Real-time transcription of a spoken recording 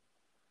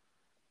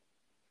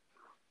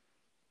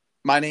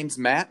My name's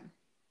Matt,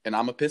 and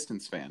I'm a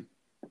Pistons fan.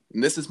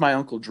 And this is my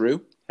Uncle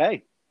Drew.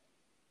 Hey.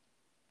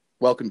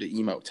 Welcome to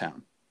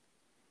E-MoTown.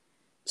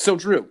 So,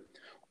 Drew,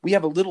 we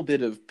have a little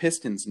bit of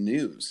Pistons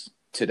news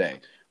today.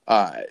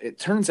 It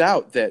turns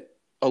out that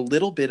a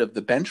little bit of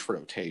the bench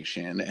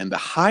rotation and the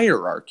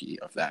hierarchy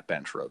of that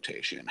bench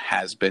rotation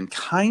has been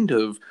kind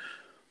of,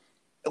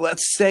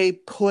 let's say,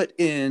 put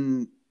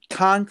in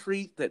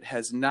concrete that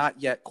has not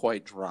yet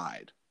quite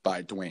dried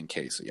by Dwayne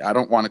Casey. I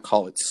don't want to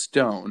call it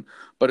stone,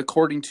 but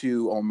according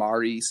to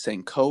Omari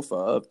Sankofa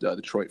of the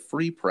Detroit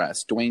Free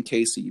Press, Dwayne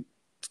Casey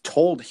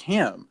told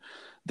him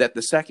that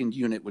the second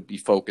unit would be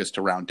focused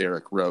around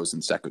Derrick Rose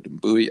and Sekou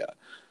Doumbouya.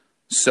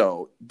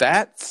 So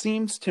that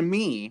seems to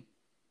me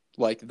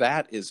like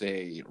that is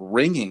a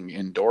ringing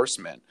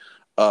endorsement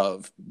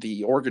of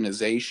the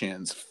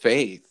organization's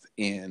faith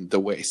in the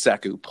way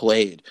Sekou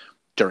played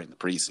during the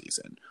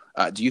preseason.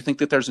 Do you think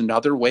that there's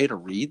another way to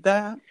read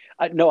that?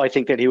 No, I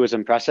think that he was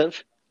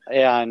impressive.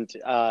 And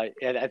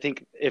I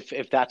think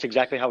if that's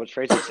exactly how it's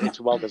phrased, it's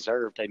well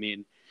deserved. I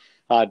mean,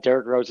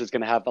 Derrick Rose is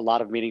going to have a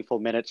lot of meaningful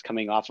minutes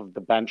coming off of the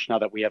bench now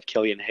that we have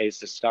Killian Hayes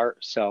to start.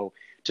 So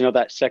to know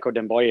that Sekou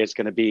Doumbouya is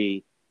going to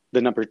be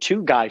the number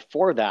 2 guy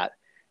for that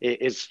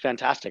is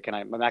fantastic. And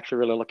I'm actually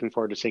really looking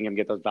forward to seeing him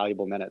get those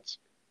valuable minutes.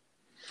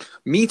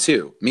 Me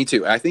too.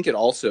 I think it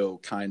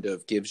also kind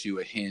of gives you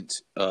a hint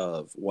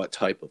of what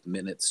type of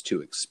minutes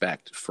to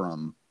expect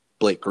from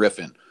Blake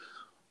Griffin.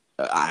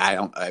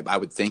 I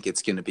would think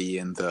it's going to be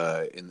in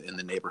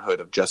the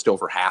neighborhood of just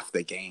over half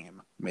the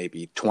game,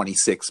 maybe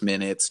 26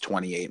 minutes,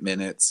 28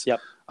 minutes. Yep.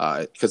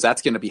 Because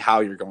that's going to be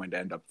how you're going to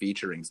end up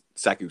featuring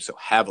Sekou so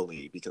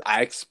heavily. Because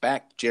I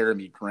expect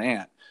Jeremy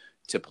Grant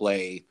to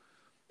play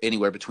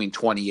anywhere between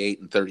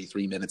 28 and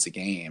 33 minutes a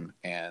game,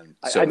 and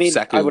so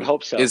Sekou I would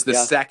hope so. Is the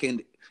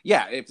second.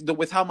 Yeah,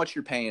 with how much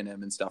you're paying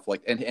him and stuff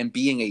like, and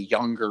being a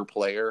younger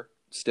player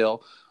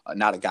still,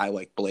 not a guy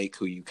like Blake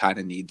who you kind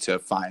of need to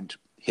find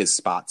his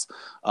spots.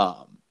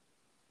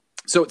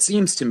 So it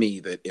seems to me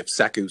that if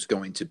Sekou's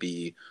going to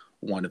be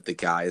one of the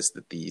guys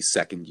that the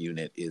second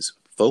unit is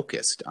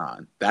focused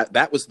on,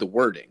 that was the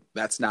wording.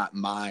 That's not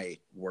my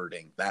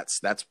wording. That's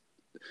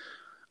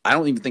I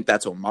don't even think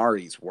that's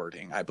Omari's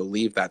wording. I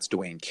believe that's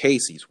Dwayne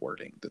Casey's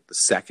wording, that the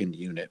second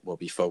unit will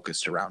be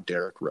focused around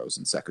Derrick Rose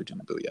and Sekou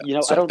Doumbouya. You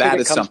know, so I don't think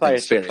it comes by a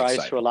surprise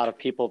exciting to a lot of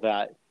people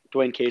that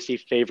Dwayne Casey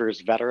favors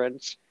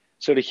veterans.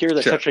 So to hear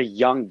that such a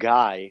young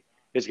guy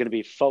is going to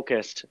be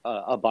focused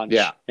a bunch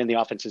in the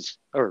offenses,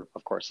 or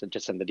of course,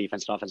 just in the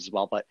defense and offense as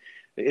well, but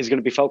is going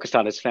to be focused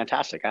on is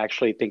fantastic. I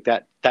actually think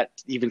that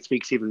even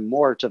speaks even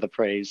more to the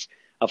praise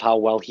of how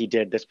well he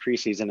did this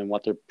preseason and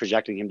what they're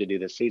projecting him to do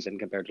this season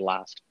compared to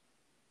last.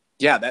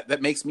 Yeah,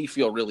 that makes me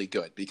feel really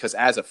good because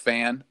as a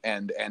fan,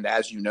 and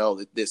as you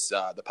know, this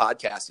the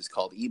podcast is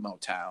called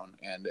E-MoTown,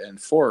 and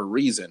for a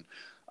reason.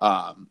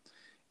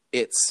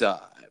 It's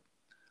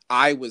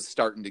I was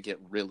starting to get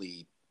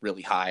really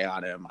high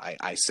on him.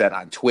 I said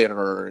on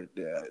Twitter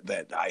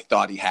that I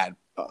thought he had,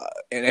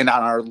 and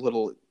on our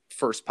little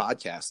first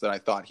podcast that I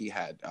thought he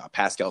had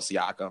Pascal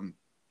Siakam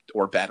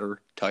or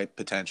better type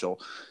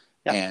potential,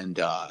 and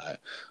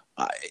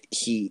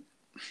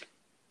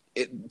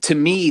to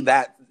me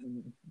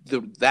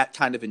that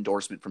kind of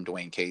endorsement from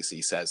Dwayne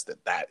Casey says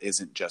that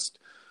isn't just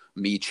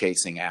me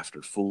chasing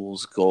after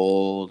fool's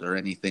gold or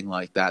anything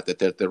like that,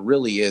 that there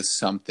really is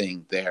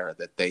something there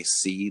that they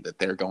see that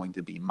they're going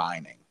to be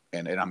mining.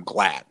 And I'm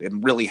glad.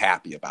 I'm really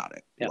happy about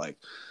it. Yep.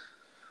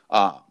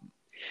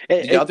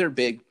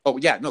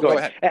 Go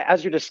ahead.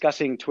 As you're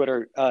discussing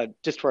Twitter,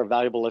 just for our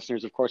valuable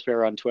listeners, of course, we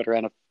are on Twitter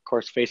and, of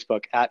course,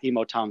 Facebook at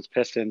E-MoTown's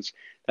Pistons.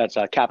 That's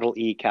capital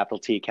E, capital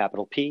T,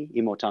 capital P,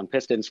 E-MoTown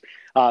Pistons.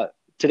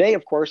 Today,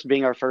 of course,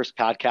 being our first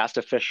podcast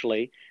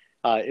officially,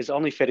 is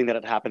only fitting that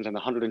it happens on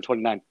the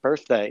 129th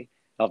birthday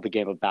of the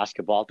game of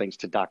basketball, thanks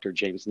to Dr.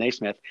 James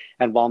Naismith.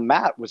 And while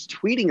Matt was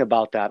tweeting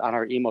about that on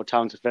our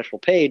E-MoTown's official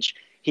page,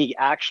 he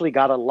actually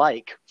got a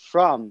like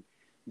from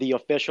the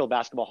official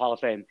Basketball Hall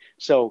of Fame.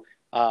 So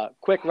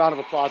quick round of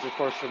applause, of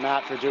course, for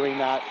Matt for doing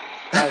that.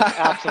 That's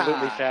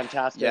absolutely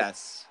fantastic.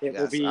 Yes,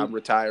 I'm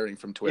retiring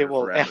from Twitter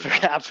forever.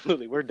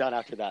 Absolutely. We're done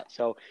after that.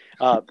 So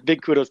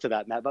big kudos to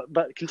that, Matt.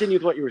 But continue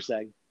with what you were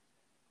saying.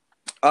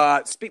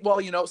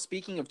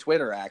 Speaking of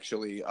Twitter,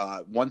 actually,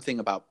 one thing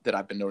that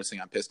I've been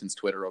noticing on Pistons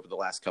Twitter over the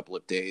last couple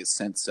of days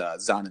since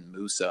Zanin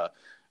Musa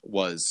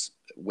was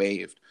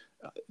waived,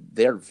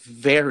 they're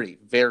very,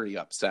 very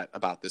upset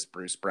about this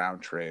Bruce Brown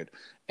trade.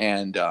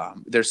 And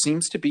there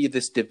seems to be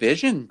this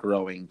division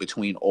growing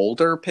between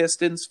older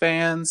Pistons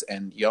fans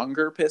and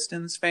younger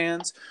Pistons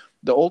fans.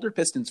 The older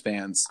Pistons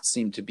fans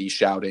seem to be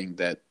shouting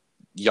that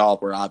y'all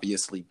were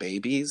obviously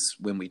babies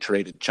when we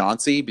traded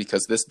Chauncey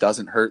because this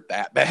doesn't hurt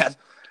that bad.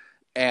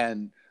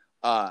 And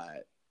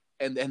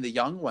the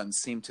young ones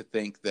seem to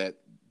think that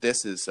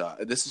this is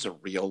a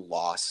real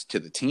loss to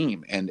the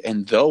team.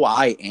 And though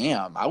I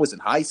was in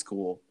high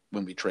school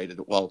when we traded,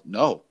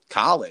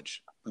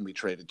 college when we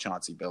traded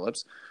Chauncey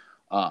Billups.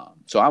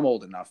 So I'm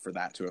old enough for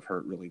that to have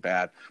hurt really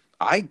bad.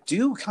 I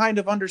do kind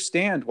of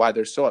understand why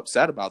they're so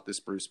upset about this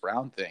Bruce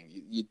Brown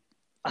thing.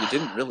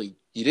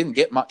 you didn't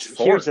get much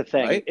for Here's it, the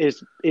thing: right?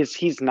 is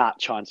he's not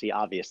Chauncey,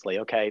 obviously,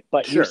 okay,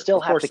 but you Sure, still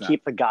of have to course not.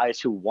 keep the guys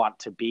who want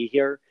to be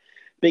here.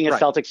 Being a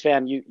Right. Celtics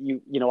fan,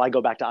 I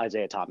go back to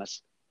Isaiah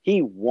Thomas.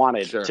 He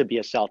wanted Sure. to be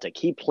a Celtic.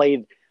 He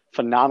played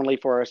phenomenally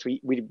for us.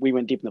 We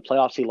went deep in the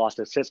playoffs. He lost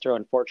his sister,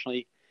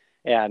 unfortunately,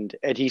 and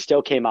he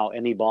still came out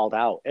and he balled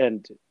out.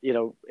 And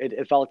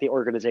it felt like the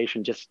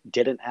organization just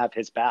didn't have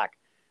his back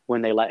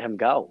when they let him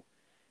go.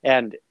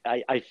 And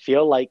I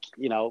feel like,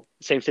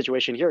 same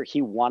situation here.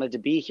 He wanted to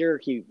be here.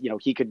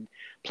 He could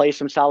play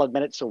some solid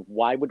minutes. So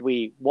why would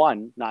we,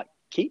 one, not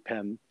keep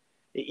him?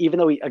 Even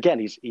though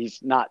he's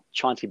not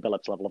Chauncey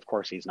Billups level. Of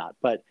course he's not.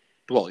 But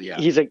Well, yeah.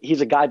 he's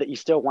a guy that you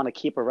still want to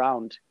keep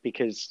around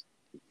because,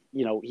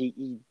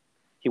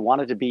 he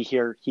wanted to be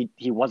here.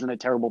 He wasn't a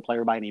terrible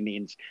player by any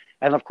means.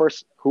 And of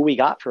course, who we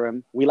got for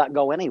him, we let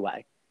go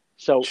anyway.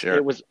 So Sure.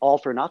 it was all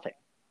for nothing.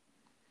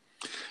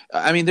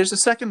 I mean, there's a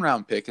second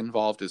round pick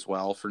involved as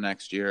well for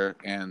next year,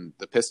 and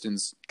the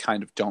Pistons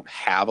kind of don't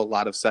have a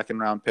lot of second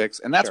round picks,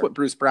 and that's Sure. what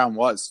Bruce Brown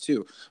was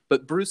too.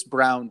 But Bruce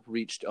Brown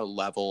reached a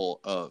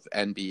level of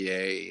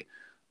NBA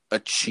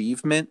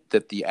achievement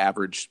that the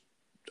average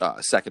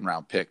second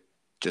round pick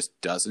just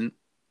doesn't.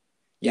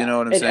 You know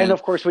what I'm saying? And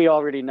of course, we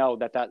already know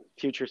that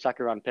future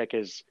second round pick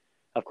is,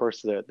 of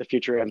course, the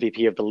future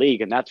MVP of the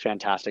league, and that's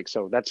fantastic.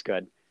 So that's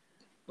good.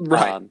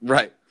 Right.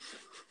 Right.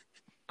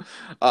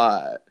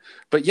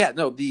 But yeah,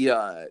 no,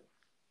 you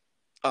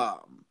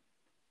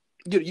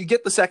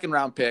get the second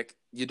round pick.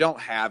 You don't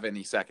have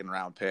any second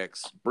round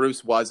picks.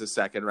 Bruce was a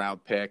second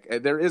round pick.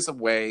 And there is a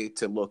way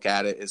to look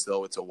at it as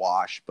though it's a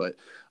wash, but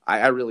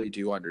I really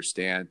do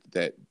understand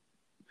that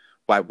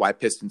why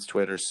Pistons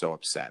Twitter is so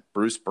upset.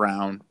 Bruce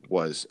Brown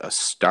was a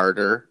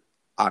starter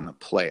on a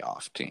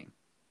playoff team.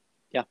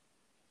 Yeah.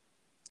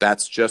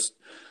 That's just,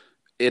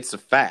 it's a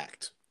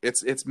fact.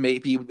 It's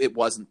maybe it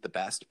wasn't the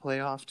best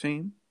playoff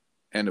team.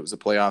 And it was a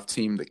playoff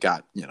team that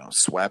got,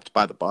 swept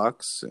by the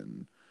Bucks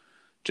and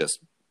just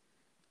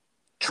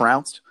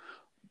trounced.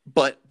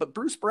 But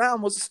Bruce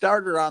Brown was a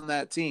starter on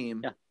that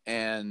team. Yeah.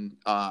 And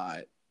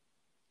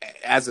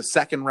as a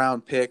second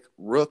round pick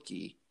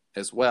rookie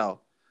as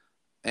well,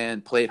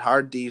 and played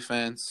hard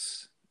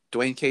defense.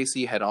 Dwayne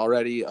Casey had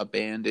already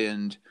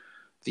abandoned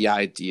the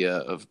idea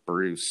of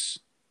Bruce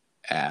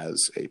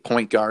as a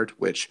point guard,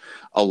 which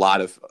a lot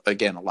of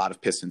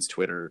Pistons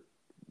Twitter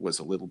was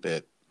a little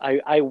bit.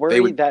 I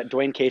worry that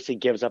Dwayne Casey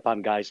gives up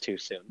on guys too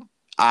soon.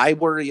 I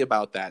worry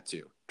about that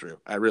too, Drew.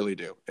 I really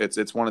do.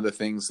 It's one of the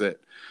things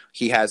that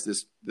he has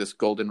this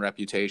golden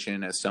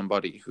reputation as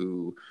somebody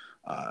who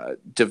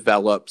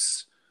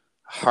develops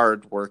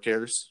hard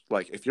workers.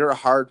 Like, if you're a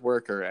hard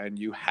worker and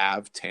you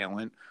have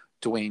talent,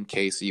 Dwayne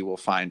Casey will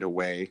find a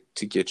way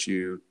to get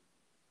you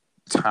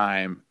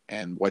time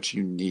and what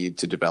you need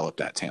to develop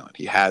that talent.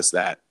 He has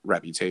that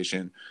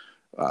reputation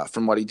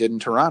from what he did in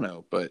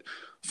Toronto, but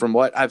from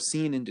what I've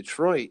seen in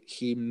Detroit,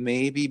 he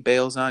maybe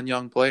bails on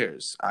young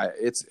players. I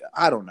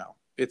don't know.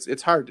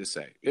 It's hard to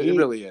say. It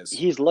really is.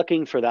 He's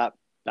looking for that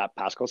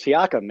Pascal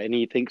Siakam, and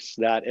he thinks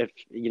that if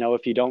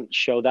you don't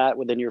show that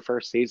within your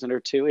first season or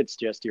two, it's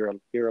just you're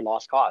a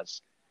lost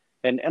cause.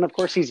 And of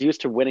course he's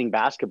used to winning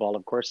basketball.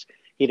 Of course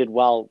he did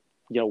well,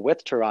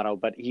 with Toronto,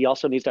 but he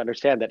also needs to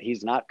understand that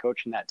he's not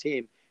coaching that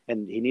team,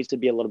 and he needs to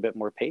be a little bit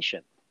more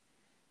patient.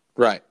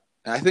 Right.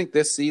 I think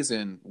this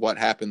season, what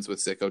happens with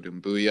Siko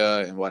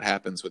Doumbouya and what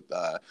happens with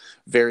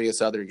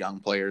various other young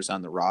players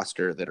on the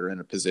roster that are in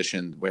a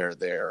position where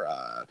they're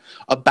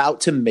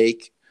about to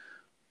make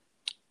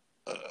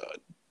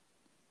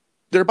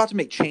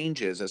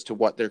changes as to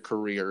what their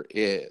career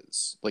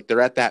is. Like, they're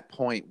at that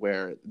point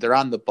where they're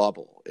on the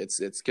bubble.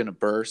 It's going to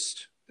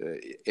burst.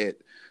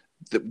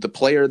 The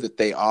player that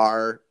they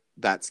are,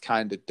 that's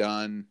kind of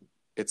done.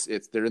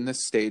 They're in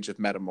this stage of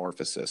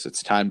metamorphosis.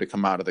 It's time to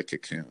come out of the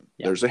cocoon.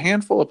 Yeah. There's a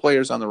handful of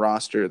players on the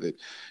roster that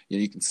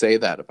you can say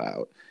that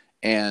about.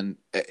 And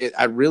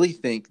I really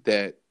think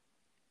that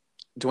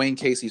Dwayne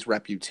Casey's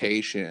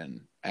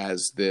reputation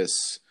as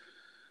this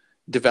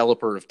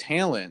developer of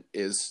talent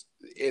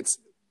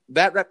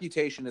that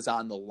reputation is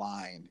on the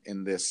line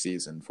in this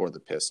season for the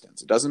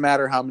Pistons. It doesn't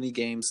matter how many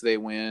games they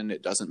win.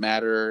 It doesn't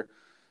matter.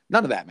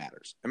 None of that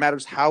matters. It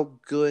matters how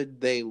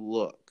good they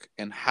look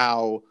and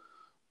how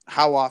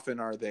often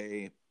are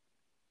they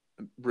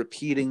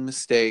repeating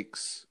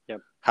mistakes?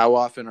 Yep. How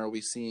often are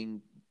we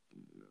seeing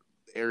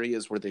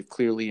areas where they've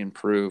clearly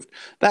improved?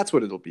 That's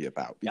what it'll be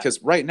about. Because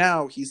right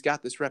now he's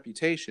got this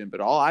reputation, but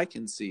all I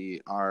can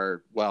see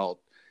are,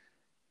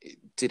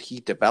 did he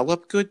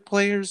develop good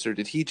players or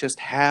did he just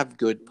have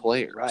good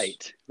players?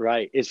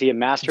 Right. Is he a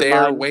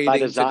mastermind by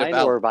design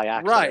or by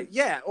accident? Right,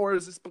 yeah. Or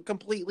is this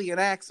completely an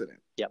accident?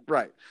 Yep.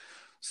 Right.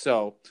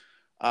 So,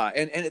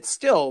 and it's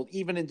still,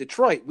 even in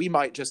Detroit, we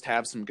might just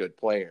have some good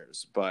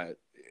players, but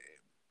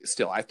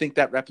still, I think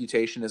that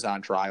reputation is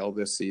on trial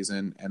this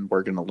season, and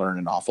we're going to learn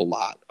an awful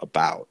lot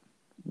about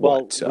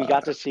what it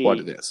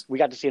is. We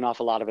got to see an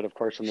awful lot of it, of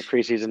course, in the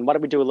preseason. Why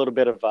don't we do a little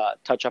bit of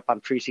touch up on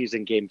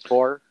preseason game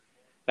 4?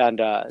 And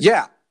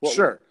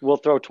sure. We'll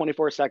throw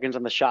 24 seconds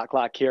on the shot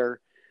clock here.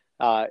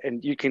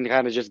 And you can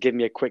kind of just give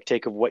me a quick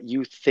take of what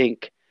you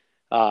think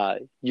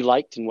you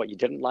liked and what you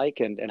didn't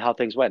like and how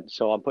things went.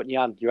 So I'm putting you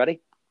on. You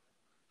ready?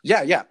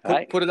 Yeah. All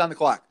right, Put it on the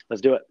clock.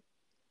 let's do it.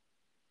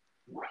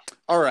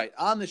 All right,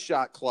 on the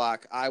shot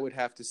clock, I would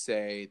have to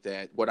say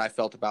that what I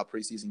felt about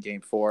preseason game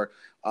 4,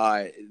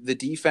 the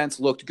defense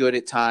looked good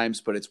at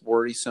times, but it's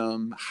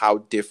worrisome how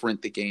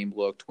different the game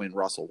looked when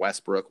Russell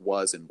Westbrook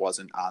was and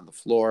wasn't on the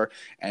floor.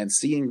 And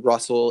seeing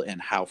Russell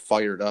and how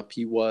fired up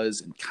he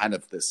was and kind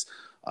of this,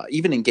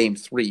 even in game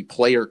 3,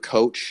 player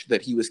coach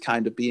that he was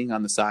kind of being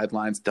on the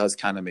sidelines does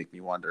kind of make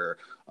me wonder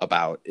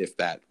about if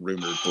that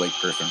rumored Blake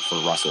Griffin for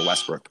Russell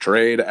Westbrook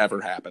trade ever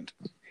happened.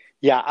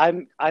 Yeah,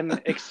 I'm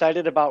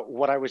excited about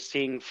what I was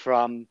seeing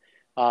from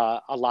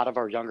a lot of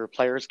our younger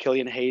players.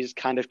 Killian Hayes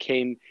kind of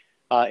came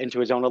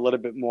into his own a little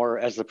bit more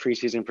as the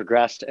preseason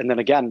progressed. And then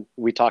again,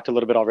 we talked a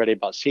little bit already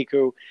about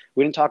Siku.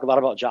 We didn't talk a lot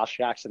about Josh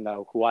Jackson,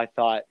 though, who I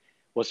thought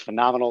was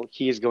phenomenal.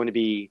 He is going to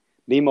be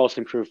the most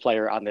improved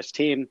player on this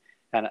team,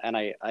 and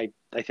I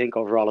think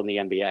overall in the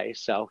NBA.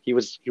 So he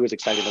was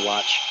exciting to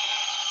watch.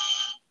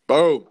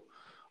 Boom.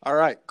 All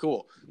right,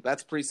 cool.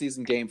 That's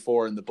preseason game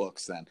 4 in the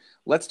books then.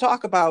 Let's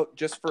talk about,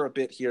 just for a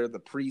bit here, the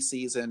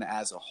preseason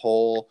as a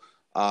whole.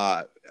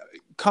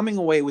 Coming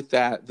away with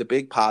that, the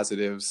big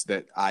positives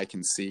that I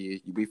can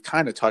see, we've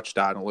kind of touched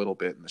on a little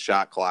bit in the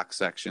shot clock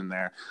section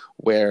there,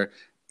 where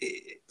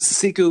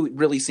Siku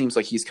really seems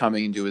like he's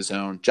coming into his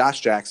own.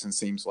 Josh Jackson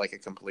seems like a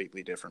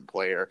completely different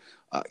player.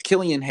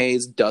 Killian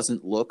Hayes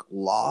doesn't look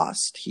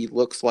lost. He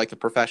looks like a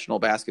professional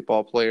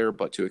basketball player,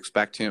 but to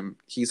expect him,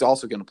 he's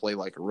also going to play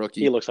like a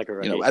rookie. He looks like a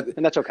rookie,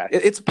 and that's okay.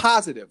 It's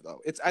positive,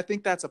 though. I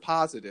think that's a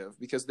positive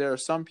because there are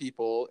some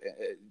people,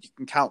 you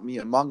can count me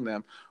among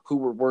them, who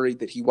were worried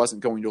that he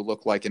wasn't going to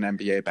look like an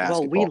NBA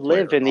basketball player. Well, we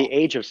live in the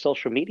age of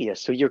social media,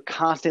 so you're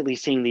constantly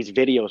seeing these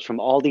videos from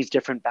all these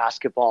different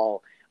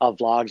basketball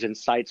vlogs and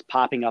sites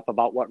popping up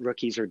about what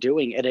rookies are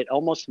doing. And it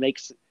almost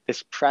makes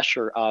this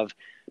pressure of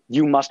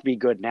you must be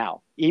good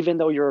now. Even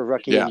though you're a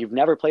rookie and you've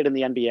never played in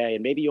the NBA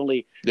and maybe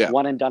only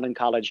one and done in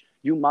college,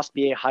 you must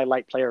be a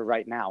highlight player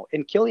right now.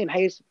 And Killian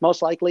Hayes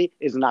most likely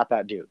is not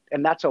that dude.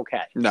 And that's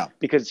okay. No.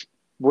 Because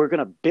we're going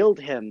to build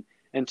him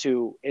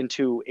into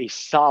a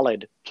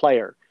solid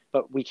player.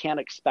 But we can't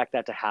expect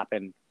that to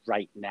happen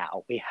right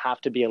now. We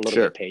have to be a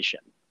little bit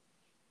patient.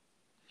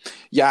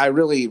 Yeah, I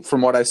really,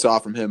 from what I saw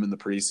from him in the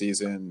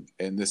preseason,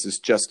 and this is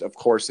just, of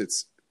course,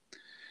 it's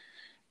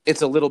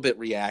a little bit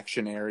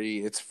reactionary.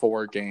 It's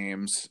 4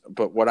 games,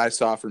 but what I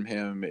saw from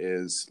him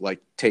is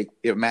like,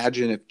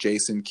 imagine if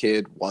Jason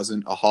Kidd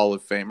wasn't a Hall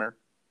of Famer.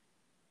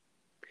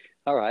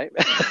 All right.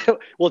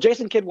 Well,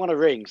 Jason Kidd won a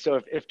ring,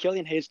 so if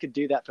Killian Hayes could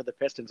do that for the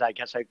Pistons, I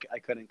guess I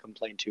couldn't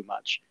complain too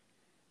much.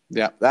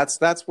 Yeah,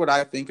 that's what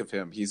I think of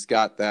him. He's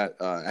got that.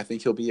 I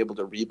think he'll be able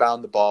to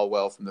rebound the ball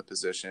well from the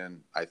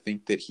position. I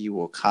think that he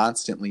will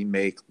constantly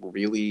make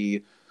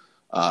really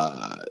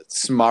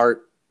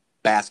smart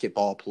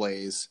basketball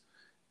plays,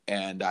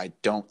 and I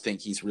don't think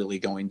he's really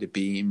going to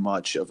be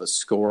much of a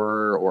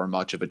scorer or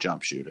much of a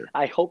jump shooter.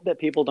 I hope that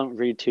people don't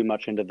read too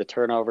much into the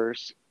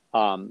turnovers.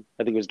 I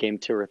think it was game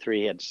 2 or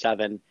 3. He had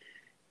 7.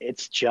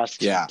 It's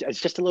just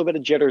a little bit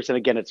of jitters. And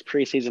again, it's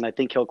preseason. I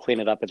think he'll clean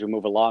it up as we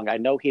move along. I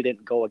know he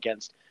didn't go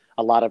against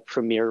a lot of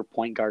premier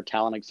point guard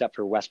talent, except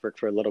for Westbrook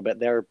for a little bit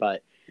there,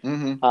 but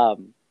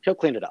he'll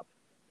clean it up.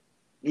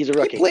 He's a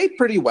rookie. He played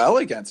pretty well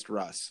against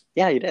Russ.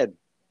 Yeah, he did.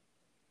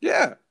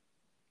 Yeah.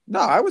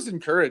 No, I was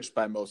encouraged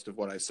by most of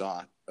what I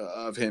saw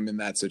of him in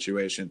that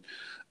situation.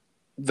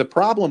 The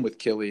problem with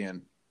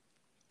Killian,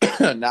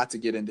 not to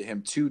get into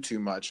him too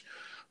much,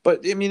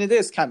 but I mean, it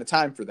is kind of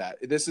time for that.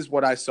 This is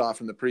what I saw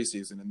from the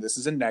preseason, and this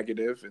is a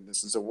negative, and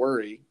this is a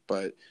worry.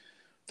 But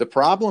the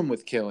problem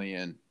with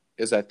Killian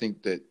is I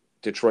think that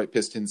Detroit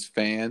Pistons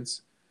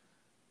fans,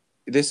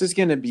 this is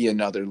going to be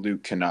another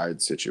Luke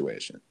Kennard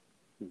situation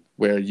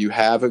where you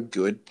have a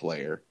good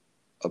player,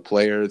 a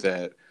player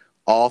that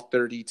all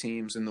 30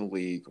 teams in the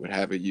league would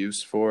have a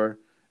use for,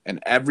 and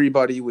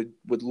everybody would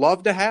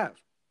love to have.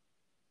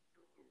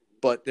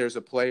 But there's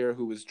a player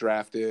who was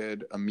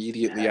drafted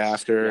immediately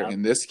after,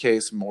 in this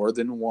case, more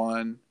than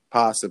one,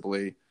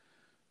 possibly,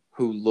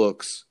 who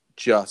looks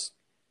just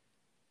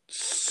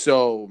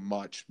so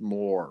much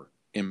more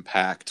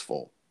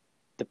impactful.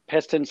 The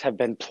Pistons have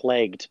been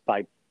plagued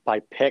by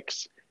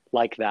picks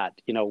like that.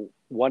 You know,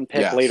 one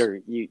pick later,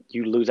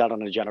 you lose out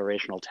on a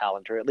generational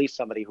talent, or at least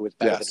somebody who is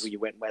better than who you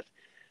went with.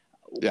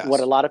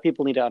 What a lot of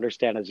people need to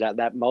understand is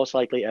that most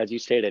likely, as you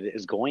stated,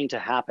 is going to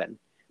happen.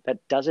 That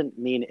doesn't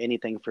mean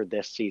anything for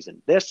this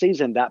season. This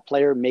season, that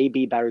player may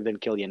be better than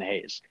Killian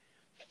Hayes.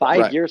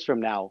 5 years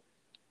from now,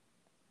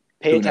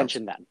 pay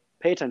attention then.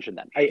 Pay attention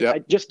then.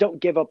 I just don't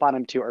give up on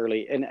him too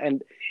early.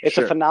 And it's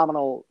a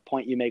phenomenal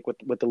point you make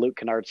with the Luke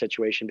Kennard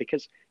situation,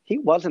 because he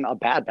wasn't a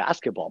bad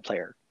basketball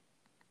player.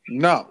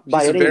 No,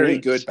 he's a very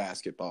good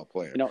basketball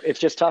player. You know, it's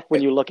just tough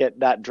when you look at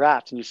that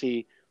draft and you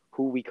see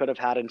who we could have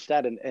had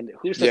instead. And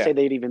who's to say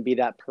they'd even be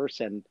that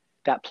person,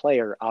 that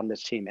player on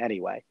this team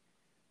anyway?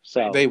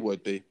 So they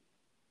would be.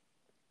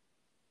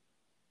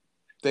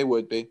 They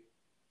would be.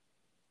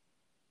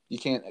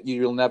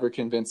 You'll never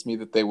convince me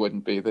that they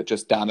wouldn't be, that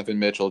just Donovan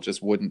Mitchell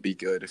just wouldn't be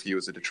good if he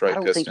was a Detroit I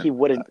don't Piston. think he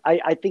wouldn't.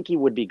 I think he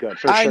would be good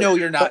for I sure. know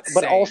you're not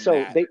but saying also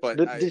that,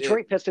 the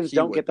Detroit Pistons he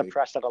don't would get the be.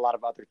 press that a lot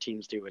of other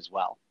teams do as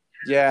well.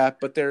 Yeah,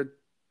 but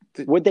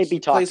Would they be he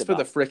talked plays for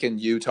about? the frickin'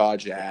 Utah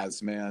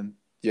Jazz, man.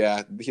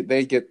 Yeah,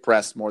 they get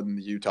pressed more than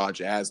the Utah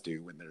Jazz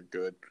do when they're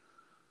good.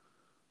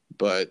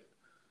 But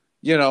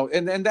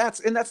and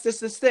that's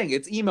just this thing.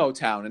 It's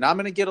E-MoTown, and I'm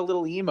gonna get a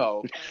little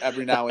emo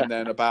every now and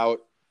then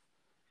about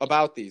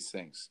these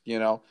things.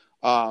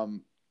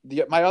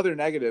 My other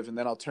negative, and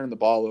then I'll turn the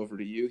ball over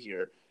to you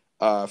here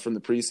from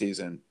the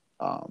preseason.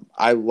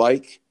 I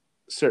like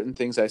certain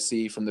things I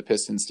see from the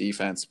Pistons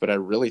defense, but I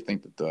really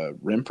think that the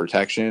rim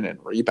protection and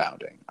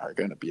rebounding are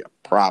going to be a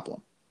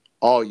problem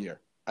all year.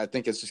 I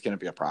think it's just going to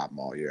be a problem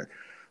all year.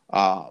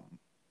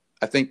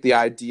 I think the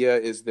idea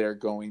is they're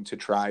going to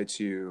try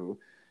to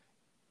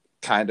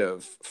kind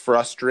of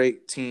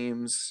frustrate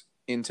teams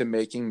into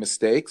making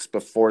mistakes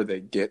before they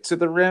get to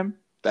the rim.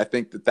 I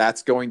think that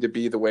that's going to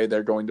be the way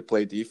they're going to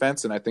play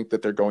defense, and I think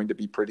that they're going to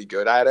be pretty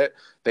good at it.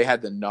 They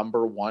had the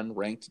number 1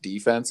 ranked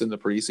defense in the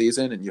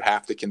preseason, and you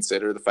have to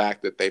consider the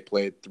fact that they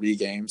played 3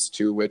 games,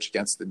 2 which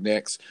against the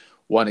Knicks,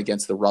 1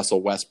 against the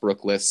Russell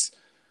Westbrook-less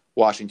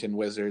Washington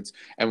Wizards,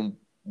 and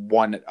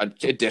 1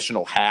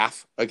 additional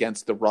half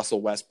against the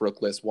Russell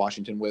Westbrook-less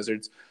Washington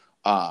Wizards.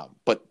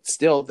 But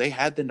still, they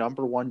had the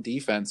number 1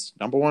 defense,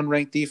 number 1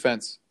 ranked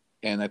defense,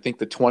 and I think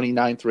the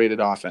 29th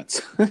rated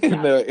offense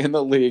in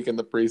the league in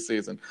the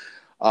preseason.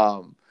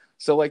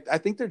 So I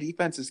think their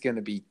defense is going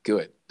to be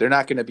good. They're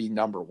not going to be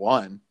number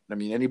 1. I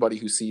mean, anybody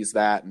who sees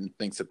that and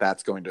thinks that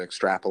that's going to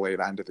extrapolate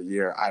onto the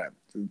year,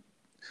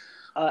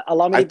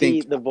 allow me to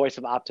be the voice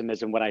of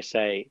optimism when I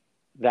say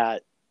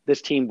that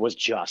this team was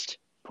just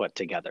put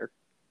together.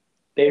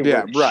 They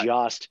were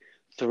just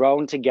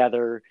thrown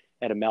together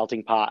at a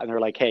melting pot, and they're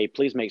like, hey,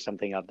 please make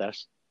something of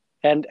this.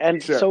 And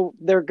sure. So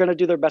they're going to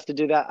do their best to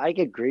do that. I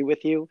agree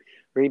with you.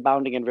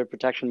 Rebounding and rim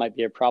protection might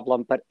be a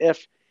problem, but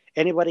if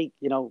anybody,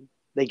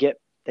 they get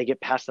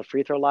past the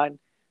free throw line,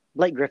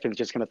 Blake Griffin's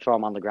just going to throw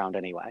them on the ground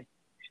anyway.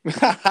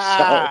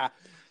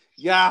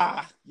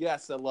 Yeah.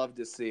 Yes, I love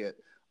to see it.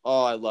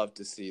 Oh, I love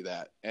to see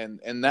that. And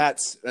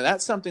that's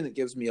something that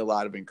gives me a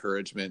lot of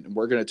encouragement. And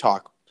we're going to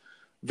talk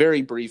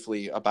very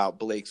briefly about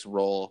Blake's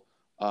role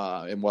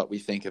and what we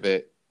think of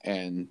it.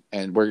 And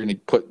we're going to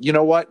put, you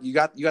know what? You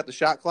got the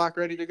shot clock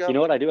ready to go? You know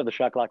what? I do have the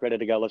shot clock ready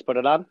to go. Let's put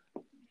it on.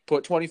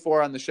 Put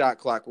 24 on the shot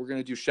clock. We're going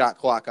to do shot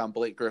clock on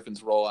Blake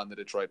Griffin's role on the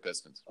Detroit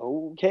Pistons.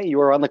 Okay,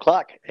 you are on the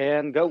clock,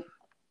 and go.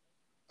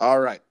 All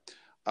right.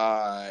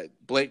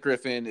 Blake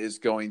Griffin is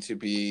going to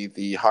be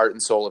the heart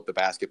and soul of the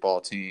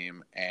basketball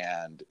team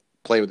and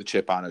play with a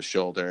chip on his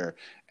shoulder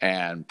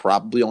and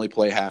probably only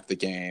play half the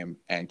game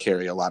and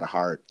carry a lot of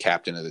heart,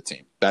 captain of the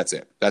team. That's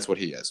it. That's what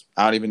he is.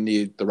 I don't even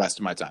need the rest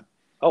of my time.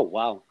 Oh,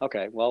 wow.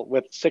 Okay. Well,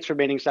 with 6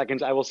 remaining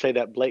seconds, I will say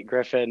that Blake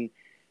Griffin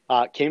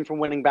came from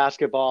winning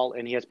basketball,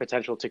 and he has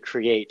potential to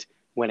create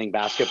winning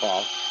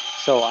basketball.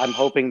 So I'm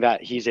hoping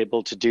that he's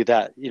able to do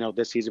that,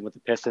 this season with the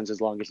Pistons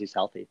as long as he's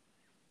healthy.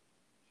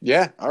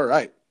 Yeah. All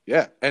right.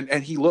 Yeah.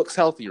 And he looks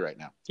healthy right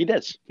now. He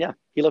does. Yeah.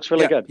 He looks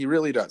really good. He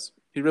really does.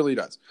 He really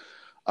does.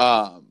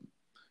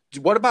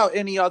 What about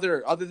any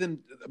other than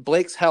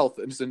Blake's health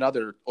is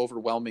another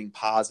overwhelming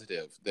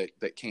positive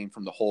that came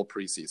from the whole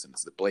preseason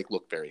is that Blake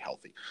looked very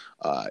healthy.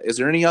 Is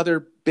there any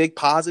other big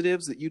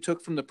positives that you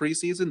took from the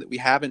preseason that we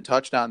haven't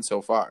touched on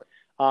so far?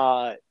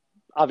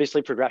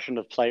 Obviously progression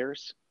of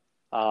players.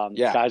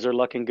 Guys are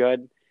looking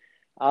good.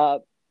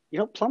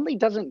 Plumlee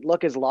doesn't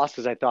look as lost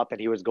as I thought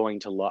that he was going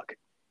to look.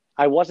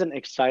 I wasn't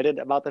excited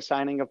about the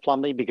signing of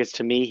Plumlee because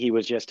to me, he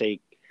was just a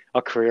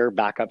career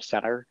backup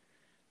center.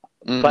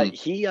 Mm-hmm. But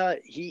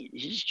he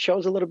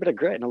shows a little bit of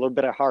grit and a little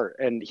bit of heart,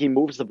 and he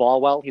moves the ball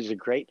well. He's a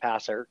great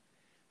passer.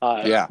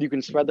 You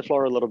can spread the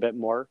floor a little bit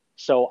more.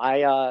 So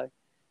I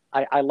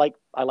like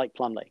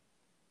Plumlee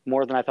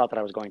more than I thought that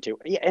I was going to.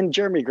 Yeah, and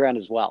Jeremy Grant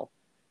as well.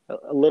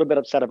 A little bit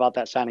upset about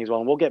that signing as well,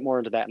 and we'll get more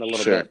into that in a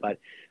little bit. But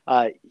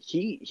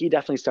he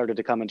definitely started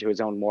to come into his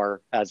own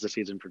more as the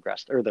season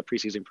progressed or the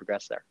preseason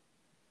progressed there.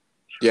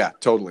 Yeah,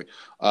 totally.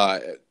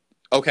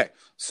 Okay,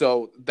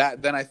 so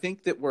then I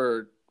think that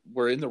we're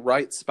in the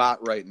right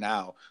spot right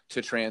now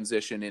to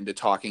transition into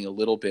talking a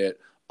little bit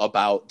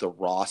about the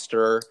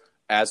roster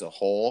as a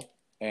whole,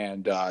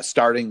 and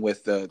starting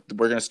with we're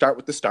going to start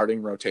with the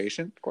starting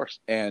rotation, of course,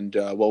 and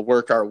we'll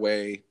work our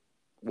way.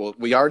 Well,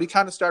 we already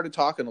kind of started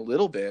talking a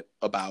little bit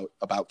about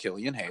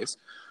Killian Hayes,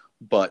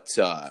 but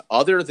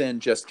other than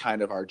just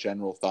kind of our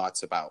general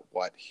thoughts about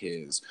what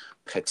his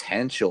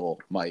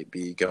potential might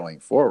be going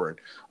forward,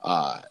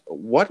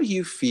 what do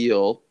you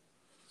feel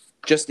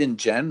just in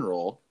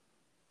general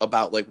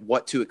about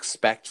what to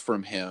expect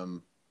from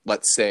him,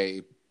 let's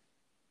say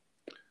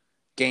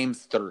game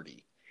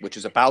 30, which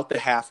is about the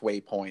halfway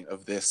point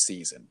of this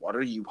season? What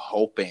are you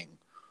hoping?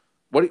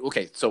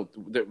 So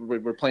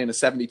we're playing a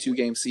 72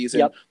 game season.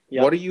 Yep.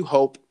 What do you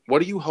hope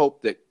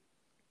that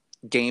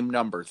game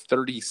number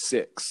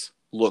 36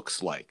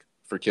 looks like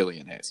for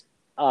Killian Hayes?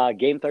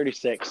 Game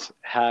 36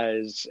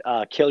 has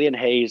Killian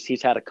Hayes.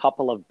 He's had a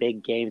couple of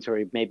big games where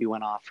he maybe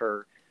went off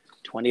for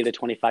 20 to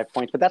 25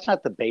 points, but that's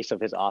not the base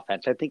of his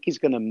offense. I think he's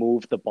going to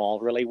move the ball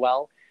really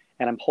well,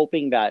 and I'm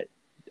hoping that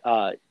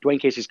Dwayne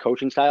Casey's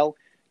coaching style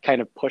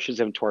kind of pushes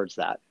him towards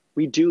that.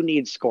 We do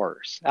need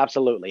scorers,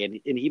 absolutely,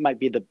 and he might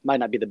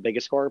not be the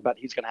biggest scorer, but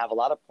he's going to have a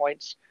lot of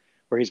points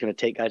where he's going to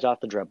take guys off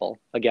the dribble.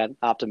 Again,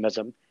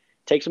 optimism.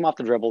 Takes him off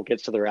the dribble,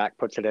 gets to the rack,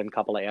 puts it in, a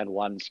couple of and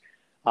ones.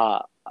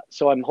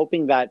 So I'm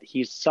hoping that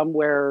he's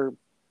somewhere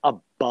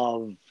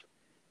above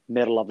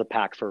middle of the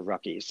pack for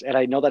rookies. And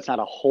I know that's not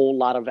a whole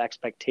lot of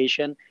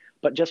expectation,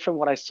 but just from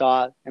what I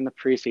saw in the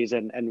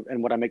preseason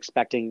and what I'm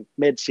expecting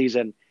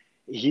mid-season,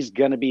 he's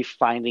going to be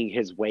finding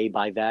his way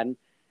by then.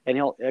 And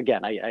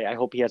I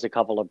hope he has a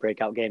couple of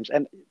breakout games.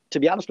 And to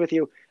be honest with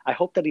you, I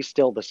hope that he's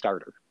still the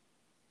starter.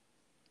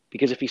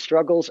 Because if he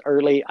struggles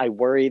early, I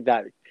worry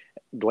that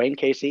Dwayne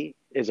Casey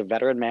is a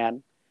veteran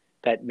man,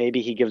 that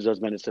maybe he gives those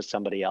minutes to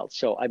somebody else.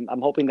 So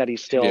I'm hoping that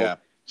he's still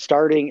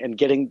starting and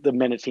getting the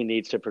minutes he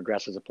needs to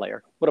progress as a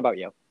player. What about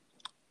you?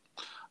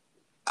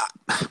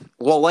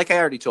 Well, like I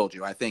already told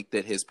you, I think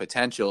that his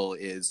potential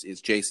is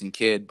Jason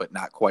Kidd, but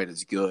not quite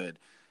as good.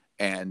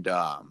 And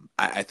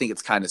I think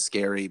it's kind of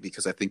scary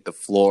because I think the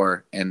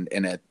floor and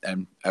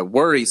I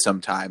worry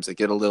sometimes. I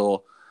get a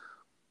little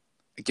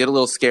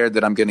scared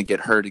that I'm going to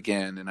get hurt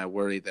again, and I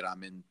worry that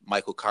I'm in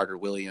Michael Carter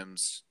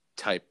Williams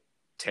type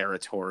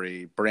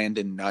territory,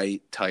 Brandon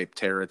Knight type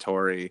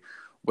territory,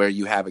 where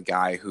you have a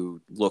guy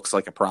who looks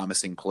like a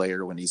promising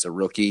player when he's a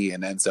rookie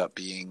and ends up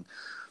being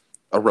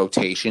a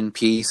rotation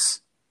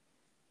piece.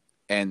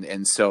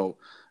 And so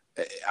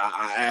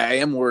I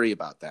am worried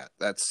about that.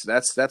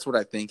 That's what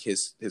I think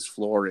his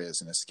floor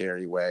is in a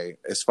scary way.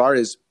 As far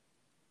as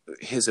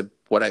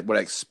what I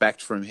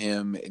expect from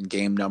him in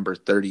game number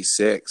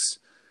 36,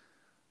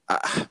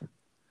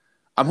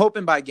 I'm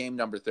hoping by game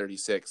number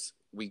 36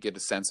 we get a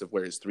sense of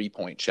where his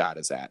 3-point shot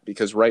is at.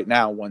 Because right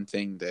now, one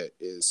thing that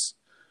is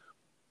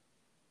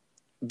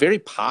very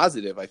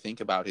positive, I think,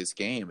 about his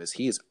game is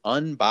he is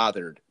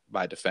unbothered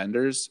by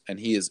defenders and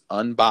he is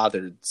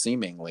unbothered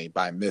seemingly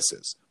by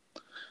misses.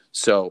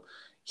 So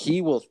he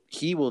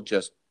will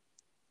just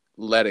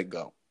let it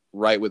go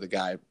right with a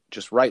guy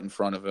just right in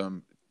front of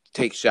him,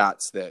 take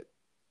shots that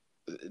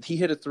he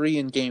hit a 3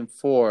 in game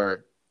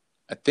 4.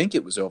 I think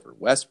it was over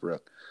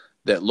Westbrook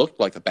that looked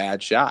like a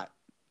bad shot.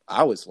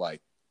 I was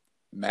like,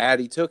 mad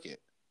he took it,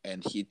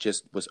 and he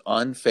just was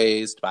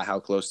unfazed by how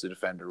close the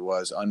defender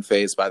was,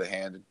 unfazed by the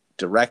hand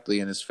directly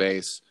in his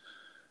face,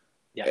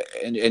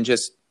 and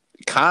just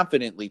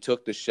confidently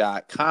took the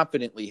shot,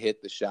 confidently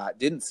hit the shot,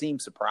 didn't seem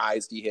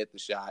surprised he hit the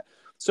shot.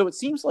 So it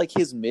seems like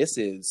his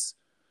misses,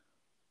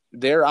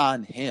 they're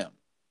on him.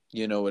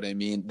 You know what I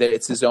mean?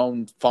 It's his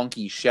own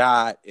funky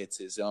shot. It's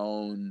his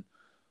own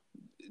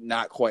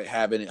not quite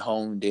having it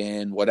honed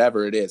in,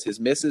 whatever it is.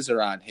 His misses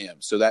are on him.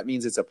 So that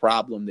means it's a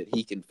problem that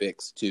he can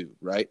fix too,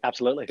 right?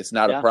 Absolutely. It's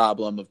not a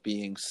problem of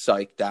being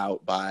psyched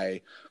out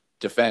by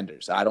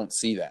defenders. I don't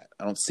see that.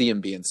 I don't see him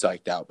being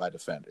psyched out by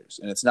defenders.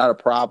 And it's not a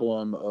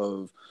problem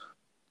of,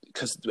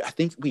 because I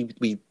think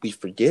we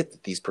forget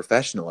that these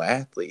professional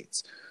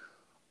athletes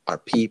are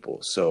people.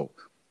 So,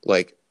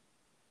 like,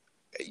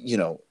 you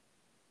know,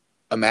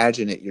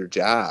 imagine at your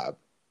job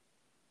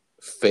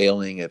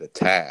failing at a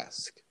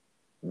task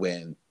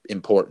when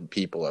important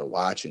people are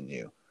watching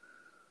you,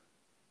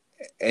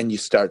 and you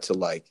start to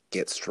like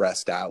get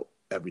stressed out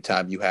every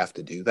time you have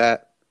to do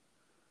that.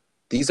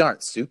 These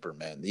aren't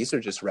supermen. These are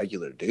just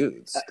regular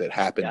dudes that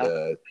happen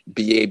to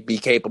be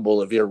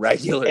capable of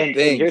irregular things.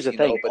 And here's the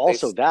thing, but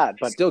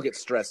still get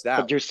stressed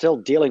out. But you're still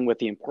dealing with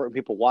the important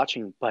people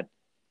watching. But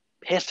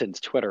Pistons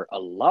Twitter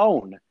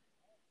alone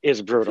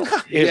is brutal.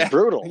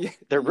 Brutal.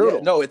 They're brutal.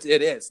 Yeah. No, it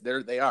is.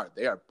 They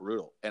are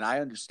brutal. And I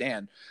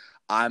understand.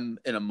 I'm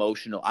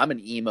an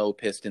emo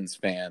Pistons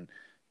fan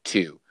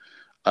too.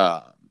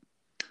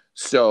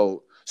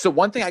 So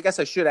one thing I guess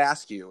I should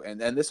ask you,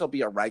 and this will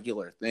be a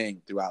regular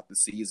thing throughout the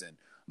season,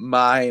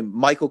 my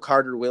Michael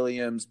Carter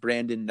Williams,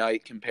 Brandon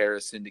Knight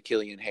comparison to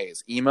Killian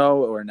Hayes,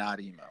 emo or not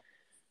emo?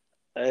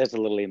 It's a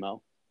little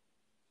emo.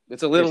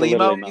 It's a little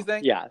emo, you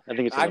think? Yeah, I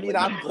think it's emo.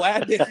 I'm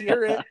glad to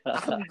hear it.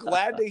 I'm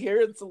glad to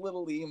hear it's a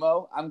little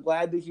emo. I'm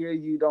glad to hear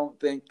you don't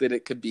think that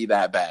it could be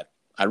that bad.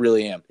 I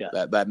really am.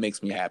 Yeah. That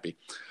makes me happy.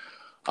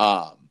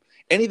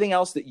 Anything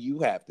else that you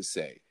have to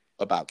say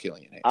about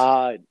Killian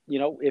Hayes?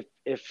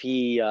 If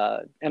he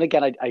and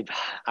again,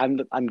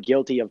 I'm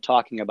guilty of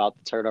talking about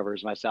the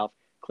turnovers myself.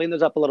 Clean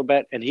those up a little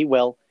bit, and he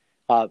will.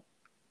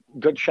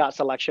 Good shot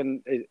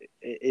selection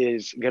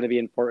is going to be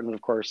important, and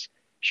of course,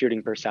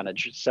 shooting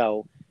percentage.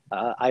 So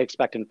I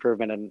expect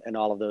improvement in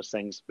all of those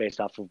things based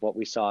off of what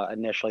we saw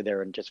initially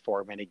there in just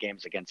 4 mini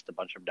games against a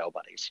bunch of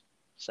nobodies.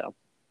 So,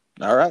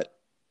 all right,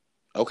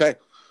 okay.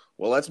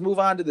 Well, let's move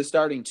on to the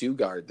starting 2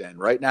 guard then.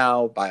 Right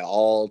now, by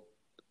all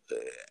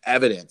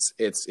evidence,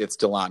 it's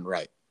DeLon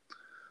Wright.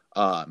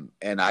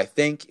 And I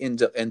think in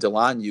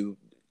DeLon,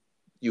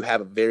 you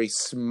have a very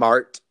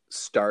smart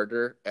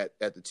starter at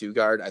the 2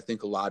 guard. I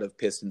think a lot of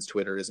Pistons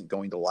Twitter isn't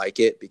going to like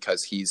it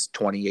because he's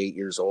 28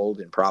 years old,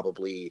 and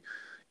probably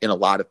in a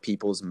lot of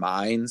people's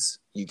minds,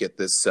 you get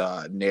this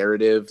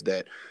narrative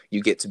that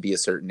you get to be a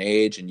certain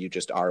age and you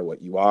just are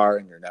what you are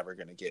and you're never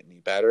going to get any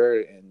better.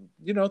 And,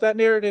 that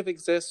narrative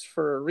exists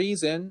for a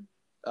reason,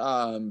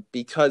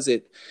 because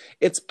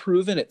it's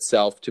proven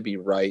itself to be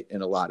right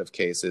in a lot of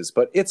cases,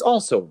 but it's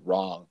also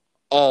wrong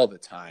all the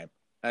time.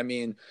 I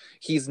mean,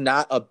 he's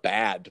not a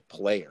bad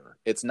player.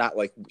 It's not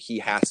like he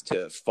has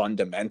to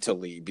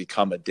fundamentally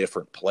become a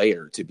different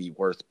player to be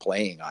worth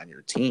playing on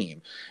your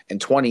team. And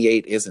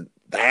 28 isn't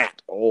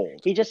that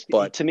old.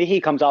 To me,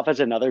 he comes off as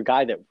another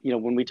guy that,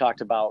 when we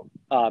talked about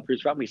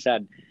Bruce Rupp, we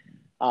said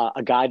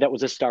a guy that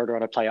was a starter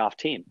on a playoff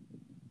team.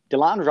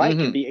 DeLon Wright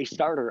can be a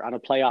starter on a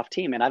playoff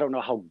team, and I don't know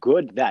how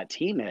good that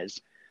team is,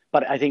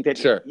 but I think that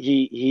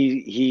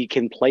he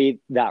can play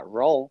that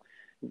role.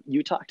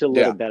 You talked a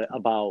little bit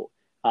about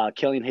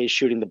Killian Hayes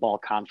shooting the ball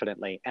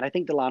confidently, and I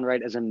think DeLon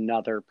Wright is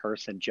another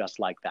person just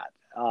like that.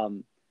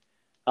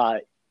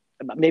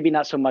 Maybe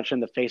not so much in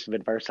the face of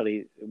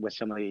adversity with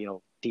some of the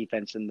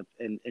defense in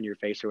your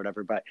face or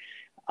whatever, but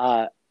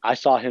I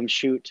saw him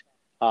shoot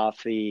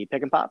off the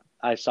pick and pop.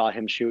 I saw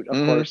him shoot,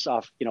 of course,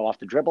 off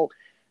the dribble.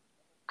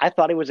 I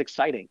thought it was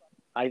exciting.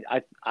 I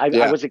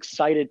was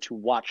excited to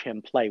watch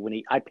him play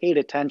I paid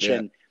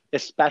attention,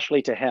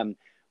 especially to him.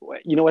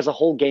 As the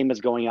whole game is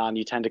going on,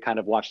 you tend to kind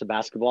of watch the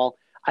basketball.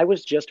 I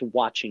was just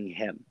watching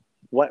him.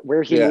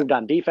 Where he moved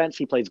on defense,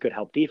 he plays good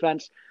help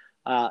defense.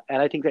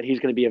 And I think that he's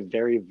going to be a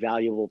very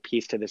valuable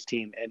piece to this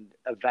team. And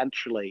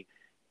eventually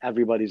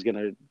everybody's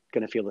going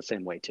to feel the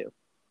same way too.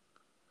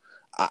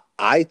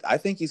 I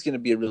think he's going to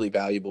be a really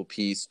valuable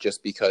piece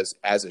just because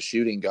as a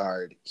shooting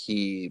guard,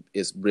 he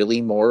is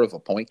really more of a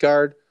point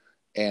guard.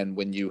 And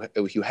when you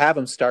have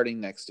him starting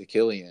next to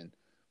Killian,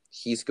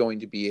 he's going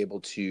to be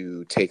able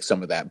to take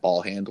some of that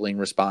ball handling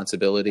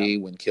responsibility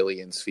when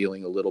Killian's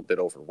feeling a little bit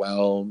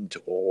overwhelmed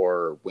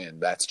or when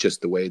that's just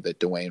the way that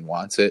Dwayne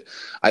wants it.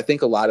 I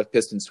think a lot of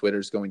Pistons Twitter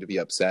is going to be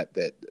upset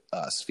that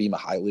Svi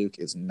Mykhailiuk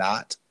is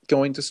not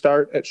going to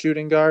start at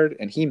shooting guard,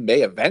 and he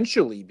may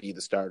eventually be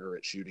the starter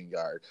at shooting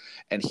guard.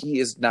 And he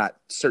is not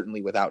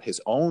certainly without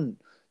his own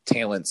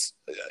talents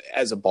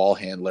as a ball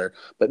handler,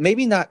 but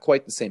maybe not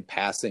quite the same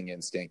passing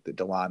instinct that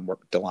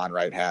DeLon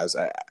Wright has.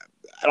 I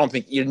don't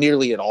think he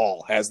nearly at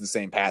all has the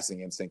same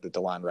passing instinct that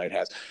DeLon Wright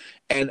has.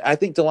 And I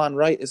think DeLon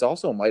Wright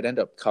might end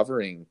up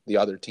covering the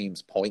other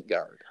team's point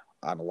guard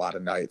on a lot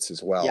of nights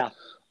as well,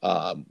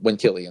 when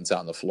Killian's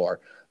on the floor,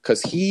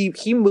 because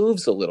he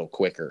moves a little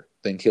quicker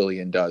than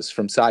Killian does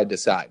from side to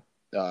side.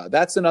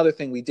 That's another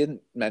thing we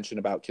didn't mention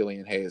about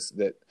Killian Hayes,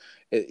 that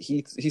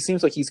he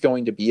seems like he's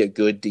going to be a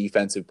good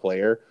defensive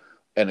player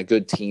and a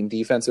good team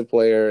defensive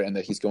player, and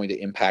that he's going to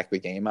impact the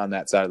game on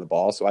that side of the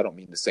ball. So I don't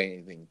mean to say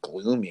anything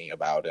gloomy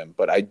about him,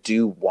 but I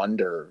do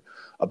wonder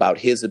about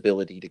his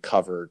ability to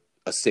cover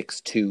a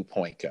 6'2"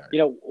 point guard.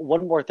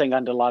 One more thing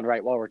on DeLon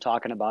Wright while we're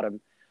talking about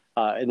him,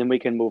 and then we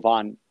can move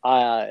on.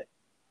 I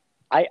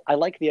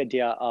like the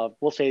idea of,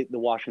 we'll say, the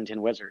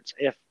Washington Wizards.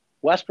 If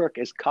Westbrook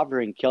is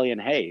covering Killian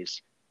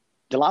Hayes,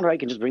 DeLon Wright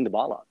can just bring the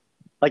ball up.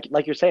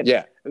 Like you're saying,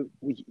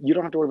 you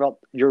don't have to worry about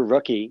your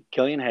rookie,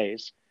 Killian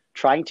Hayes,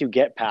 trying to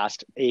get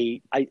past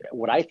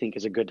what I think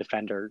is a good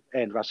defender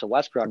and Russell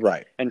Westbrook,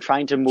 and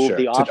trying to move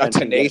the offense. A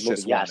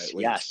tenacious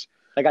one, yes.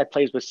 That guy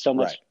plays with so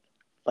much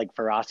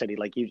ferocity.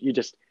 Like you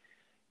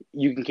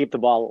can keep the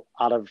ball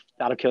out of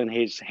Killian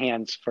Hayes'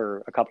 hands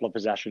for a couple of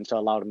possessions to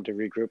allow him to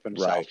regroup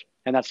himself,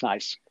 and that's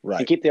nice.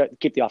 And keep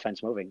the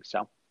offense moving.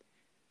 So,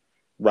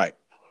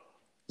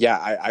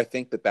 yeah, I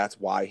think that's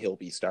why he'll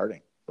be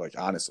starting. Like,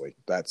 honestly,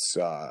 that's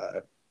why.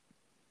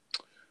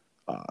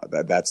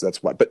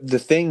 But the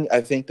thing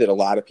I think that a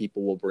lot of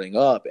people will bring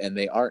up, and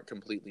they aren't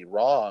completely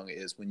wrong,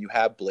 is when you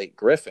have Blake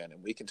Griffin,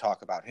 and we can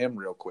talk about him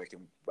real quick.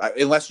 And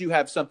unless you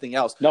have something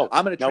else,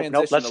 I'm going to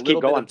transition a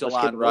little bit of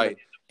DeLon Wright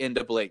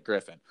into Blake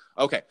Griffin.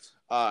 Okay,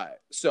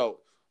 so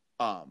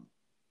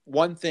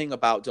one thing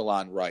about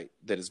DeLon Wright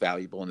that is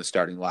valuable in the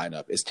starting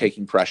lineup is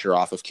taking pressure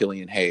off of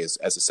Killian Hayes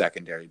as a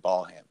secondary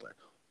ball handler,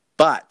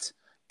 but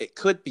it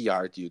could be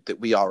argued that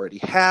we already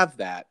have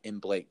that in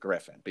Blake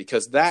Griffin,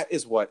 because that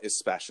is what is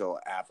special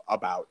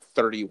about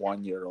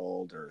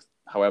 31-year-old or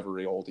however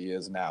old he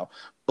is now,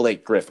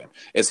 Blake Griffin,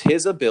 is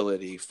his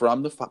ability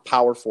from the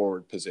power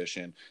forward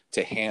position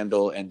to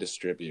handle and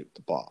distribute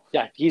the ball.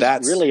 Yeah,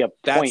 that's really a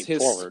point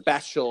his forward.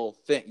 Special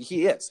thing.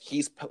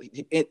 He's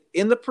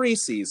in the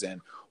preseason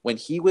when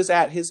he was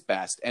at his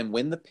best, and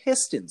when the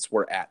Pistons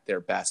were at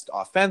their best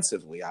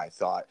offensively, I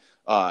thought,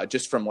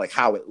 just from like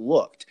how it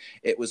looked,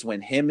 it was when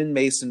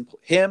Mason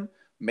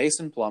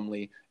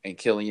Plumlee, and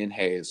Killian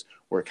Hayes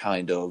were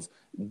kind of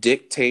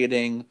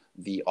dictating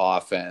the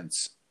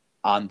offense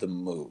on the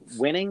move.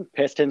 Winning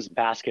Pistons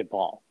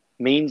basketball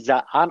means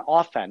that on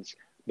offense,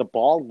 the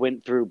ball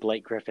went through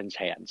Blake Griffin's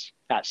hands.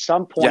 At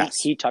some point,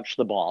 he touched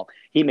the ball.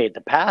 He made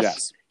the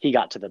pass. He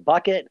got to the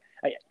bucket.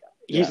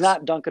 He's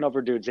not dunking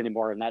over dudes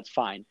anymore, and that's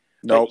fine.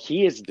 No,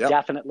 he is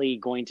definitely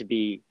going to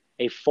be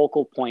a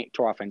focal point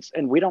to offense.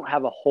 And we don't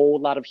have a whole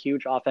lot of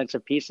huge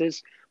offensive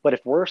pieces, but if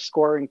we're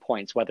scoring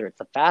points, whether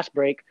it's a fast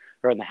break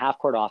or in the half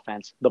court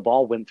offense, the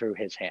ball went through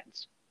his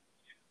hands.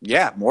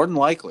 Yeah, more than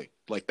likely.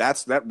 Like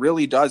that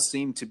really does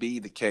seem to be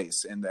the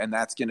case, and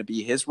that's going to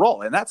be his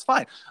role, and that's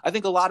fine. I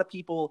think a lot of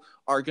people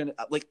are going to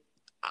like.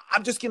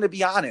 I'm just going to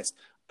be honest.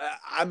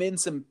 I'm in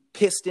some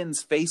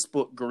Pistons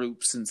Facebook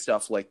groups and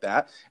stuff like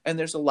that, and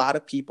there's a lot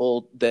of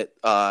people that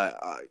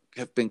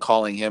have been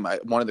calling him.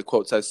 One of the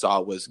quotes I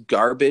saw was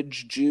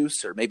 "garbage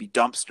juice" or maybe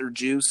 "dumpster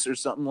juice" or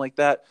something like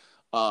that,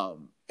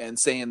 and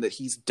saying that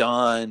he's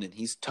done and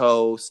he's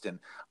toast. And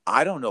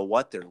I don't know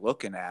what they're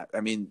looking at. I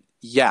mean,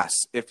 yes,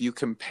 if you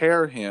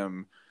compare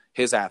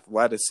his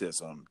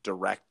athleticism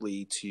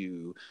directly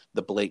to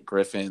the Blake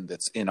Griffin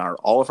that's in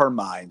all of our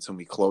minds when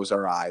we close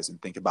our eyes and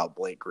think about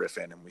Blake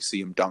Griffin and we see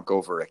him dunk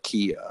over a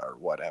Kia or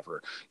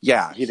whatever.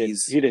 Yeah, he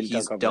didn't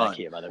dunk over that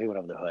Kia, by the way. He went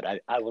over the hood.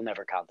 I will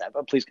never count that,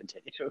 but please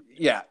continue.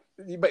 Yeah,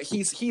 but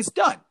he's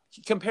done.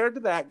 Compared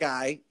to that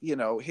guy,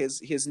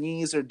 his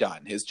knees are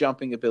done. His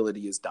jumping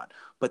ability is done.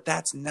 But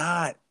that's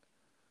not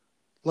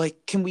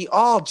like, can we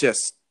all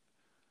just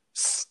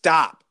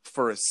stop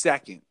for a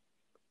second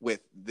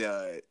with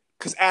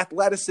because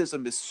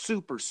athleticism is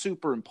super,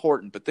 super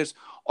important, but there's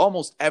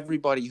almost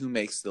everybody who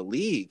makes the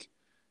league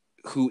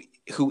who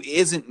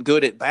isn't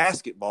good at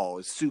basketball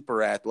is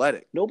super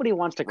athletic. Nobody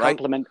wants to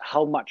compliment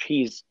how much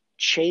he's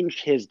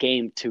changed his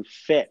game to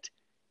fit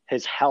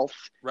his health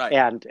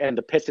and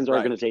the Pistons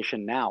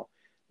organization now.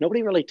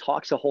 Nobody really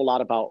talks a whole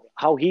lot about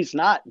how he's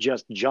not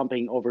just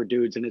jumping over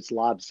dudes in its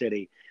lob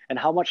city and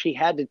how much he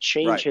had to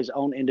change his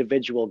own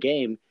individual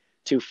game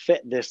to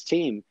fit this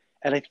team.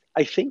 And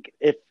I think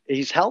if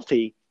he's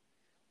healthy,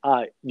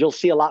 you'll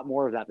see a lot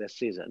more of that this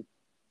season.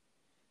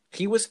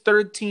 He was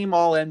third team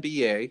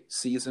All-NBA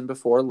season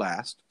before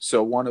last,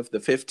 so one of the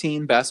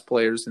 15 best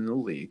players in the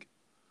league,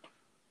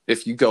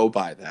 if you go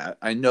by that.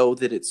 I know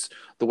that it's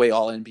the way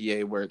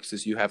All-NBA works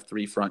is you have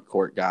 3 front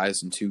court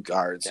guys and 2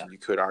 guards, and you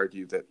could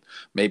argue that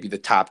maybe the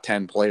top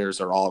 10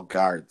 players are all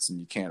guards and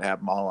you can't have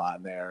them all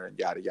on there and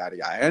yada, yada,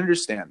 yada. I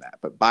understand that,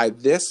 but by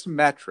this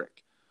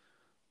metric,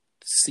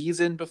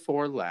 season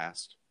before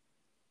last,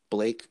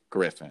 Blake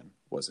Griffin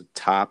was a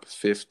top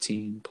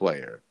 15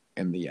 player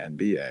in the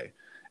NBA,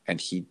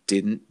 and he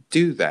didn't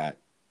do that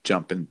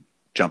jumping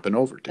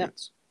over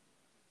dudes.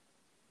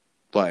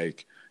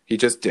 Like, he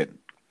just didn't.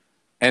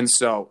 And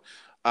so,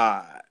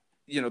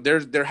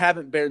 there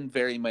haven't been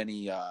very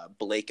many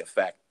Blake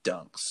effect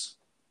dunks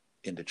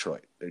in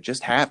Detroit. There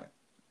just haven't,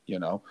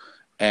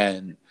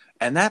 and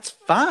that's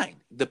fine.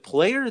 The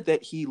player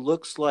that he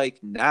looks like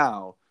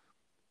now,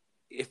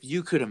 if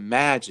you could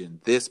imagine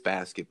this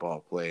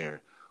basketball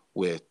player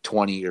with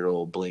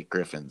 20-year-old Blake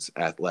Griffin's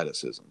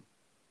athleticism.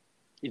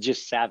 He's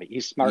just savvy.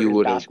 He's smart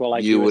in basketball.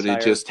 Like you would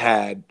have just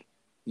had.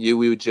 He's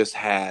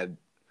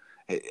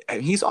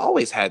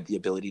always had the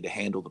ability to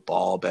handle the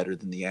ball better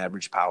than the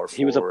average power forward.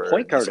 He was a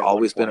point guard. He's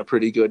always been a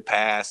pretty good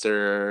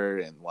passer,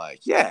 and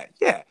yeah.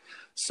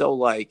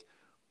 So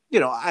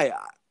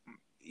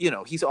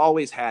he's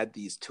always had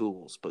these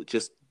tools, but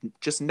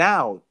just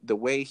now the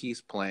way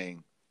he's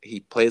playing, he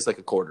plays like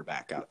a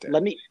quarterback out there.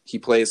 He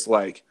plays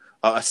like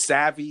a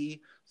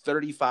savvy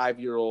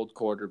 35-year-old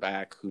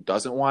quarterback who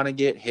doesn't want to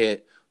get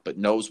hit, but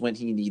knows when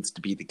he needs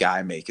to be the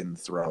guy making the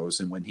throws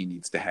and when he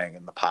needs to hang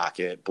in the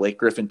pocket. Blake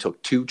Griffin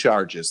took 2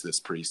 charges this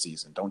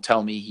preseason. Don't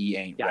tell me he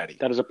ain't ready.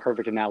 That is a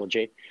perfect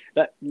analogy.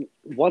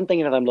 One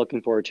thing that I'm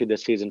looking forward to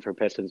this season for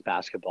Pistons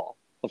basketball,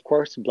 of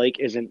course, Blake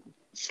isn't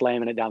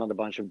slamming it down on a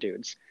bunch of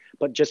dudes,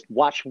 but just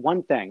watch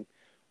one thing.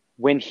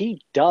 When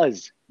he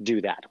does do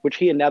that, which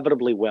he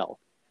inevitably will,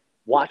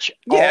 watch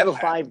all the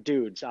 5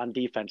 dudes on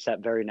defense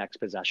that very next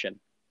possession.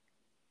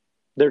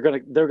 They're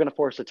gonna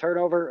force a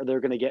turnover, or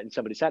they're gonna get in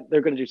somebody's set. They're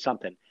gonna do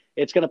something.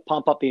 It's gonna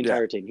pump up the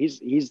entire team.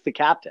 He's the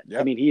captain.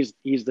 Yep. I mean,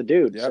 he's the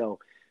dude. Yep. So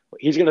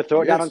he's gonna throw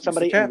it down on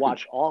somebody and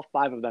watch all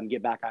 5 of them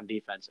get back on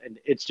defense. And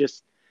it's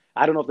just,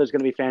 I don't know if there's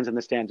gonna be fans in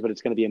the stands, but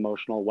it's gonna be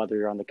emotional whether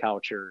you're on the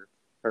couch or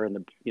in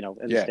the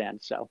the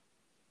stands. So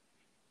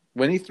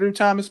when he threw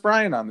Thomas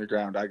Bryant on the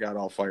ground, I got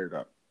all fired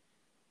up,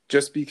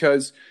 just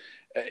because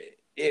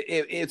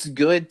it's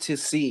good to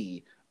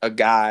see a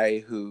guy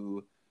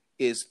who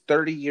is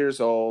 30 years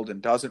old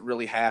and doesn't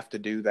really have to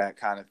do that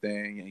kind of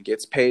thing and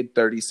gets paid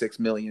 $36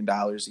 million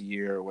a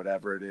year or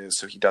whatever it is.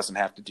 So he doesn't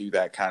have to do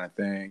that kind of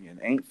thing and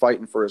ain't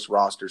fighting for his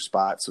roster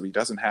spot. So he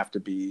doesn't have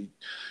to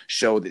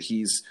show that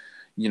he's,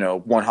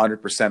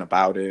 100%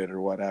 about it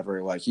or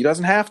whatever. Like, he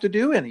doesn't have to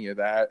do any of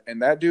that.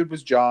 And that dude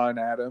was jawing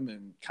at him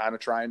and kind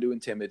of trying to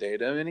intimidate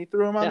him, and he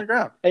threw him on the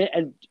ground.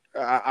 And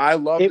I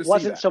love to see that. It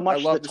wasn't so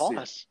much the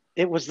toss.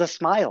 It was the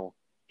smile.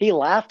 He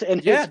laughed in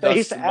his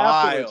face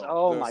afterwards.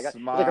 Oh, my God.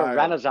 It was like a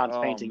Renaissance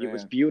painting. It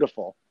was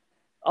beautiful.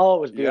 Oh,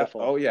 it was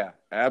beautiful. Yeah. Oh, yeah.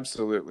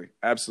 Absolutely.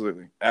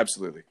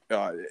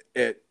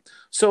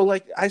 So,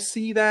 I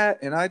see that,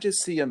 and I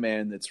just see a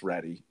man that's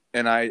ready.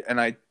 And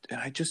I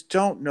just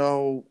don't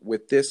know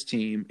with this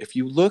team. If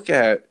you look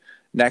at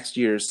next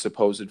year's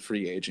supposed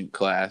free agent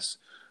class,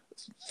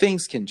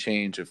 things can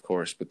change, of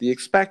course, but the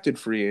expected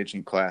free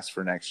agent class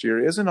for next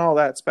year isn't all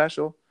that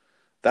special.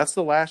 That's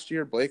the last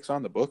year Blake's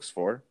on the books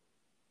for.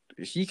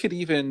 He could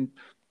even,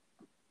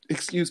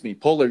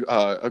 pull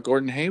a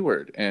Gordon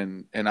Hayward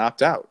and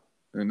opt out.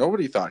 And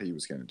nobody thought he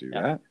was going to do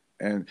that.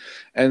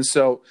 And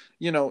so,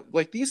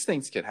 like these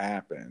things could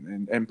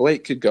happen, and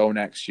Blake could go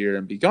next year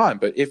and be gone.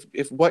 But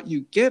if what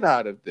you get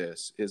out of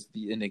this is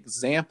an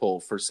example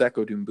for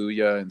Sekou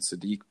Doumbouya and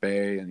Sadiq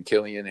Bey and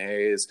Killian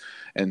Hayes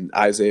and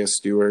Isaiah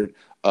Stewart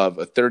of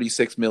a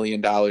 $36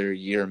 million a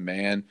year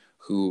man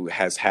who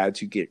has had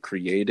to get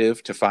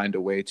creative to find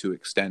a way to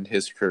extend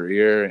his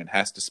career and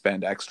has to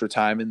spend extra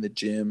time in the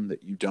gym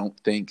that you don't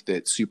think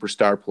that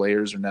superstar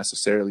players are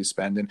necessarily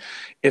spending.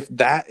 If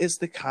that is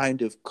the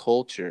kind of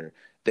culture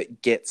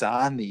that gets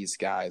on these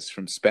guys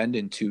from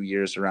spending 2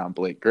 years around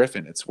Blake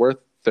Griffin, it's worth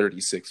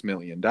 $36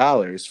 million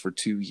for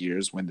 2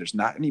 years when there's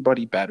not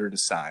anybody better to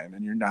sign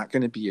and you're not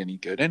going to be any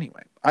good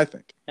anyway, I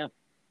think. Yeah.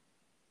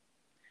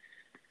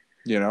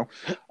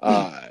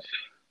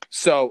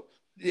 So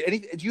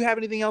do you have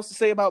anything else to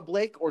say about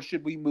Blake, or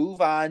should we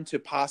move on to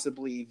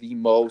possibly the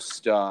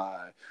most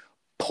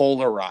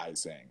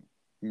polarizing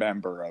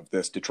member of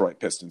this Detroit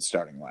Pistons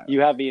starting lineup?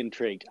 You have me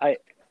intrigued.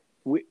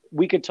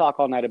 We could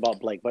talk all night about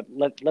Blake, but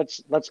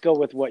let's go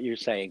with what you're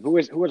saying. Who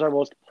is our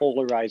most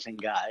polarizing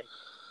guy?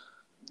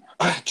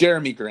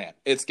 Jeremy Grant.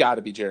 It's got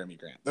to be Jeremy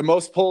Grant. The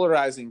most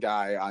polarizing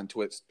guy on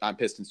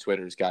Pistons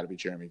Twitter has got to be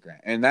Jeremy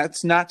Grant. And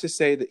that's not to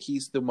say that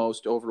he's the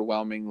most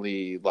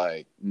overwhelmingly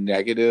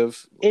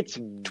negative. It's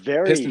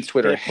very Pistons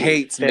Twitter 50,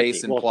 hates 50.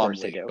 Mason Well,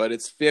 Plumlee, but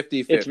it's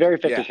 50-50. It's very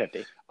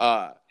 50-50.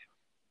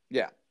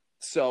 Yeah.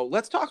 So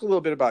let's talk a little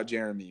bit about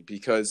Jeremy,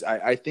 because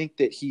I think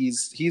that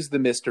he's the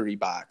mystery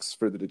box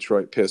for the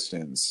Detroit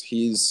Pistons.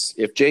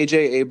 If J.J.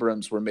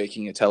 Abrams were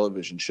making a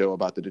television show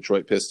about the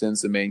Detroit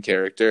Pistons, the main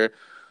character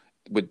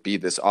would be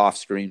this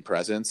off-screen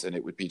presence, and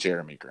it would be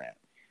Jeremy Grant.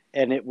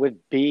 And it would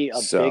be a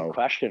big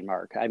question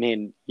mark. I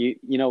mean, you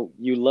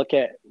look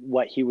at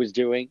what he was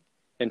doing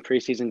in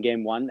preseason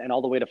game 1 and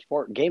all the way to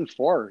game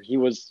 4, he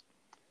was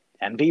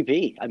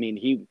MVP. I mean,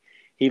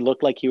 he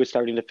looked like he was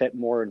starting to fit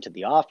more into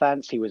the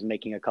offense. He was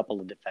making a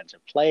couple of defensive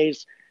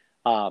plays.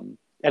 And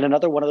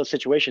another one of those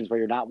situations where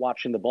you're not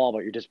watching the ball,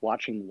 but you're just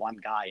watching one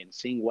guy and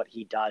seeing what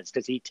he does.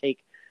 Does he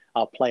take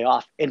a play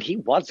off? And he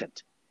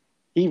wasn't.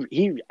 He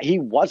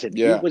wasn't.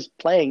 Yeah. He was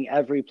playing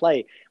every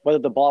play, whether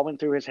the ball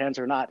went through his hands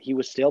or not. He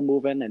was still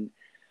moving, and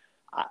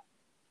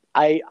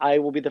I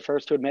will be the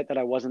first to admit that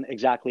I wasn't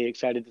exactly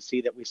excited to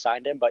see that we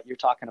signed him. But you're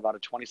talking about a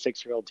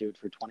 26-year-old dude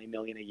for $20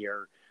 million a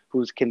year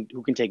who can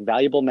take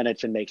valuable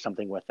minutes and make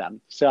something with them.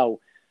 So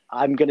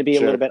I'm going to be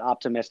a little bit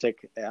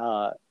optimistic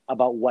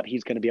about what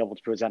he's going to be able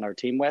to present our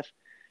team with,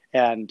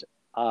 and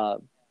I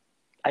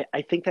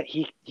think that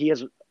he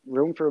has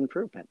room for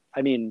improvement.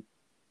 I mean,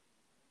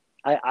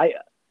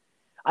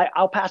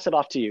 I'll pass it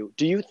off to you.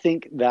 Do you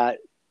think that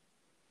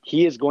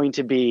he is going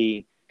to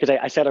be, because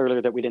I said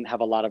earlier that we didn't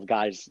have a lot of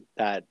guys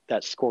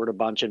that scored a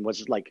bunch and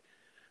was like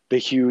the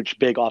huge,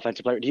 big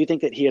offensive player. Do you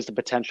think that he has the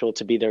potential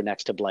to be there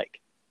next to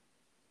Blake?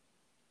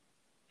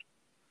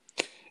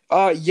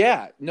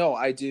 Yeah, no,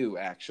 I do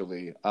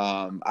actually.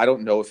 I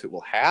don't know if it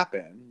will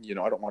happen. I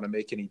don't want to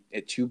make any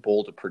too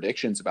bold of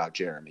predictions about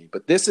Jeremy,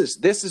 but this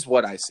is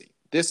what I see.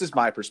 This is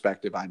my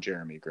perspective on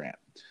Jeremy Grant.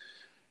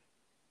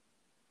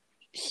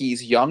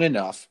 He's young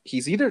enough.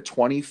 He's either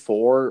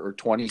 24 or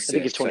 26. I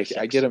think he's 26.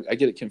 I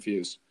get it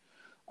confused.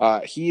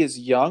 He is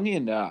young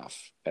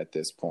enough at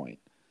this point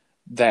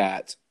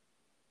that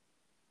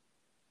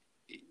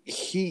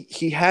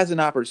he has an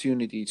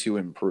opportunity to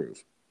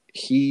improve.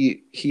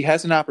 He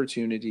has an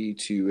opportunity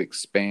to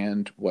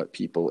expand what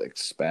people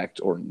expect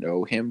or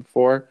know him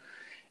for.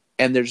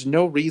 And there's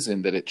no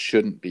reason that it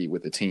shouldn't be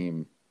with a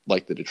team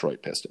like the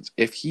Detroit Pistons.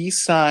 If he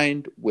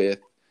signed with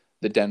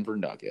the Denver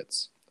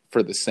Nuggets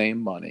for the same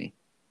money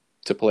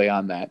to play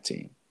on that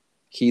team,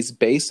 he's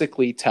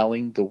basically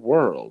telling the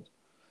world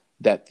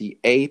that the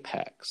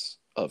apex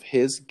of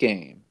his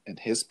game and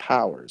his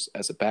powers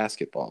as a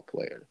basketball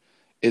player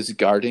is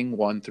guarding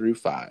 1 through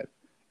 5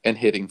 and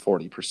hitting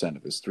 40%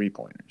 of his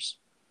three-pointers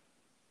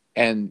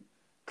and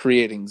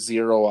creating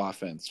zero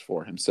offense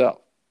for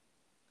himself.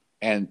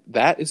 And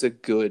that is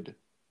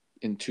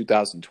in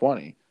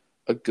 2020,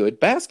 a good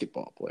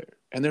basketball player.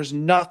 And there's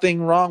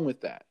nothing wrong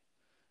with that.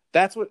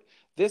 That's what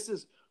this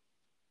is.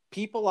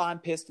 People on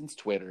Pistons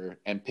Twitter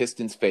and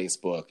Pistons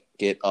Facebook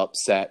get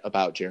upset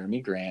about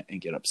Jeremy Grant and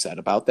get upset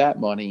about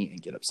that money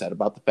and get upset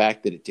about the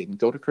fact that it didn't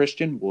go to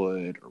Christian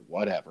Wood or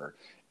whatever.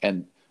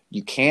 And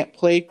you can't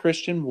play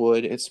Christian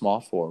Wood at small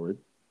forward.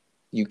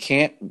 You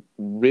can't.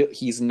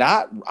 He's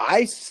not.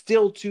 I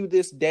still to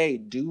this day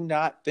do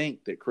not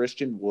think that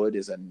Christian Wood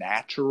is a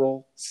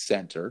natural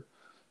center.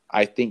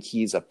 I think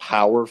he's a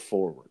power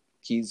forward.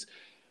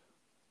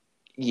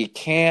 You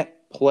can't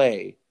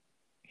play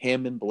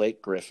him and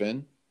Blake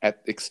Griffin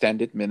at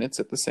extended minutes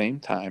at the same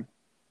time.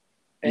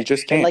 You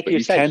just can't. And like you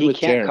said, he can't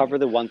Jeremy. cover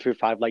the 1 through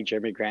 5 like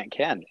Jeremy Grant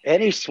can.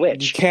 Any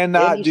switch. You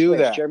cannot do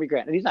that. Jeremy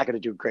Grant. And he's not going to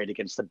do great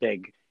against the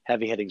big,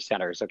 heavy hitting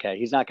centers. Okay,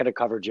 he's not going to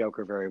cover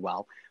Joker very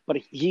well, but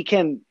he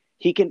can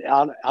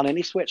on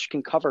any switch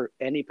can cover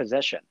any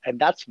position, and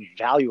that's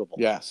valuable.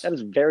 Yes. That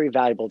is very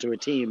valuable to a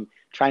team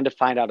trying to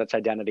find out its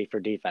identity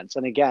for defense.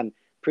 And again,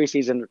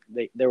 preseason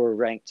they were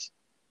ranked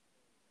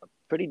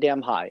pretty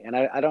damn high, and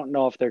I don't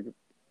know if they're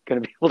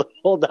going to be able to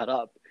hold that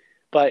up.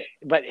 But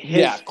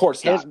of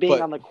course his not, being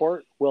but on the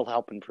court will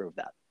help improve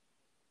that.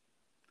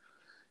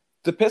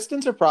 the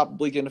Pistons are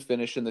probably going to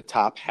finish in the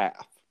top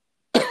half,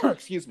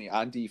 excuse me,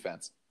 on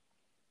defense.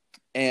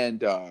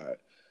 And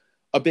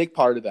a big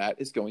part of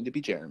that is going to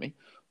be Jeremy.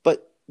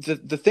 But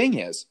the thing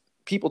is,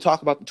 people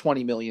talk about the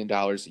 $20 million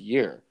a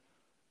year.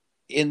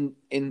 In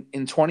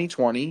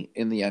 2020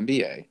 in the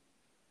NBA,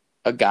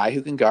 a guy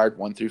who can guard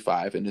 1 through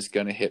 5 and is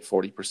going to hit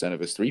 40% of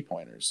his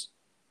three-pointers,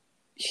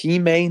 he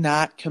may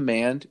not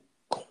command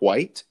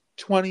quite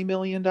 $20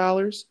 million,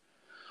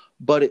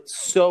 but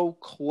it's so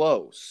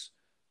close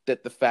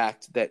that the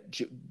fact that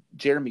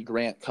Jeremy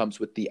Grant comes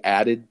with the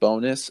added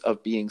bonus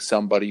of being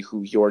somebody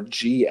who your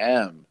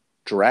GM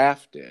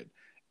drafted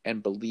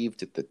and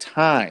believed at the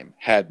time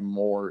had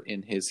more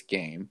in his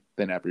game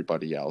than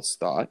everybody else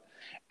thought.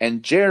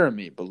 And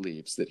Jeremy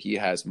believes that he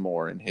has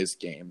more in his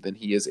game than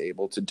he is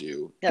able to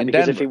do in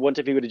because Denver. if he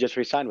would have just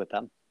re-signed with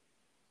them,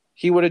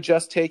 he would have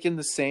just taken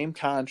the same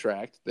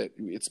contract that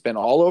it's been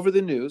all over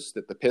the news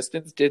that the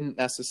Pistons didn't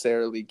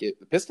necessarily get.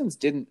 The Pistons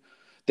didn't.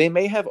 They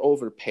may have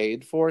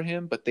overpaid for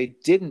him, but they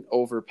didn't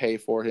overpay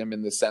for him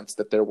in the sense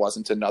that there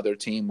wasn't another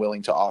team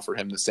willing to offer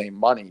him the same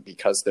money,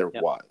 because there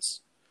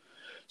was.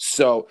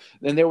 So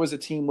then there was a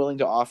team willing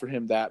to offer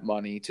him that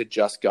money to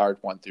just guard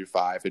 1 through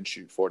 5 and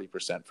shoot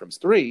 40% from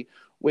 3,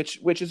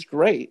 which is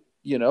great,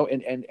 you know,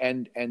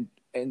 and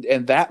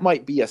that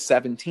might be a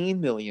 $17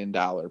 million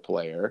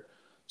player.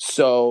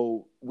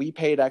 So we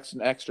paid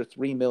an extra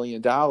 $3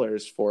 million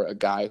for a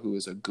guy who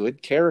is a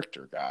good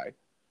character guy.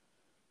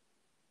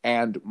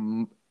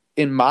 And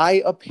in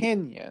my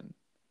opinion,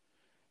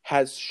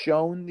 has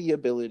shown the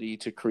ability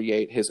to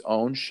create his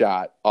own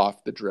shot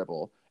off the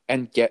dribble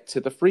and get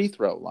to the free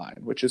throw line,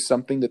 which is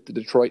something that the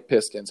Detroit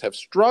Pistons have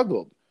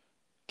struggled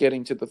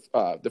getting to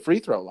the free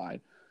throw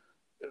line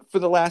for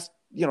the last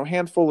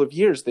handful of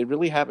years. They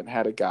really haven't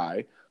had a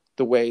guy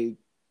the way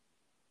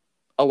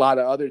a lot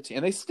of other teams,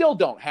 and they still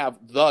don't have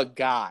the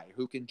guy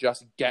who can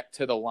just get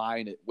to the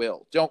line at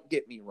will. Don't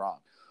get me wrong.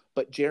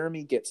 But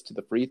Jeremy gets to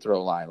the free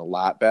throw line a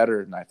lot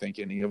better than I think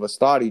any of us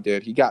thought he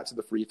did. He got to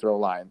the free throw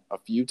line a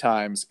few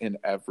times in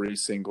every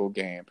single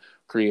game,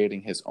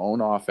 creating his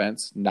own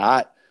offense,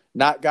 not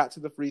got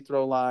to the free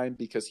throw line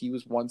because he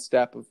was one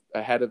step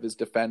ahead of his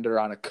defender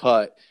on a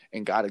cut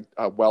and got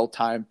a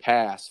well-timed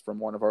pass from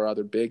one of our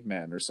other big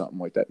men or something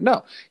like that.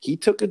 No, he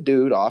took a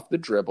dude off the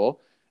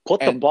dribble, put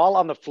the ball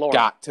on the floor,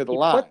 got to the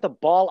line. Put the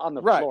ball on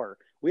the floor.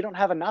 We don't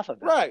have enough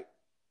of it.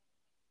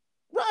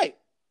 Right.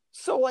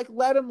 So,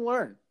 let him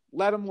learn.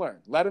 Let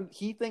him.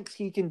 He thinks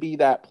he can be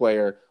that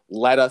player.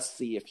 Let us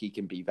see if he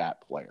can be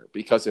that player.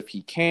 Because if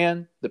he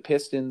can, the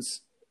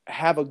Pistons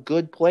have a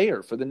good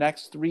player for the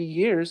next 3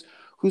 years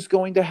who's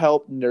going to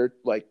help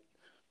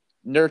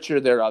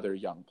nurture their other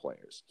young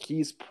players.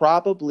 He's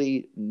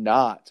probably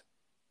not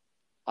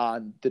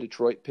on the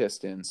Detroit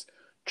Pistons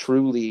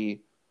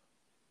truly.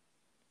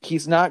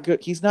 He's not good.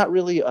 He's not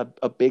really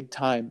a big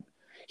time.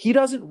 He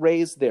doesn't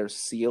raise their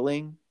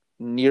ceiling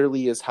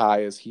nearly as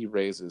high as he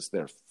raises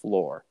their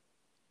floor.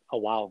 Oh,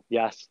 wow.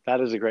 Yes,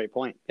 that is a great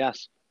point.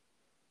 Yes.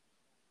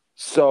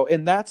 So,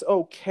 and that's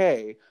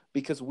okay,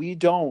 because we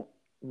don't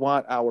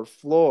want our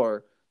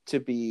floor to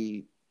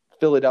be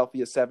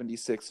Philadelphia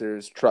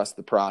 76ers trust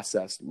the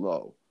process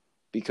low,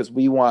 because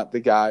we want the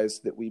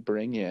guys that we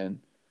bring in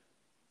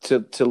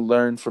to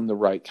learn from the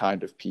right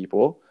kind of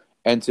people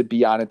and to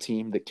be on a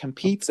team that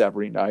competes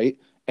every night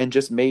and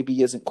just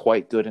maybe isn't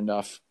quite good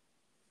enough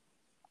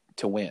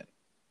to win.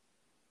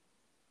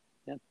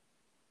 Yeah.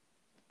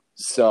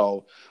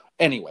 So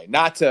anyway,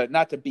 not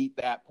to beat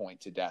that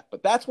point to death,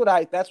 but that's what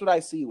I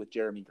see with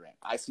Jeremy Grant.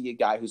 I see a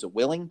guy who's a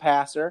willing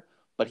passer,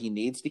 but he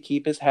needs to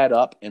keep his head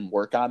up and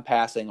work on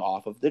passing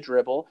off of the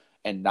dribble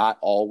and not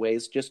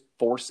always just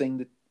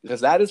forcing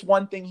because that is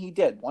one thing he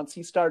did. Once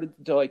he started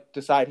to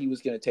decide he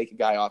was going to take a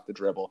guy off the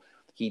dribble,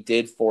 he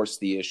did force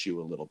the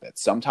issue a little bit.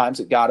 Sometimes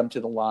it got him to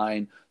the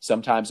line.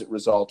 Sometimes it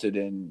resulted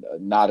in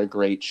not a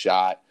great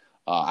shot.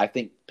 I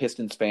think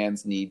Pistons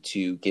fans need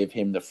to give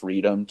him the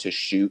freedom to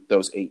shoot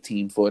those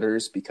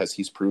 18-footers because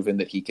he's proven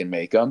that he can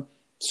make them.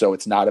 So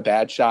it's not a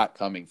bad shot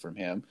coming from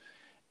him.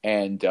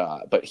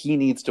 But he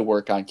needs to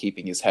work on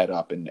keeping his head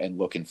up and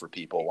looking for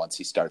people once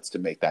he starts to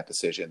make that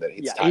decision that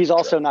it's time. He's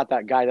also not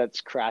that guy that's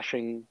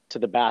crashing to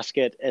the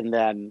basket and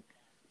then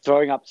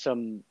throwing up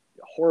some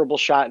horrible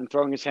shot and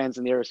throwing his hands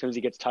in the air as soon as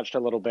he gets touched a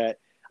little bit.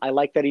 I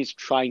like that he's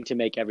trying to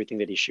make everything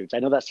that he shoots. I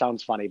know that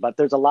sounds funny, but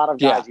there's a lot of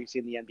guys you see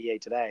in the NBA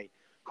today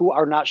who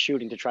are not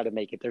shooting to try to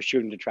make it. They're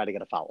shooting to try to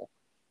get a foul.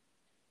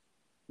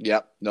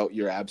 Yep. No,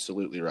 you're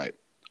absolutely right.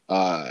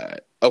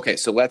 Okay,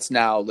 so let's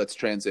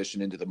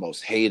transition into the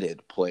most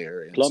hated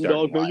player in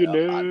Plumdog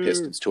millionaire on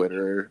Pistons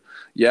Twitter.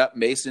 Yep,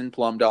 Mason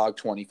Plumdog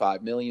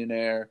 25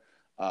 millionaire.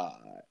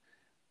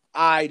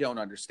 I don't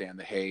understand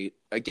the hate.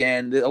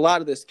 Again, a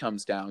lot of this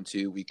comes down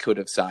to we could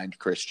have signed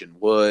Christian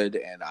Wood,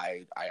 and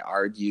I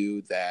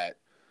argue that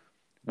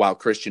while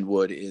Christian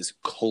Wood is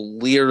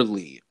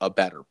clearly a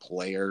better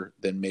player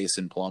than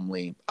Mason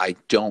Plumlee, I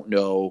don't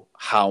know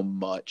how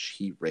much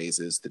he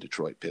raises the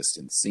Detroit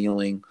Pistons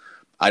ceiling.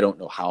 I don't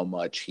know how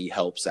much he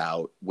helps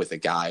out with a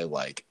guy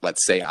like,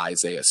 let's say,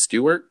 Isaiah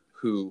Stewart,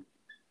 who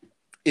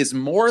is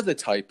more the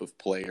type of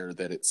player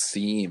that it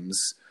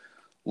seems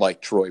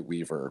like Troy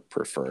Weaver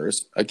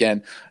prefers.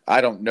 Again,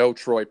 I don't know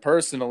Troy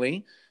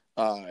personally.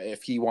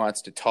 If he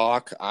wants to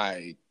talk,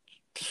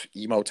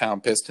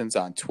 E-MoTown Pistons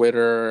on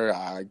Twitter.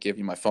 I give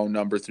you my phone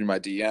number through my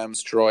DMs,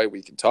 Troy.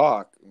 We can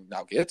talk.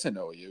 I'll get to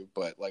know you.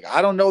 But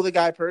I don't know the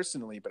guy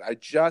personally, but I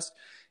just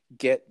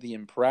get the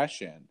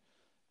impression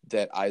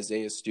that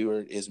Isaiah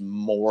Stewart is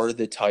more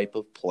the type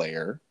of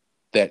player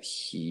that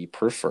he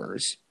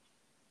prefers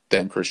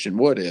than Christian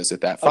Wood is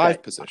at that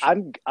five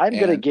position. I'm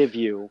going to give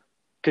you,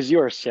 because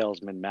you're a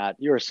salesman, Matt.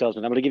 You're a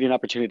salesman. I'm going to give you an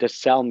opportunity to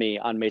sell me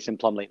on Mason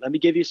Plumlee. Let me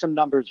give you some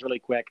numbers really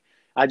quick.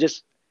 I'm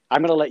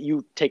going to let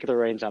you take the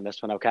reins on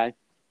this one, okay?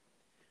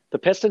 The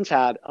Pistons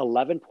had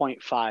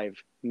 $11.5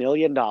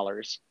 million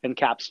in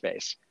cap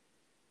space,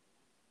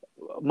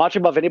 much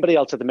above anybody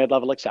else at the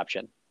mid-level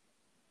exception.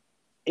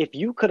 If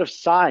you could have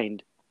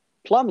signed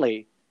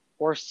Plumlee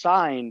or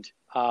signed,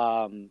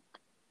 Hassan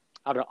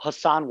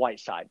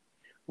Whiteside,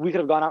 we could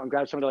have gone out and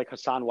grabbed somebody like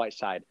Hassan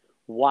Whiteside.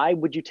 Why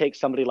would you take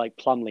somebody like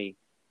Plumlee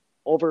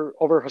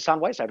over Hassan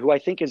Whiteside, who I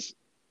think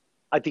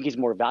he's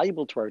more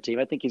valuable to our team?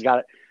 I think he's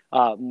got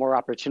more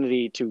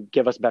opportunity to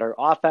give us better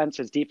offense.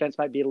 His defense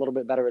might be a little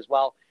bit better as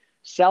well.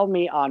 Sell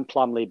me on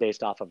Plumlee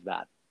based off of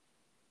that.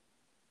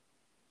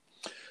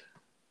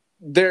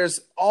 There's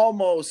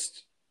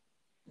almost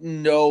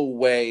no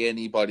way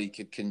anybody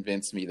could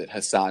convince me that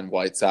Hassan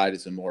Whiteside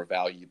is a more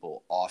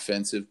valuable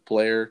offensive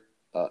player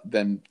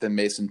than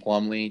Mason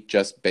Plumlee,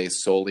 just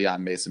based solely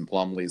on Mason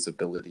Plumlee's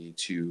ability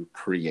to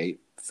create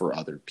for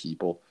other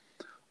people.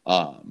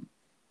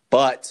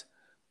 But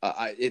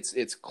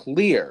it's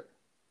clear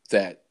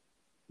that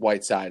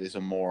Whiteside is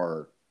a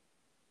more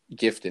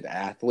gifted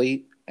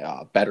athlete,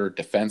 better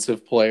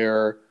defensive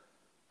player.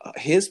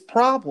 His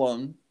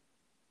problem,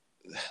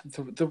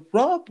 the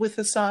rub with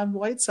Hassan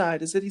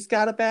Whiteside is that he's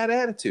got a bad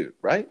attitude,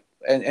 right?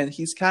 And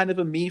he's kind of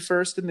a me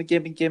first in the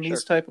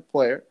gimmies type of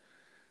player.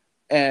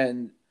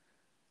 And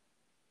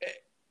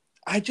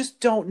I just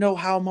don't know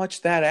how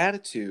much that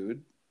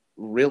attitude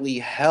really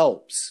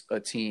helps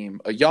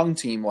a young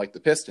team like the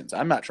Pistons.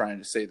 I'm not trying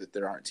to say that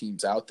there aren't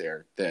teams out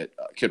there that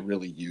could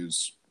really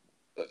use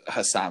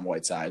Hassan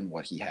Whiteside and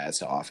what he has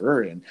to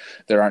offer. And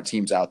there aren't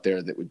teams out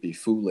there that would be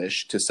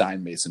foolish to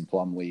sign Mason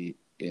Plumlee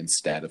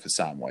instead of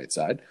Hassan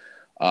Whiteside.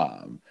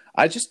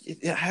 I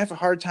have a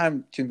hard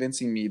time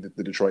convincing me that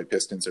the Detroit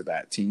Pistons are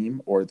that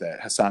team, or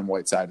that Hassan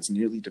Whiteside is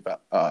nearly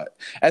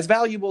as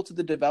valuable to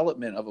the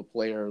development of a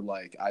player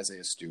like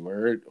Isaiah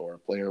Stewart or a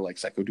player like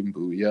Sekou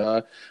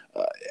Doumbouya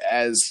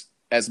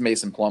as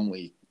Mason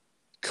Plumlee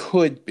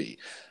could be.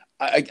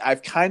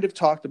 I've kind of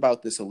talked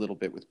about this a little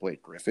bit with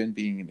Blake Griffin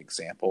being an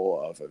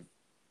example of a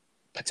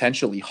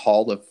potentially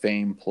Hall of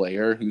Fame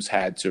player who's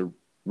had to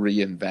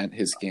reinvent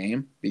his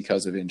game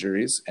because of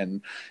injuries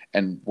and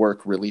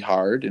work really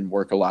hard and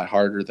work a lot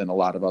harder than a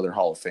lot of other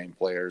Hall of Fame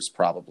players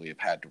probably have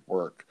had to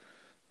work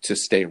to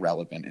stay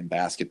relevant in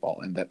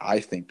basketball. And that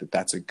I think that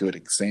that's a good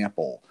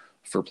example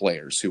for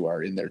players who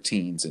are in their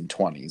teens and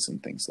 20s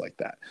and things like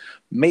that.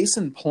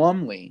 Mason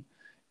Plumlee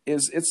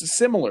it's a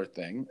similar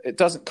thing. It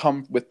doesn't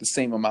come with the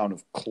same amount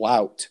of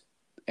clout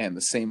and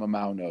the same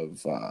amount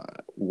of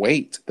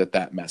weight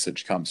that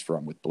message comes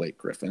from with Blake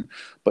Griffin.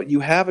 But you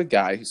have a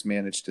guy who's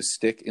managed to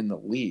stick in the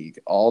league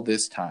all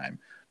this time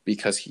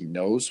because he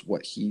knows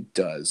what he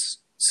does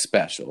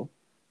special,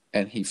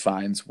 and he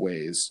finds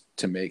ways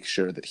to make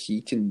sure that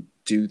he can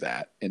do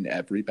that in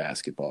every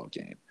basketball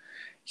game.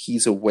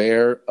 He's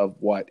aware of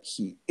what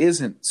he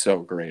isn't so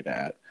great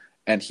at,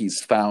 and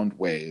he's found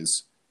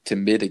ways to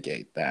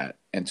mitigate that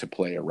and to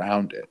play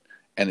around it.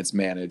 And it's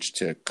managed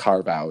to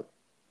carve out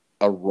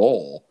a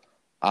role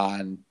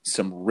on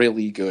some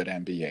really good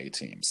NBA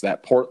teams.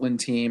 That Portland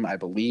team, I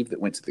believe,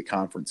 that went to the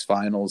conference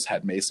finals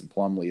had Mason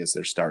Plumlee as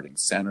their starting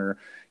center.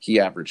 He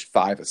averaged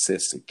 5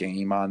 assists a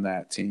game on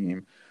that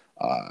team.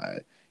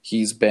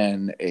 He's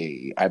been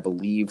I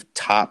believe,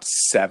 top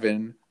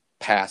 7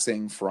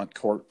 passing front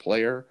court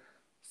player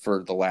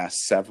for the last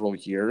several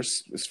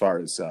years as far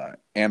as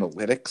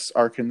analytics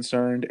are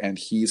concerned. And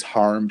he's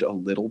harmed a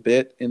little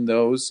bit in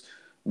those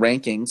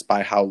rankings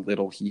by how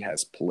little he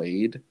has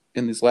played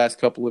in these last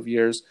couple of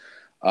years,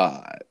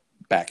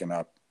 backing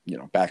up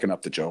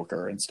the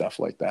Joker and stuff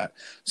like that.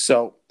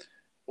 So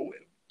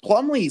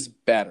Plumlee's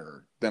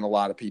better than a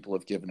lot of people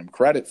have given him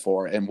credit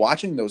for. And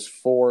watching those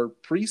 4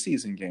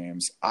 preseason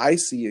games, I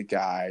see a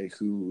guy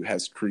who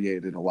has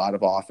created a lot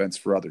of offense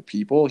for other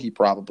people. He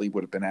probably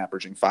would have been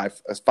averaging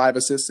 5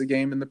 assists a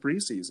game in the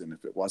preseason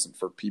if it wasn't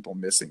for people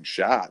missing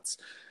shots.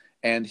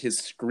 And his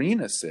screen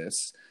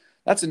assists,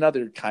 that's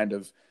another kind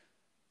of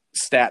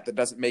stat that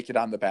doesn't make it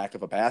on the back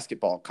of a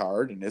basketball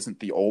card and isn't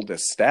the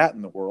oldest stat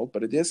in the world,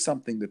 but it is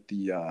something that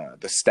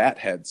the stat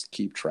heads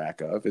keep track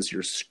of, is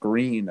your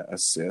screen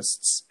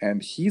assists.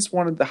 And he's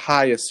one of the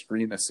highest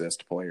screen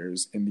assist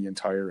players in the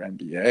entire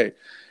NBA.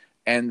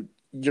 And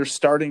your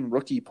starting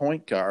rookie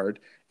point guard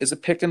is a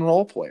pick and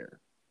roll player.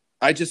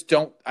 I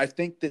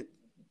think that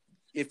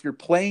if you're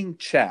playing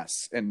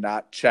chess and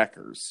not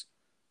checkers,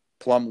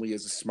 Plumlee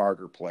is a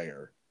smarter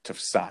player to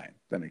sign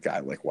than a guy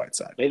like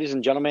Whiteside. Ladies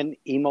and gentlemen,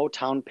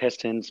 E-MoTown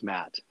Pistons,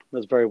 Matt. That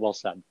was very well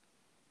said.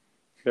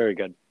 Very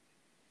good.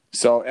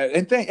 So,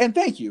 and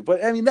thank you.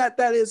 But I mean, that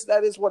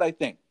is what I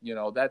think. You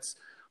know, that's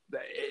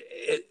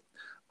it.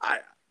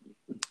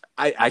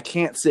 I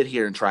can't sit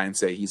here and try and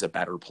say he's a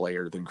better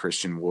player than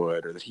Christian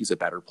Wood or that he's a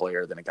better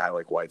player than a guy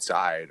like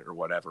Whiteside or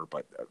whatever.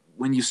 But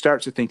when you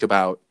start to think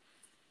about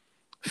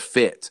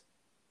fit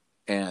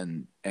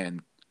and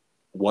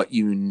what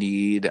you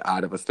need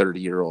out of a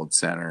 30-year-old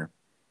center,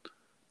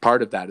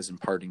 part of that is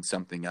imparting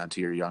something onto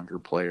your younger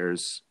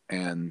players.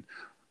 And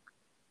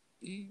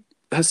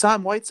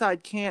Hassan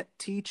Whiteside can't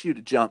teach you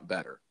to jump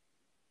better.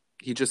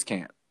 He just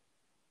can't.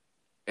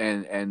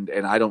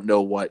 And I don't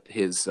know what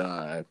his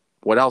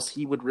what else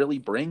he would really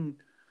bring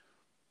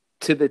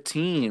to the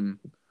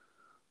team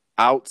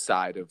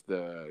outside of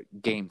the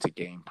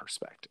game-to-game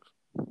perspective.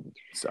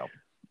 So,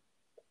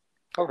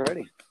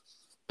 alrighty.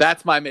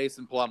 That's my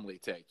Mason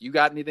Plumlee take. You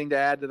got anything to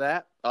add to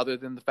that other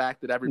than the fact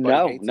that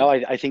everybody hates him?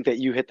 I think that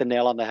you hit the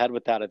nail on the head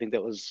with that. I think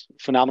that was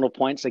phenomenal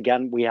points.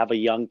 Again, we have a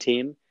young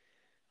team.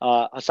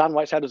 Hassan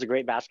Whiteside was a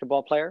great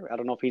basketball player. I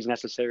don't know if he's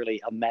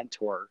necessarily a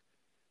mentor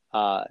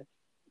to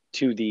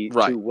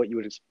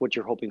what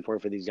you're hoping for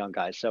these young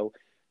guys. So,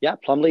 yeah,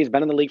 Plumlee's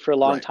been in the league for a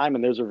long time,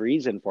 and there's a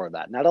reason for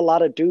that. Not a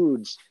lot of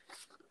dudes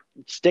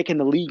stick in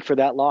the league for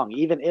that long,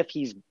 even if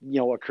he's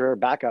a career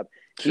backup.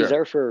 He's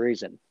there for a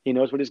reason. He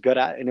knows what he's good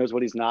at. He knows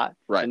what he's not.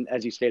 Right. And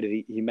as you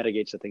stated, he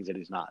mitigates the things that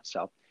he's not.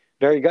 So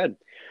very good.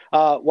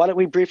 Why don't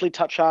we briefly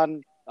touch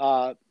on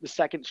the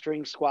second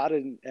string squad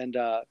and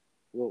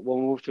we'll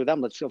move through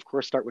them. Let's, of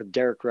course, start with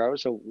Derrick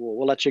Rose. So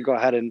we'll let you go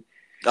ahead and.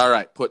 All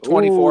right. Put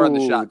 24 on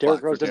the shot.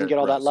 Derrick Rose doesn't get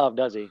all that love,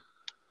 does he?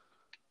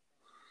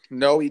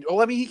 No, he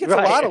gets a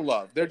lot of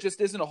love. There just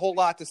isn't a whole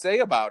lot to say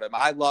about him.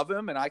 I love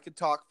him, and I could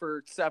talk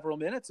for several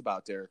minutes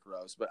about Derrick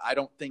Rose, but I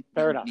don't think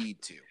we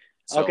need to.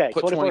 So okay,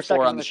 put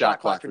 24 on the shot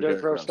clock for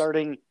Derrick Rose.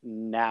 Starting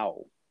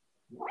now.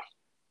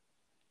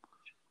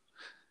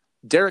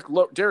 Derrick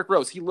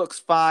Rose, he looks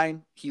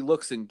fine. He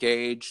looks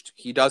engaged.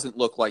 He doesn't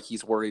look like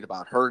he's worried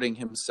about hurting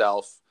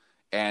himself,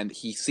 and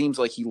he seems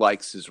like he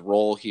likes his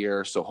role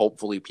here, so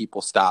hopefully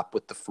people stop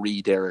with the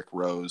free Derrick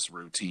Rose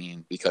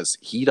routine because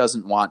he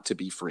doesn't want to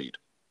be freed.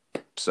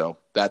 So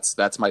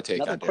that's my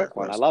take on Derrick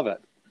Rose. I love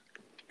it.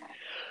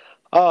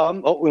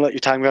 We'll let your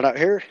time run out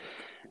here.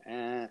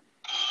 And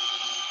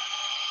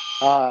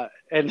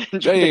then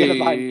jumping in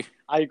mind,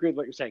 I agree with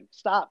what you're saying.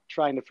 Stop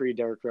trying to free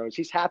Derrick Rose.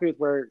 He's happy with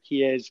where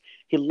he is.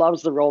 He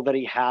loves the role that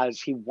he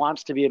has. He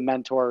wants to be a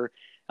mentor.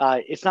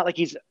 It's not like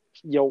he's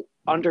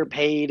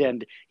underpaid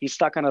and he's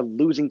stuck on a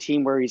losing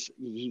team where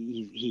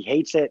he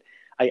hates it.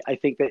 I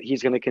think that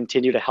he's going to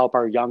continue to help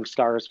our young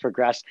stars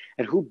progress.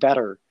 And who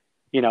better,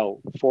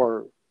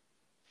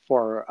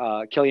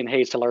 for Killian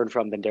Hayes to learn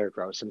from than Derrick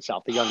Rose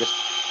himself, the youngest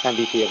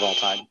MVP of all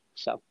time.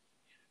 So.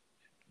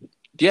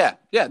 Yeah,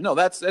 no,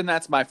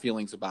 that's my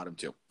feelings about him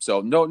too.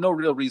 So no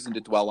real reason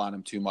to dwell on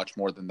him too much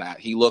more than that.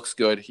 He looks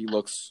good. He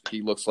looks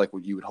like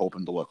what you would hope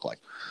him to look like.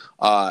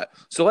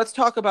 So let's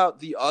talk about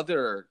the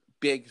other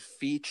big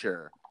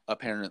feature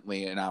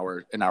apparently in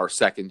our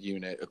second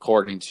unit,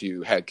 according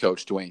to head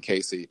coach Dwayne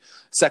Casey,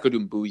 Sekou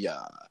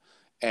Doumbouya.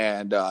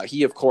 And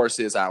he of course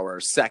is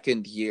our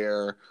second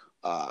year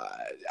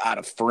out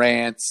of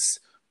France.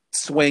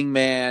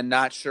 Swingman,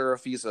 not sure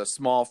if he's a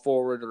small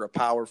forward or a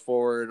power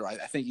forward.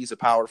 I think he's a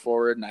power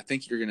forward, and I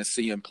think you're going to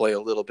see him play a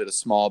little bit of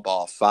small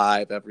ball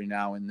 5 every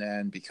now and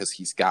then because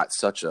he's got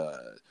such a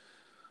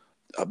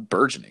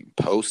burgeoning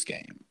post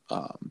game.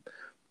 And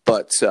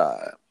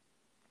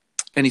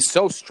he's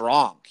so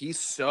strong. He's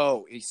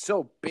so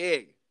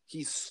big.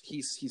 He's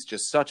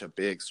just such a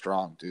big,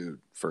 strong dude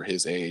for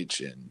his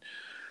age, and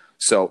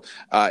so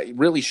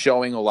really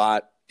showing a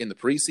lot. In the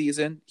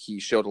preseason, he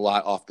showed a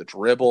lot off the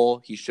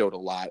dribble. He showed a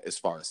lot as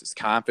far as his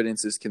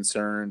confidence is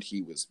concerned.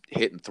 He was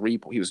hitting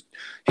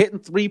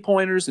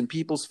three-pointers in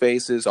people's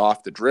faces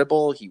off the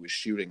dribble. He was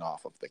shooting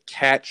off of the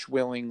catch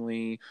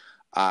willingly.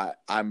 I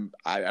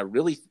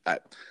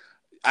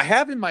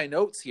have in my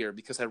notes here,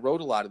 because I wrote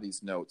a lot of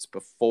these notes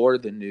before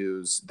the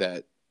news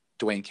that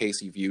Dwayne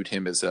Casey viewed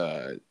him as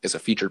a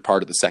featured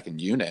part of the second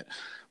unit.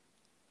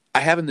 I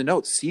have in the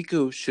notes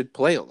Sekou should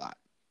play a lot.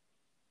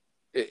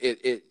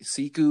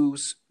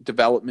 Sekou's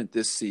development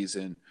this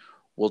season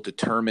will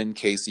determine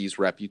Casey's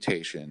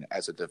reputation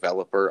as a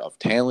developer of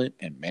talent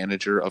and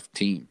manager of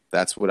team.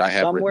 That's what I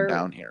have written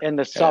down here. In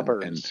the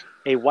suburbs,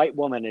 a white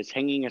woman is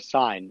hanging a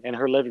sign in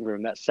her living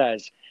room that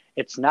says,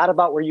 "It's not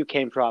about where you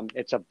came from,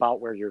 it's about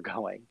where you're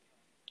going."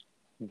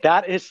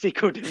 That is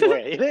Sekou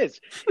Doumbouya. It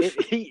is.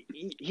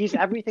 He's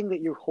everything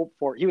that you hope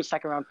for. He was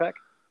second round pick.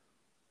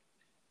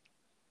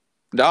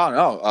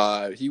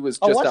 No. He was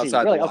Oh, just was he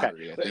outside the really? Okay.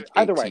 lottery. I think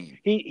Either way, 18.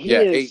 he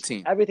Yeah, is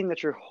 18. everything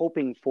that you're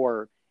hoping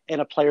for in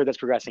a player that's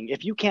progressing.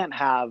 If you can't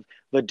have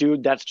the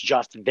dude that's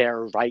just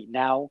there right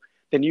now,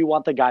 then you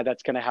want the guy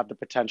that's going to have the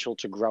potential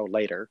to grow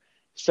later.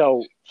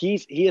 So he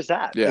is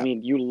that. I Yeah.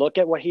 mean, you look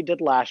at what he did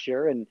last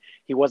year, and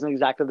he wasn't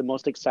exactly the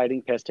most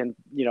exciting Piston.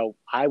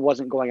 I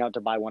wasn't going out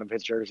to buy one of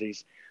his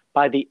jerseys.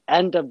 By the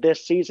end of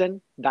this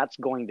season, that's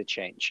going to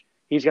change.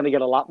 He's going to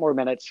get a lot more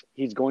minutes.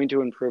 He's going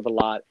to improve a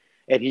lot,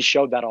 and he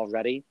showed that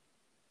already.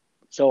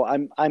 So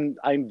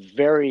I'm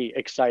very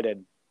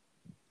excited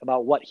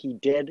about what he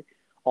did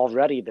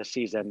already this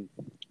season.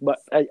 But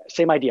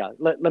same idea.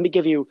 Let me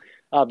give you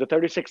the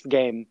 36th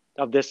game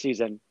of this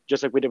season,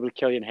 just like we did with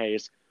Killian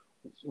Hayes.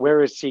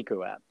 Where is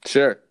Siku at?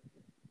 Sure.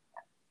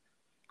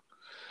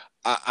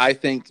 I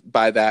think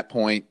by that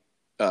point,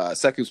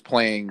 Seku's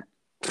playing.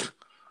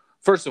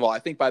 First of all, I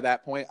think by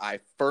that point, I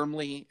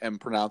firmly am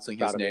pronouncing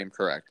his name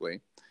correctly.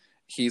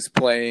 He's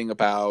playing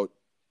about,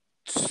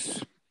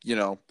 if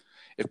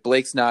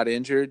Blake's not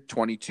injured,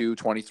 22,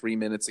 23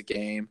 minutes a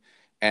game,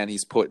 and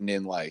he's putting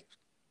in like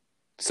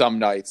some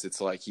nights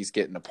it's like he's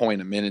getting a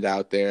point a minute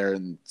out there,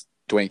 and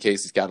Dwayne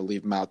Casey's got to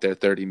leave him out there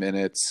 30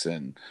 minutes.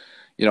 And,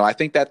 I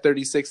think that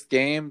 36th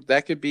game,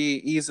 that could be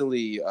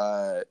easily,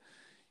 a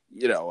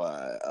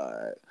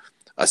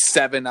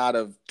 7 out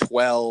of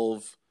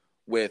 12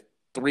 with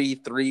 3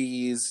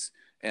 threes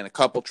and a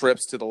couple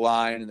trips to the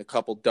line and a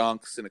couple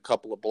dunks and a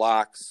couple of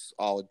blocks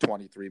all in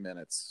 23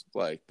 minutes.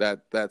 Like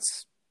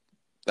that's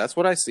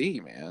what I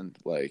see, man.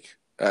 Like,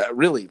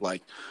 really,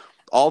 like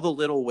all the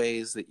little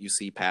ways that you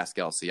see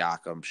Pascal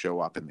Siakam show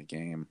up in the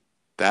game.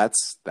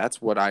 That's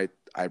what I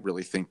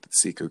really think that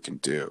Siku can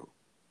do.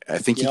 I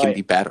think he can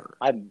be better.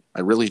 I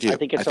really do. I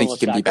think it's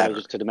almost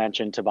sacrilegious to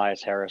mention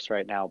Tobias Harris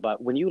right now.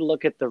 But when you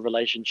look at the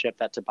relationship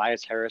that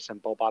Tobias Harris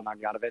and Boban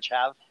Marjanovic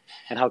have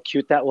and how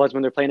cute that was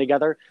when they're playing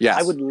together, yes.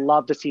 I would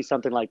love to see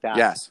something like that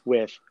yes.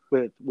 with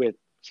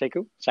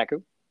Sekou,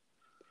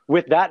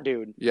 with that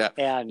dude. Yeah.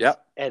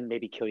 And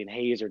maybe Killian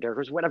Hayes or Derek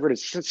Rose, whatever it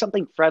is,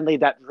 something friendly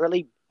that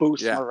really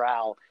boosts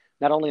morale,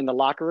 not only in the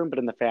locker room, but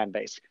in the fan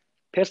base.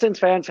 Pistons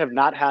fans have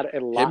not had a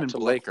lot to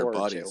look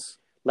forward to.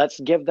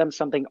 Let's give them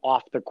something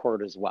off the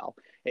court as well.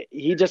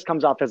 He just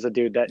comes off as a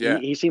dude that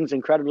he seems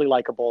incredibly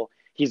likable.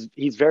 He's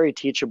very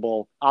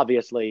teachable,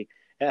 obviously,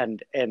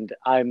 and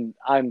I'm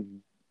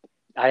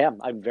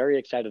very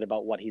excited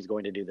about what he's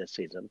going to do this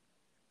season.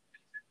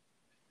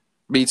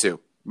 Me too.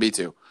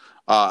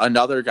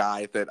 Another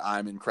guy that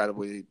I'm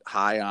incredibly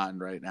high on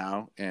right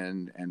now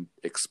and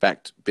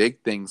expect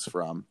big things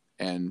from,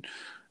 and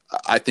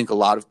I think a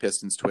lot of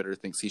Pistons Twitter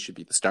thinks he should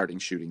be the starting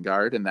shooting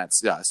guard, and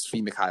that's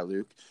Svi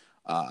Mikhailiuk.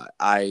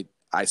 I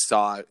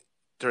saw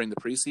during the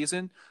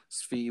preseason,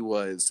 Svi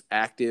was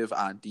active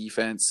on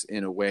defense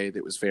in a way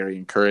that was very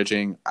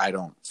encouraging. I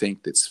don't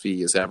think that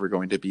Svi is ever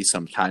going to be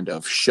some kind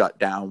of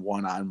shutdown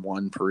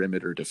one-on-one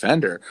perimeter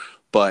defender,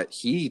 but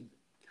he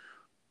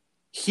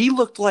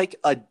looked like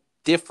a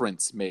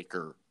difference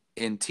maker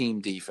in team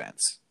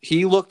defense.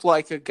 He looked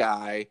like a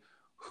guy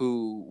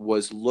who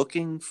was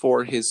looking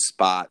for his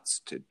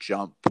spots to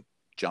jump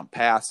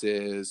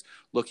passes,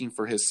 looking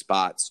for his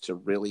spots to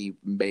really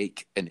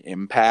make an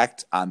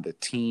impact on the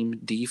team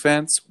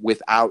defense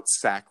without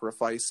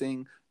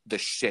sacrificing the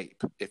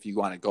shape, if you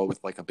want to go with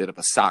like a bit of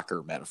a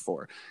soccer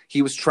metaphor.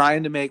 He was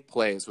trying to make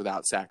plays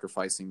without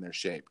sacrificing their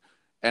shape.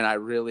 And I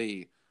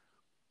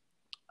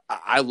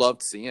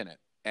loved seeing it.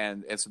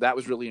 And so that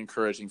was really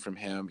encouraging from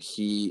him.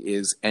 He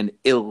is an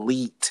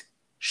elite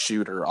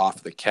shooter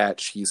off the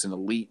catch. He's an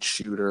elite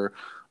shooter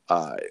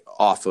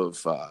off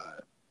of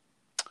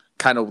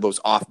kind of those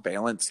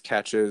off-balance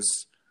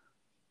catches.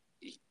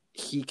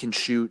 He can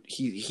shoot.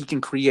 He can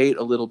create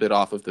a little bit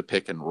off of the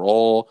pick and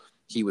roll.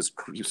 He was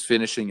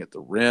finishing at the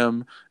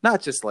rim,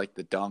 not just like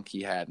the dunk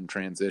he had in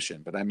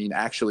transition, but I mean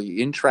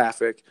actually in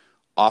traffic,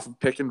 off of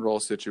pick and roll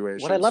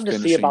situations. What I love to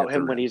see about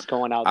him when he's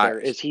going out there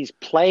is he's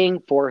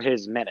playing for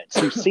his minutes.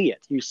 You see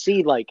it. You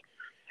see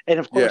and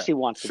of course he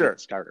wants to be the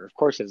starter. Of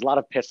course, there's a lot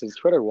of Pistons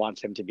Twitter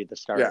wants him to be the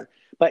starter.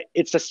 Yeah. But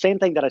it's the same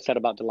thing that I said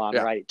about DeLon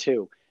Wright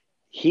too.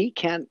 He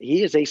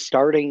is a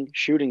starting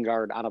shooting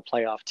guard on a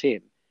playoff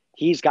team.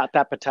 He's got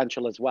that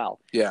potential as well.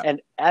 Yeah.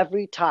 And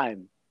every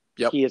time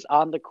he is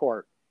on the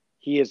court,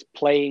 he is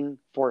playing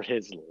for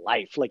his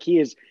life. Like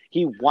he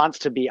wants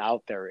to be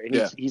out there,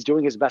 and he's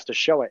doing his best to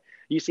show it.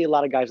 You see a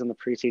lot of guys in the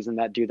preseason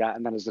that do that,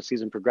 and then as the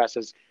season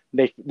progresses,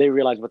 they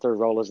realize what their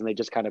role is, and they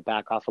just kind of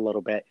back off a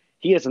little bit.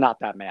 He is not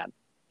that man.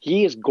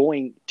 He is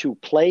going to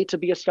play to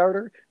be a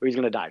starter, or he's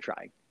going to die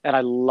trying. And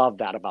I love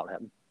that about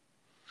him.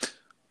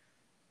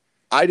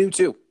 I do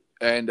too,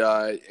 and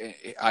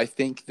I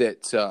think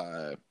that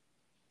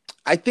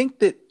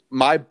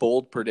my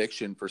bold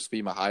prediction for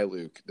Svi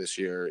Mikhailiuk this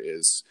year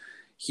is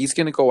he's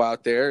going to go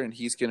out there and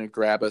he's going to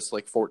grab us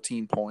like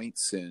 14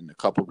 points and a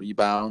couple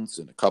rebounds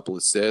and a couple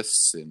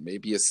assists and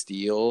maybe a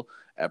steal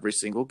every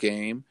single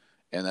game,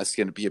 and that's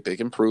going to be a big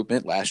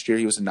improvement. Last year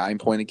he was a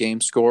 9-point-a-game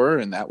scorer,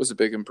 and that was a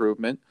big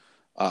improvement.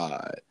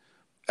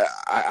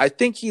 I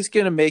think he's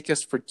going to make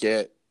us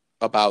forget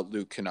about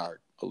Luke Kennard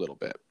a little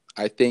bit.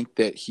 I think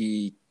that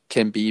he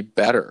can be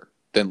better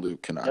than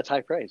Luke Kennard. That's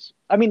high praise.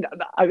 I mean,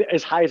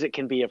 as high as it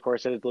can be, of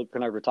course, as Luke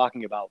Kennard we're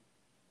talking about.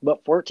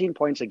 But 14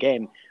 points a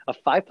game, a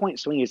 5-point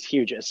swing is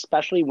huge,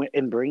 especially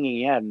in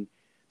bringing in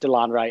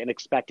DeLon Wright and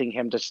expecting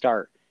him to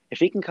start. If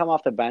he can come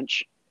off the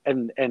bench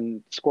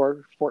and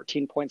score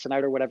 14 points a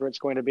night or whatever it's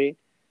going to be,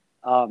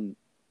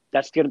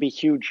 that's going to be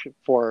huge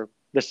for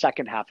the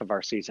second half of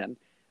our season.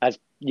 As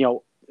you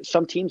know,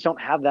 some teams don't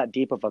have that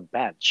deep of a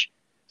bench.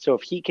 So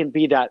if he can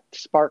be that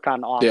spark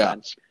on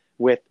offense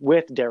with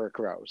Derrick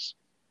Rose,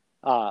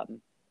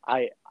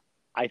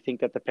 I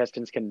think that the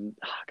Pistons can.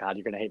 Oh God,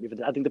 you're going to hate me for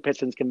this. I think the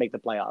Pistons can make the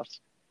playoffs.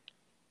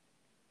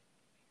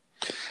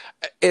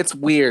 It's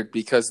weird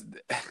because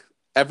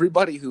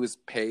everybody who is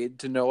paid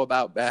to know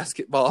about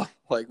basketball,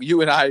 like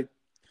you and I,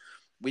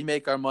 we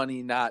make our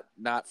money not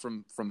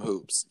from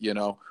hoops, you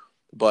know,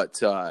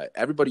 but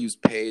everybody who's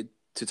paid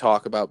to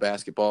talk about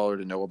basketball or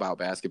to know about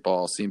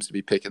basketball seems to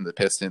be picking the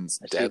Pistons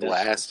dead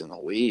last in the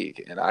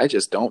league, and I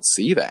just don't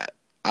see that.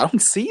 I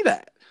don't see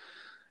that,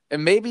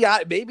 and maybe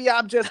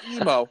I'm just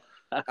emo.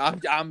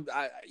 I'm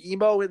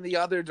emo in the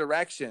other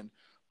direction,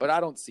 but I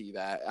don't see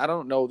that. I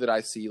don't know that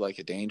I see like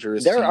a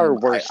dangerous There team. are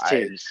worse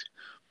teams.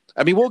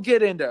 I mean, we'll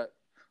get into.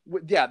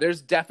 Yeah,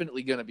 there's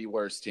definitely going to be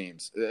worse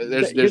teams.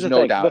 There's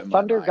no doubt. The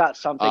Thunder got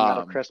something out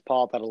of Chris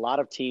Paul that a lot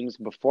of teams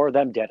before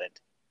them didn't.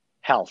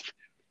 Health.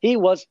 He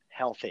was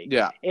healthy.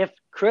 Yeah. If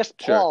Chris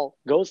Paul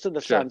goes to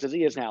the Suns as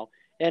he is now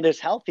and is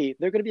healthy,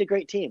 they're going to be a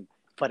great team.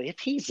 But if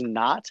he's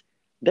not,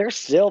 they're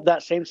still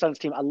that same Suns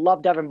team. I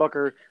love Devin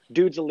Booker.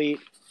 Dude's elite.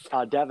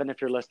 Devin, if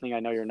you're listening,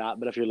 I know you're not,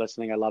 but if you're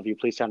listening, I love you.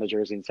 Please send a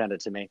jersey and send it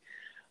to me.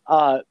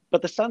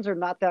 But the Suns are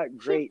not that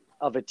great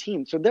of a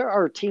team. So there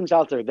are teams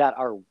out there that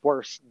are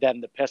worse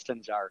than the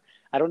Pistons are.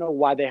 I don't know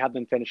why they have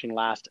them finishing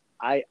last.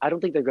 I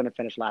don't think they're going to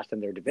finish last in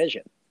their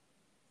division.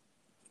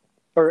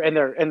 Or in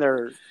their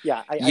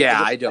I just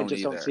either.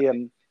 Don't see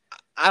them.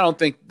 I don't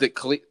think that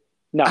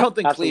I don't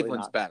think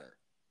Cleveland's not. better.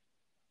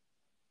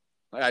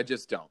 I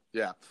just don't.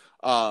 Yeah.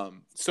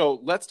 So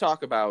let's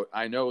talk about,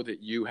 I know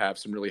that you have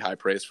some really high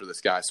praise for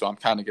this guy, so I'm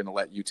kind of going to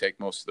let you take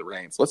most of the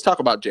reins. Let's talk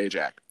about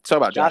J-Jack. Let's talk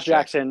about Josh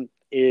Jackson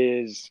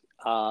is,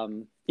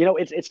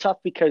 it's tough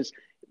because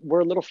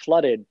we're a little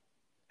flooded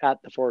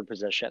at the forward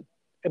position,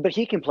 but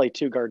he can play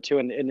two guard too.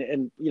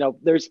 And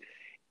there's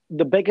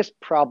the biggest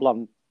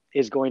problem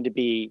is going to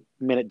be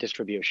minute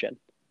distribution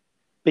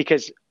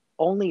because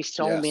only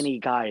so many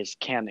guys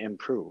can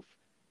improve.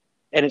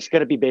 And it's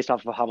going to be based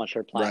off of how much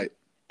they're playing. Right.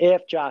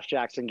 If Josh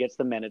Jackson gets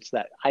the minutes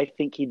that I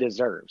think he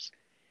deserves,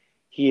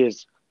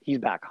 he's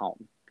back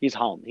home. He's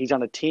home. He's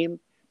on a team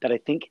that I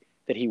think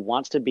that he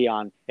wants to be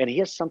on, and he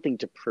has something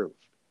to prove.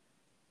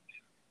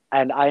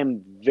 And I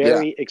am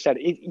very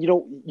excited.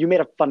 You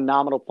made a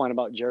phenomenal point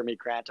about Jeremy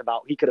Grant,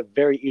 about he could have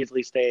very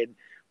easily stayed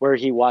where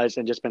he was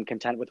and just been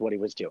content with what he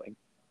was doing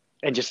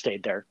and just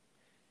stayed there.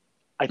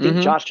 I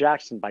think Josh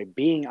Jackson, by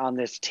being on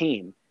this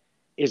team,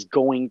 is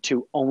going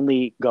to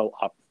only go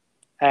up.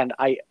 And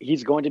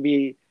he's going to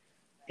be,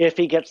 if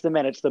he gets the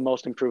minutes, the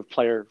most improved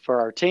player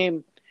for our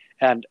team.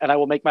 And I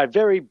will make my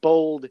very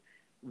bold,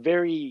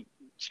 very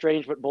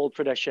strange but bold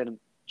prediction.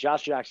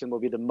 Josh Jackson will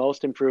be the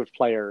most improved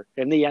player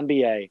in the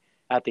NBA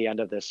at the end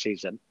of this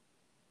season.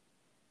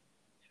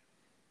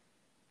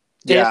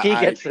 Yeah, if he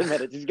gets the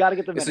minutes, he's got to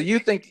get the minutes. So you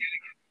think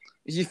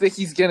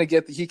he's gonna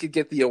he could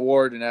get the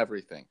award and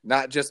everything,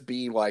 not just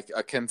be like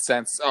a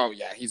consensus. Oh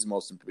yeah, he's the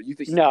most improved. You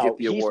think he could get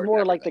the award? He's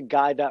more like the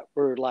guy that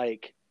we're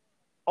like,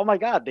 oh my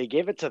God, they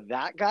gave it to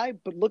that guy,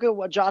 but look at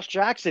what Josh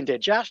Jackson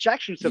did. Josh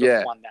Jackson should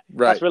have won that.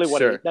 Right,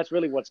 that's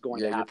really what's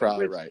going to happen. You're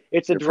probably right.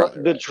 It's the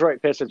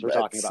Detroit Pistons we're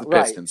talking about. It's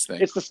the Pistons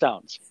thing. It's the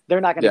Stones.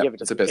 They're not going to give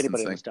it to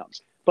anybody in the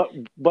Stones.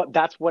 But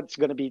that's what's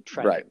going to be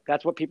trending. Right.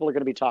 That's what people are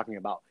going to be talking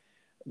about.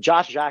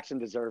 Josh Jackson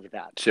deserved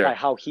that by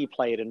how he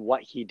played and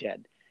what he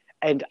did.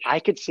 And I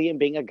could see him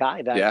being a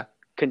guy that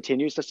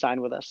continues to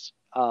sign with us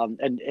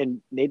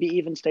and maybe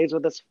even stays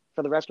with us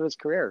for the rest of his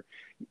career.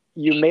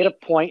 You made a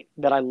point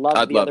that I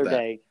loved the other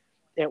day.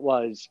 It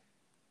was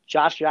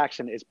Josh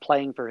Jackson is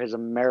playing for his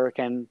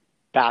American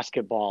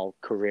basketball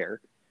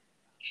career.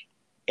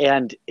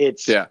 And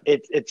it's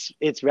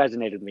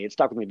resonated with me. It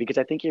stuck with me because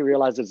I think he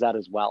realizes that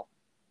as well.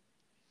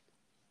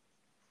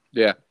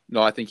 Yeah,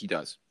 no, I think he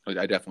does.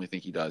 I definitely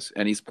think he does.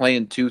 And he's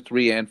playing 2,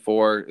 3, and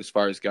 4 as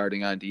far as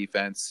guarding on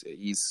defense.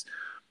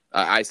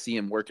 I see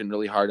him working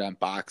really hard on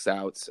box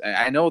outs.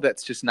 I know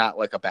that's just not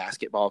like a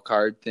basketball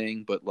card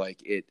thing, but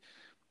like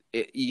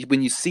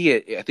when you see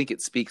it, I think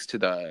it speaks to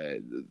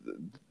the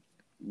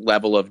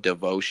level of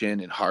devotion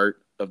and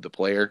heart of the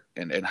player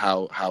and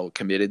how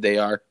committed they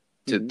are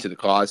to the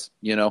cause.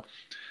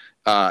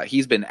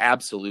 He's been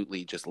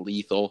absolutely just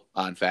lethal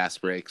on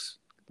fast breaks.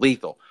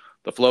 Lethal.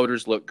 The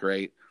floaters look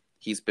great.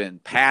 He's been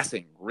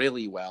passing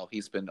really well.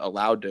 He's been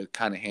allowed to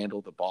kind of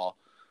handle the ball.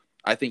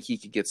 I think he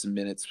could get some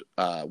minutes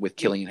with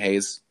Killian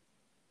Hayes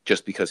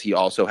just because he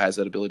also has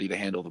that ability to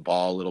handle the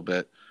ball a little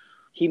bit.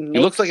 He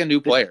looks like a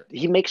new player.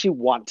 He makes you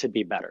want to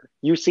be better.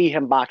 You see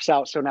him box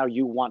out, so now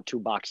you want to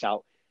box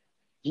out.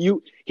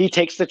 He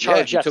takes the Yeah,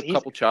 charge. he Yes, took a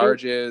couple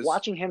charges.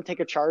 watching him take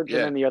a charge and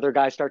Yeah, then the other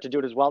guy start to do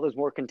it as well is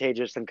more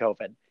contagious than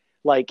COVID.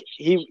 Like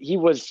he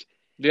was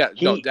yeah,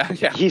 no,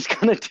 yeah, he's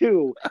gonna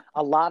do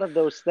a lot of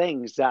those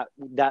things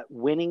that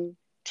winning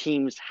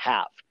teams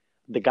have.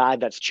 The guy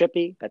that's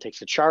chippy, that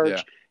takes a yeah.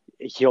 charge,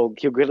 he'll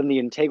give him the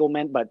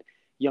entanglement, but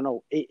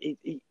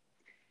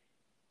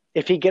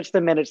if he gets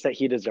the minutes that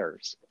he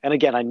deserves, and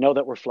again, I know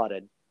that we're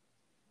flooded,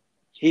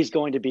 he's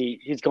going to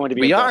be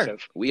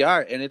impressive. We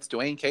are, and it's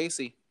Dwayne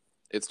Casey.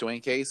 It's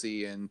Dwayne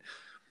Casey, and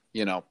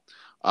you know,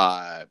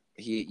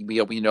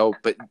 we know,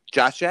 but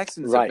Josh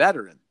Jackson's a Right.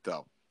 veteran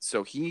though,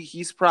 so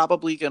he's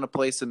probably going to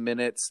play some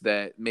minutes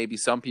that maybe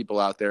some people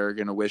out there are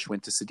going to wish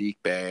went to Sadiq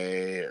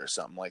Bey or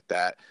something like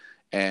that,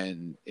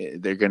 and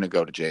they're going to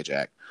go to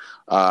J-Jack.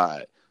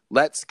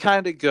 Let's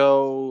kind of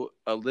go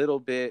a little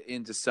bit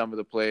into some of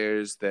the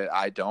players that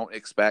I don't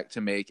expect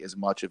to make as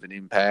much of an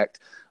impact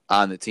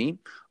on the team.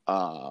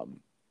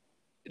 Jahlil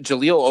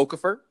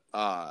Okafor,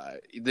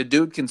 the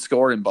dude can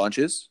score in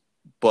bunches,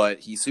 but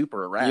he's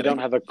super erratic. You don't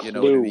have a clue you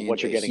know what, I mean?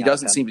 what you're getting. He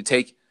doesn't seem to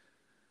take.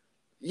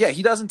 Yeah,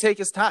 he doesn't take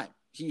his time.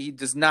 He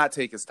does not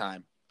take his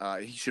time.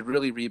 He should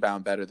really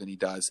rebound better than he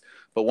does.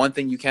 But one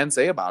thing you can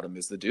say about him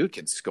is the dude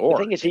can score.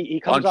 The thing is, he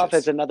comes off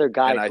as another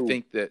guy I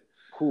think that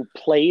who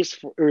plays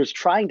or is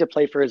trying to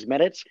play for his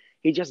minutes.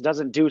 He just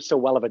doesn't do so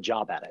well of a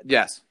job at it.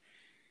 yes.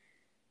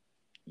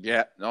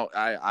 Yeah, no,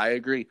 I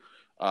agree.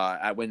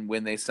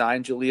 When they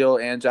signed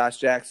Jahlil and Josh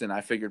Jackson,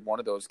 I figured one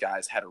of those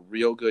guys had a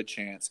real good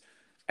chance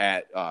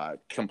at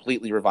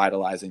completely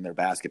revitalizing their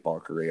basketball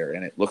career,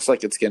 and it looks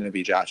like it's going to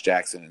be Josh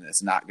Jackson, and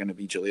it's not going to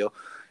be Jahlil.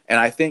 And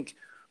I think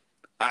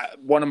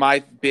one of my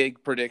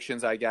big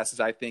predictions, I guess, is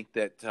I think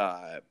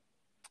that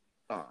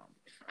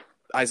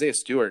Isaiah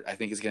Stewart, I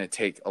think, is going to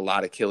take a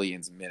lot of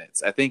Killian's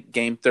minutes. I think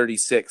game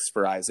 36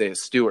 for Isaiah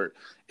Stewart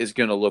is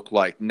going to look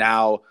like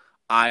now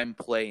I'm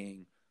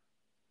playing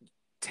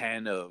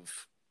 10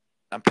 of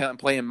 – I'm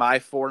playing my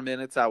 4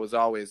 minutes I was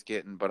always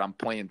getting, but I'm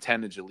playing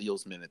 10 of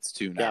Jahlil's minutes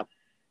too now.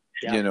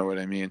 Yeah. You know what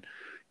I mean?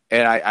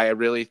 And I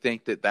really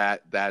think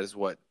that is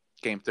what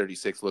game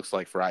 36 looks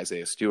like for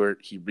Isaiah Stewart.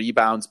 He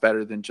rebounds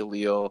better than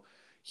Jahlil.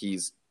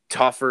 He's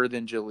tougher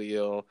than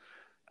Jahlil.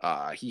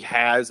 He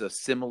has a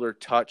similar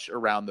touch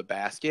around the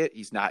basket.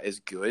 He's not as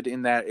good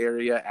in that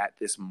area at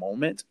this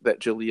moment that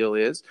Jahlil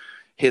is.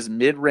 His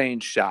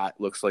mid-range shot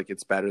looks like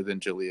it's better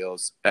than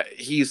Jahlil's.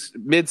 He's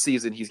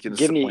mid-season. He's going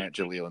to supplant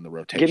Jahlil in the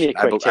rotation. Give me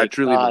a quick take. I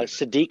truly believe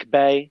Sadiq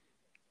Bey,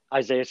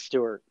 Isaiah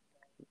Stewart,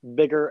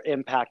 bigger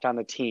impact on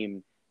the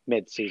team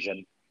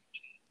mid-season.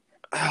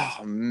 Oh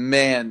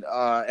man!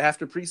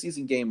 After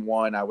preseason game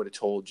 1, I would have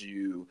told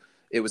you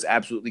it was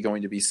absolutely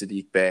going to be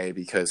Sadiq Bey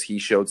because he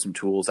showed some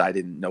tools I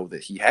didn't know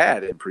that he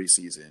had in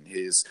preseason.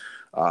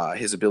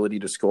 His ability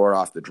to score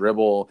off the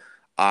dribble.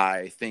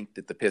 I think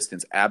that the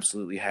Pistons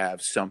absolutely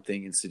have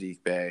something in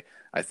Sadiq Bey.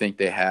 I think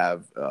they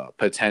have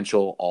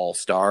potential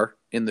all-star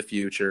in the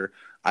future.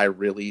 I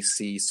really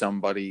see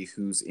somebody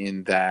who's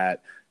in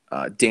that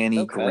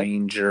Danny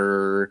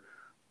Granger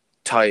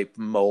type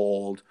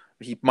mold.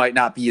 He might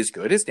not be as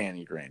good as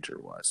Danny Granger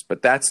was,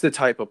 but that's the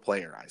type of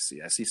player I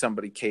see. I see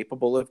somebody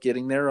capable of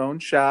getting their own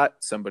shot,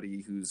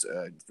 somebody who's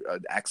an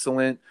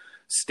excellent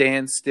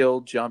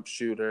standstill jump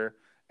shooter,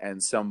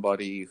 and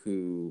somebody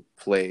who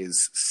plays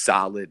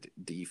solid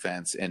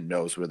defense and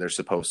knows where they're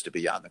supposed to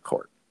be on the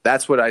court.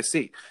 That's what I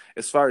see.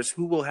 As far as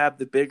who will have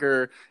the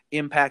bigger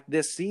impact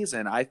this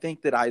season, I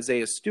think that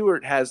Isaiah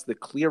Stewart has the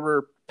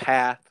clearer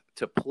path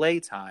to play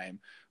time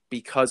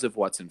because of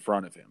what's in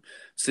front of him.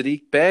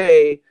 Sadiq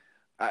Bey,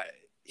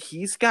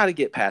 he's got to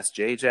get past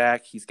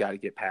J-Jack. He's got to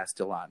get past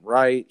DeLon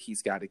Wright.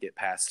 He's got to get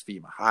past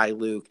Fema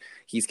Luke.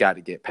 He's got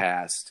to get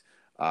past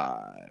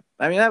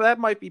that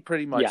might be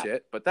pretty much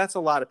it, but that's a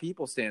lot of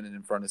people standing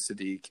in front of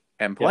Sadiq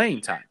and playing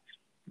time,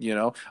 you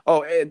know?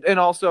 Oh, and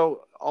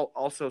also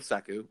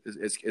Sekou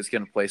is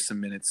going to play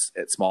some minutes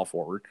at small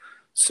forward.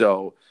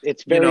 So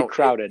it's very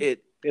crowded.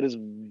 It is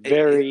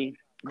very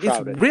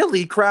crowded. It's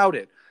really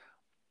crowded.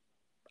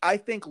 I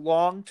think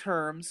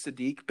long-term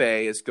Sadiq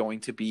Bey is going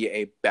to be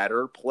a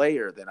better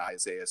player than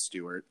Isaiah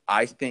Stewart.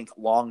 I think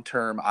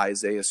long-term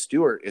Isaiah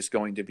Stewart is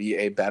going to be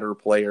a better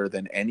player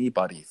than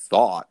anybody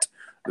thought.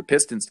 The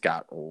Pistons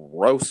got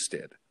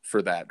roasted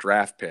for that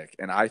draft pick,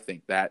 and I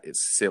think that is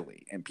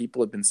silly. And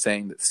people have been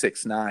saying that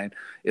 6'9"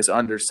 is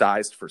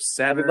undersized for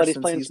center. Everybody's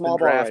since playing he's small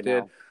been ball drafted.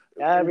 right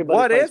now.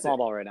 Everybody's playing small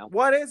ball right now.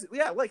 What is it?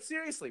 Yeah, like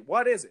seriously,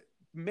 what is it?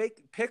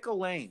 Pick a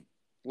lane.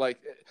 Like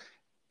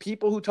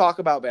people who talk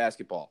about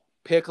basketball,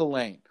 pick a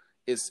lane.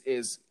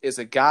 Is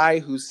a guy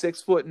who's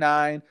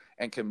 6'9"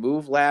 and can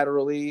move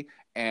laterally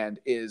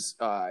and is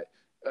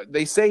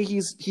they say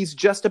he's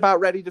just about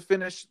ready to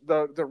finish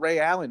the Ray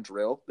Allen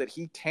drill, that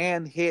he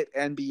can hit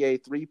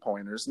NBA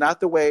 3-pointers. Not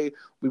the way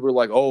we were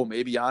like, oh,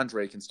 maybe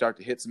Andre can start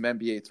to hit some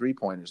NBA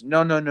 3-pointers.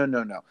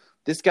 No.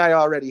 This guy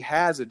already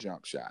has a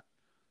jump shot.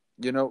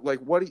 You know, like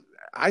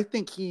I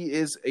think he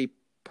is a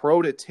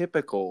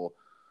prototypical.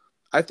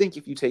 I think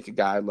if you take a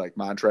guy like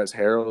Montrezl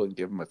Harrell and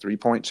give him a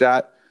 3-point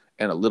shot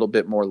and a little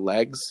bit more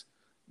legs,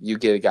 you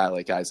get a guy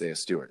like Isaiah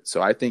Stewart.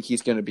 So I think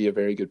he's going to be a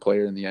very good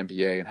player in the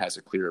NBA and has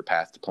a clearer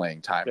path to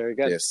playing time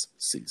this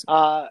season.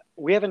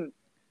 We haven't.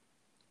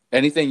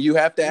 Anything you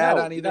have to add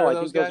on either of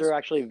those guys? I think those are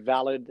actually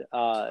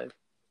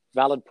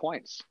valid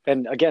points.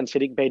 And again,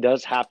 Saddiq Bey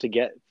does have to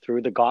get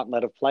through the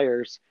gauntlet of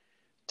players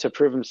to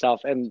prove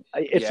himself. And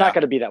it's not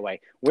going to be that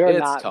way. We're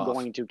not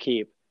going to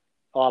keep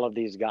all of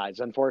these guys,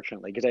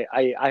 unfortunately, because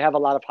I have a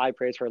lot of high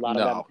praise for a lot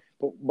of them,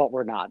 but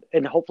we're not.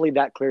 And hopefully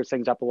that clears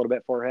things up a little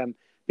bit for him,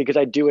 because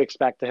I do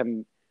expect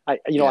him.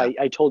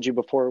 I told you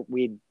before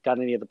we'd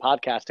done any of the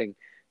podcasting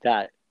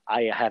that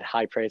I had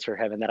high praise for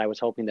him and that I was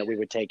hoping that we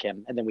would take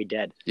him, and then we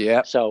did.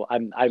 Yeah. So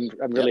I'm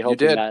really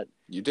hoping that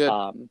you did.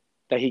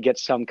 That he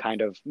gets some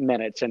kind of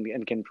minutes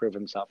and can prove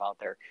himself out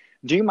there.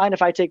 Do you mind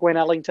if I take Wayne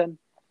Ellington?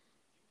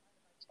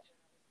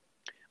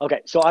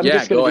 Okay, so I'm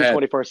just going to do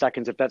 24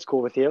 seconds if that's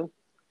cool with you.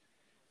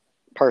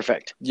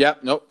 Perfect.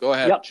 Yep. Nope. Go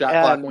ahead. Yep. Shot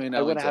clock, Wayne Ellington.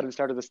 I went ahead and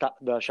started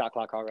the shot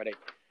clock already.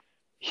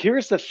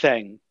 Here's the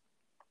thing,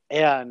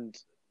 and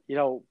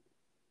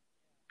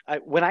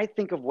when I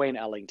think of Wayne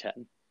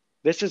Ellington,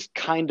 this is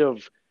kind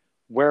of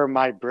where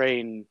my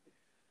brain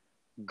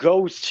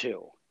goes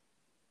to.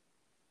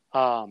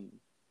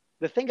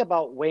 The thing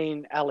about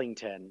Wayne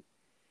Ellington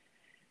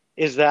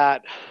is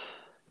that,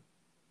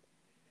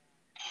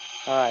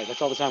 all right,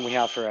 that's all the time we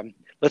have for him.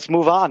 Let's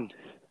move on.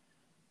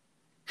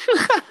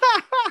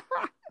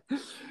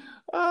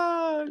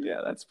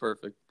 Yeah, that's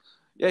perfect.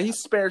 Yeah, he's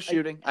spare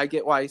shooting. I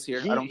get why he's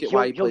here. I don't get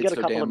why he played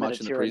so damn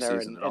much in the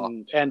preseason at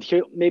all. And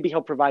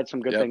he'll provide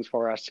some good things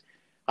for us.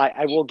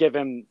 I'll give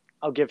him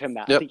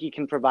that. Yep. I think he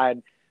can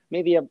provide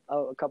maybe a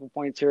couple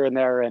points here and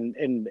there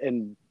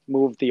and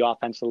move the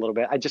offense a little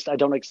bit. I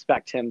don't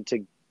expect him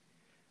to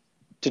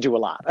do a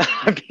lot.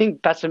 I'm being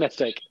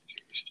pessimistic.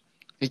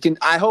 He can.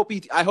 I hope he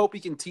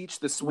can teach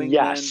the swing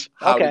men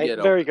how to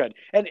get very good.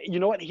 And you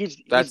know what?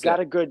 He's got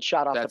a good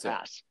shot off the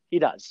pass. He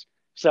does.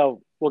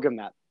 So we'll give him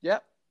that.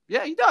 Yep.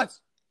 Yeah, he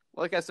does.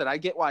 Like I said, I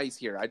get why he's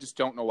here. I just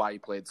don't know why he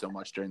played so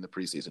much during the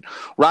preseason.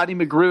 Rodney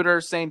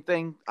McGruder, same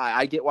thing.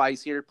 I get why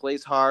he's here.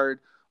 Plays hard.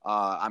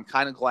 I'm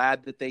kind of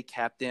glad that they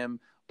kept him,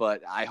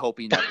 but I hope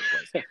he never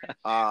plays.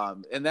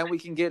 And then we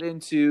can get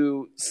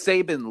into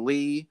Saben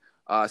Lee.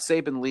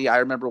 Saben Lee, I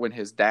remember when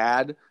his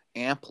dad,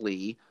 Amp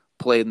Lee,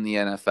 played in the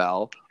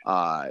NFL.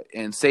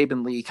 And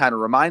Saben Lee kind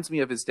of reminds me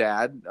of his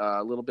dad,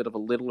 a little bit of a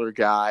littler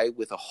guy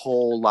with a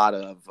whole lot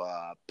of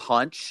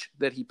punch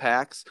that he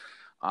packs.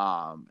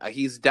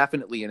 He's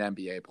definitely an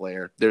NBA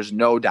player. There's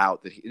no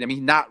doubt that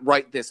not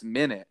right this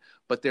minute,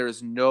 but there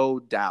is no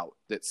doubt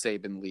that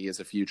Saben Lee is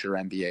a future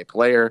NBA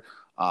player.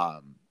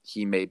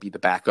 He may be the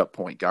backup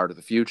point guard of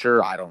the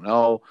future. I don't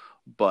know,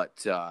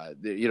 but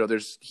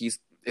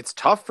it's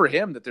tough for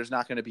him that there's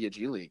not going to be a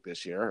G League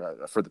this year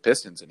for the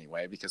Pistons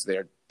anyway, because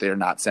they're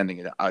not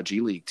sending a G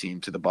League team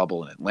to the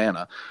bubble in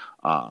Atlanta.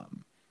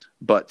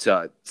 But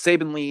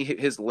Saben Lee,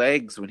 his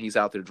legs when he's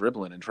out there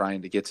dribbling and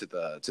trying to get to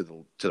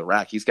the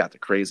rack, he's got the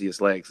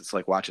craziest legs. It's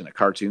like watching a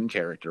cartoon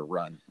character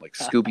run, like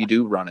Scooby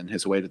Doo running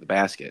his way to the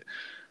basket.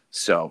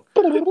 So,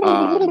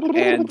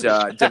 and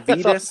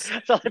Davidas,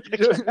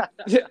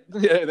 yeah,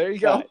 there you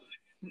go.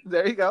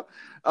 There you go.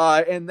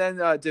 And then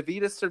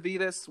Davidas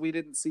Servidis, we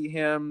didn't see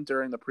him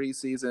during the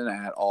preseason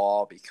at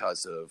all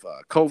because of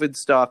COVID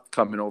stuff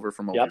coming over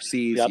from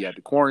overseas. He had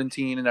to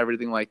quarantine and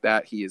everything like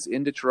that. He is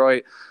in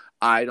Detroit.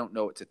 I don't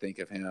know what to think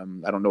of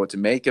him. I don't know what to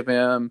make of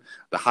him.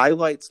 The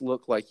highlights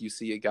look like you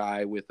see a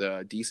guy with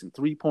a decent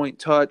three-point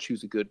touch,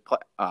 who's a good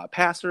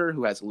passer,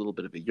 who has a little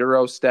bit of a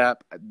Euro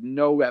step.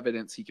 No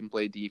evidence he can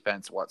play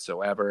defense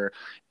whatsoever.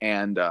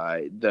 And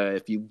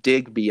if you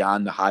dig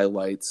beyond the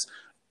highlights,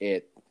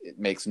 it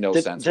makes no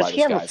sense why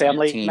this guy's on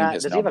the team. Matt,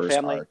 his does he have a numbers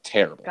family? Are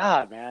terrible.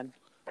 God, man.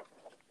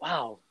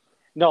 Wow.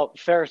 No,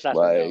 fair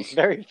assessment.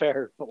 Very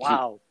fair. But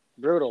wow,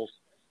 brutal.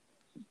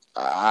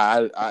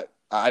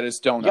 I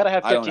just don't know. You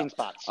got to have 15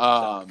 spots.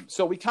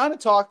 So we kind of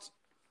talked.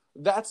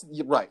 That's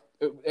right.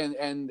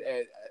 And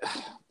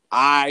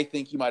I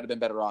think you might have been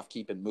better off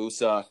keeping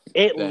Musa.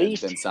 At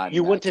least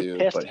you wouldn't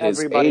have pissed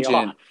everybody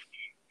off.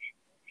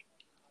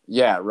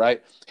 Yeah,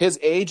 right. His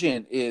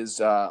agent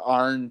is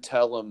Arn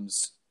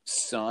Tellum's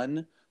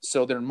son,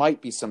 so there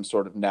might be some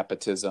sort of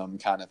nepotism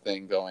kind of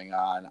thing going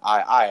on.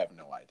 I have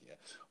no idea.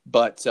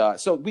 But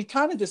so we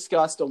kind of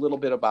discussed a little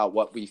bit about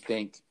what we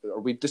think, or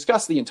we've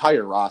discussed the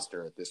entire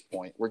roster at this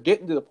point. We're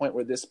getting to the point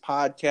where this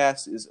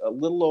podcast is a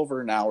little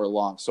over an hour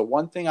long. So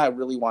one thing I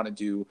really want to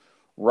do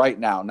right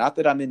now, not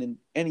that I'm in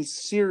any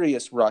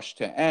serious rush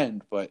to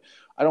end, but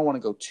I don't want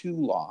to go too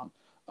long.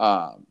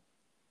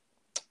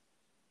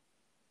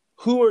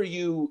 Who are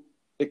you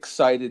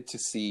excited to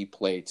see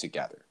play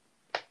together?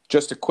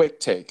 Just a quick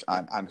take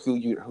on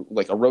who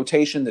like a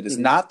rotation that is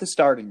not the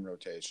starting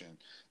rotation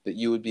that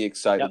you would be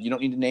excited. Yep. You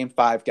don't need to name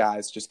 5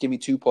 guys. Just give me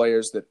 2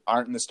 players that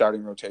aren't in the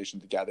starting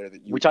rotation together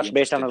that you. We touched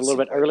base on it a little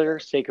bit earlier.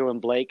 Sekou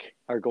and Blake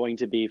are going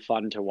to be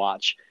fun to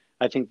watch.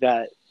 I think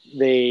that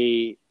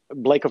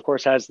Blake, of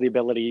course, has the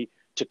ability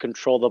to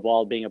control the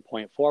ball, being a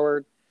point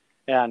forward,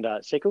 and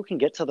Sekou can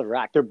get to the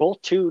rack. They're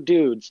both 2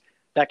 dudes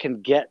that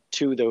can get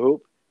to the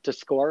hoop to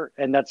score,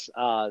 and that's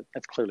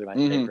clearly my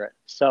Mm-hmm. favorite.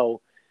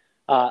 So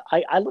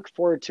I look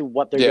forward to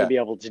what they're going to be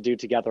able to do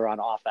together on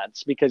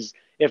offense, because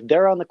if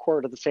they're on the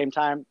court at the same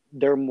time,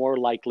 they're more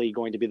likely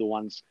going to be the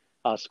ones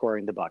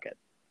scoring the bucket.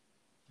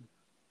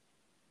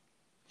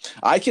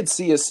 I could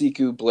see a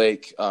Siku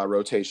Blake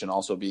rotation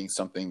also being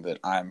something that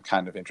I'm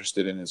kind of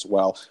interested in as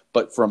well,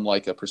 but from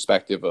like a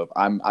perspective of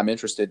I'm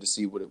interested to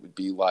see what it would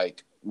be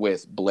like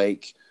with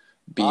Blake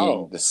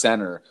being the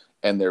center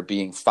and there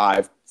being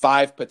five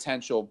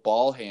potential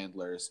ball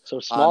handlers. So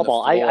small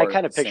ball. I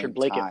kind of pictured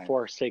Blake time. at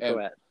 4,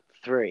 Seiko at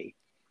 3.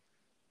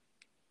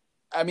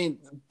 I mean,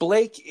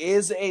 Blake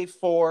is a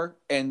 4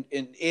 and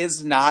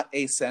is not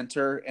a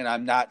center, and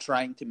I'm not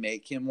trying to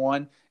make him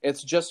one.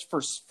 It's just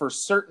for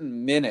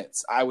certain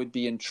minutes, I would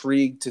be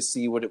intrigued to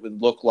see what it would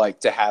look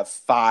like to have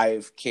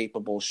 5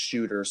 capable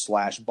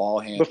shooter/ball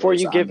handlers. Before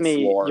you give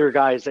me your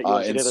guys that you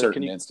have in together,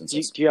 certain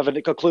instances. Do you have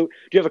a clue? Do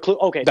you have a clue?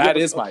 Okay, that do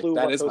you is have a clue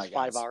that what is those my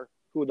 5 guess. are?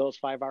 Who those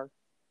 5 are?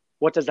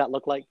 What does that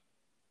look like?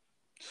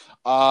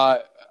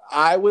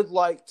 I would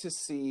like to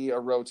see a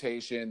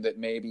rotation that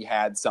maybe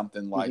had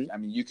something like, I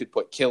mean, you could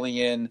put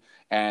Killian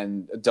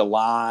and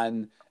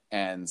Delon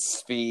and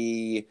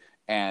Svi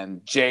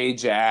and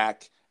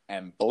J-Jack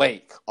and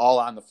Blake all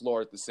on the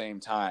floor at the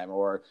same time,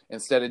 or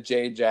instead of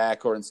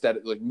J-Jack, or instead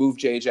of like move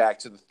J-Jack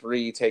to the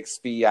 3, take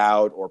Svi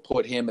out, or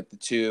put him at the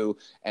 2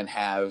 and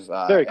have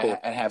Very cool.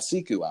 and have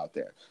Siku out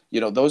there. You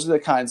know, those are the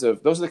kinds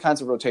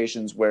of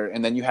rotations where,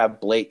 and then you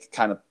have Blake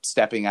kind of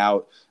stepping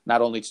out,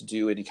 not only to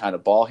do any kind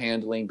of ball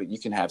handling, but you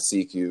can have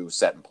CQ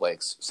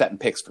setting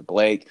picks for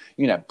Blake.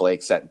 You can have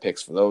Blake setting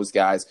picks for those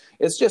guys.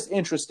 It's just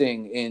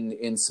interesting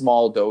in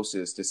small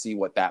doses to see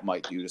what that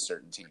might do to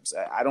certain teams.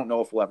 I don't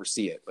know if we'll ever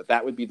see it, but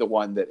that would be the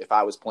one that if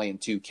I was playing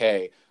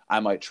 2K, I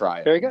might try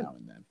it Very good. now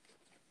and then.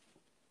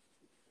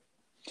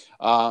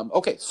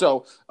 Okay,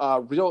 so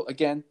a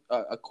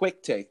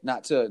quick take,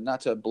 not to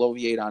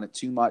bloviate on it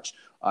too much.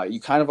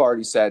 You kind of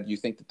already said you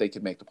think that they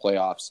could make the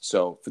playoffs.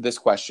 So for this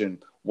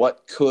question,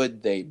 what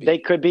could they be? They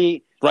could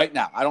be right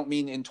now. I don't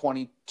mean in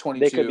 2022.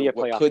 They could be a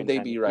playoff. What could they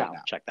be right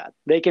now? Check that.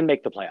 They can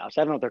make the playoffs.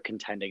 I don't know if they're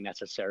contending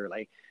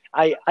necessarily.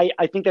 I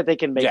think that they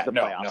can make the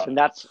playoffs, and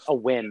that's a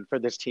win for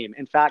this team.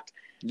 In fact,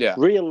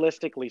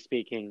 realistically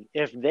speaking,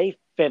 if they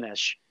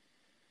finish,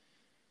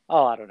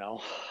 I don't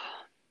know,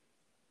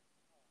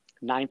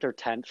 9th or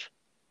 10th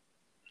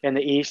in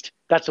the East,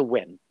 that's a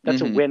win. That's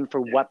a win for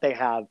what they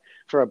have,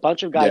 for a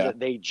bunch of guys that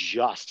they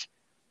just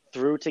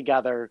threw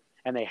together,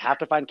 and they have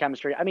to find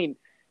chemistry. I mean,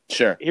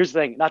 sure. Here's the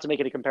thing, not to make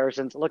any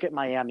comparisons, look at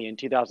Miami in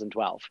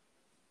 2012.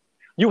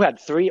 You had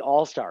 3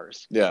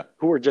 all-stars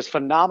who were just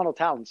phenomenal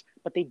talents,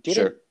 but they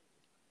didn't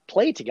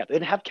play together. They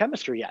didn't have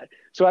chemistry yet.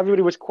 So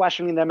everybody was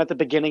questioning them at the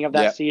beginning of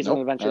that season,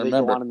 and eventually they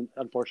go on, and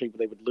unfortunately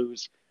they would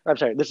lose. Or, I'm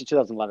sorry, this is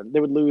 2011. They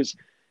would lose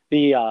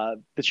the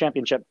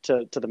championship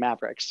to the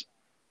Mavericks.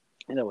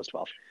 And that was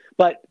 12.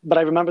 But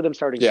I remember them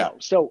starting slow.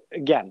 So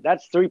again,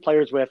 that's 3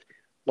 players with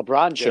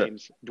LeBron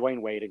James,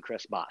 Dwayne Wade, and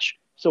Chris Bosh.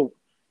 So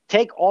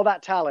take all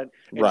that talent,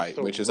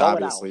 which is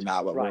obviously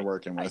not what we're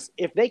working with.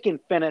 If they can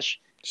finish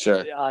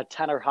 10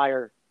 or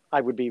higher, I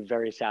would be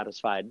very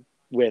satisfied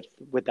with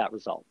that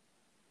result.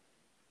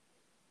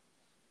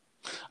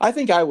 I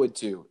think I would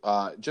too,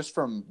 just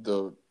from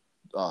the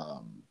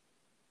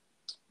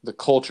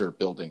culture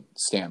building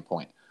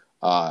standpoint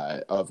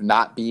of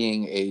not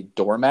being a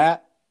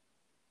doormat,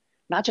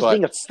 not just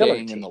being a filler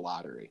staying team. in the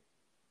lottery,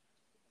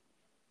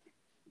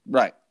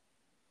 right?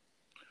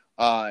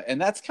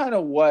 And that's kind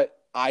of what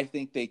I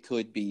think they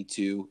could be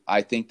too.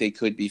 I think they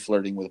could be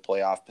flirting with a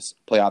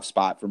playoff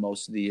spot for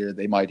most of the year.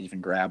 They might even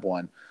grab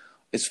one.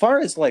 As far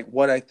as like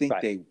what I think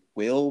they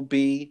will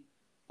be,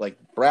 like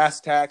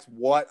brass tacks,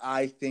 what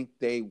I think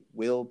they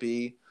will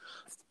be.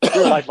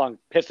 You're a lifelong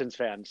Pistons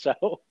fan,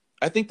 so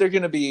I think they're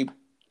going to be.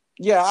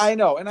 Yeah, I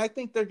know, and I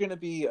think they're going to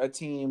be a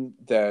team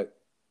that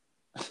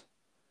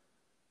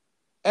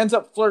ends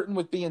up flirting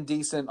with being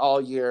decent all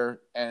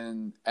year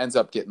and ends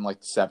up getting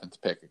like the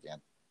 7th pick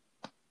again.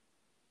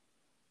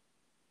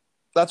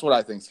 That's what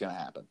I think is going to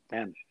happen.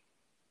 Man.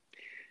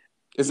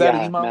 Is that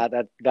emo? Matt,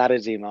 that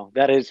is emo.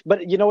 That is,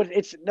 but you know what?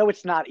 It's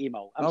not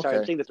emo. I'm sorry,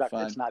 I'm saying this back.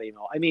 It's not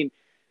emo. I mean,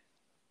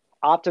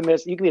 you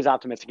can be as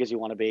optimistic as you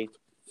want to be.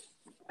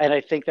 And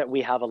I think that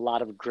we have a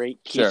lot of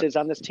great pieces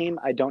on this team.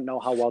 I don't know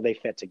how well they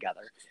fit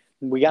together.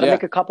 We got to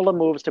make a couple of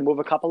moves to move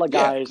a couple of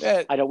guys.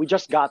 I know we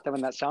just got them,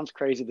 and that sounds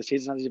crazy. The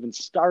season hasn't even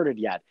started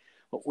yet.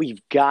 But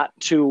we've got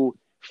to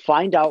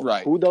find out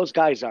who those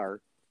guys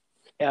are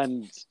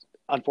and,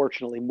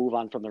 unfortunately, move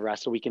on from the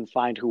rest so we can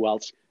find who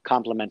else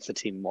complements the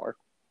team more.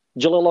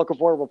 Jahlil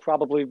Okafor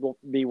will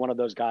be one of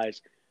those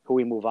guys who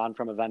we move on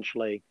from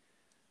eventually.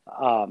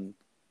 And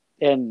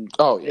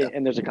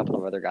there's a couple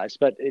of other guys.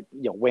 But,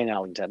 Wayne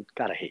Ellington,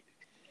 God, I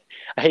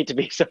hate to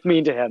be so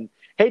mean to him.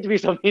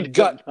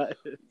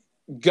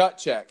 Gut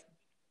check.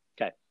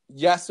 Okay.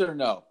 Yes or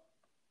no?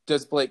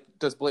 Does Blake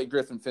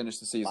Griffin finish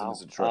the season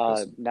as a Detroit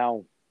Piston?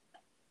 No.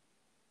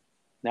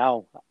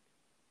 No.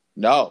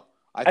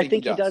 I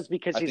think he does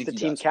because he's the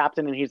team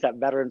captain and he's that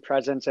veteran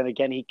presence. And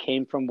again, he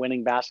came from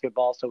winning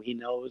basketball, so he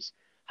knows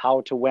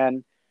how to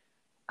win.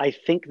 I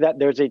think that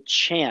there's a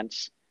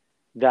chance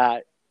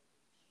that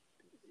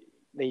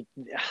they've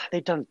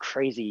done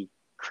crazy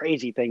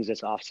things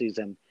this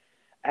offseason.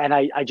 And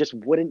I just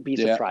wouldn't be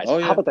Yeah. surprised. Oh,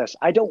 How yeah. about this?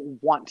 I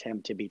don't want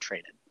him to be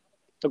traded.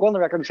 So go on the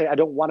record and say I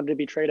don't want him to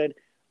be traded.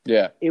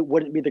 Yeah. It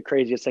wouldn't be the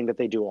craziest thing that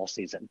they do all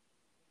season.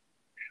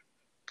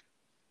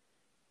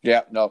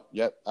 Yeah, no,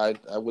 yeah, I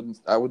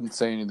wouldn't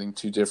say anything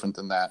too different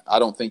than that. I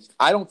don't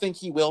think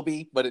he will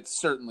be, but it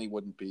certainly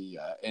wouldn't be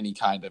any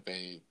kind of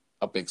a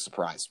big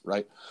surprise,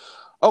 right?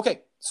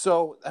 Okay,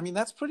 so I mean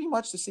that's pretty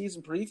much the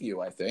season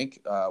preview. I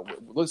think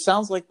it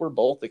sounds like we're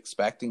both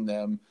expecting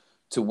them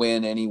to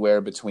win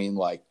anywhere between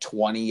like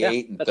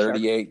 28 and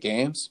 38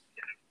 games.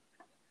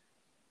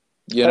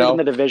 You Third know, in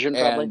the division,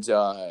 probably.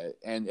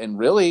 And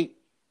really.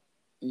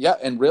 Yeah,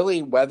 and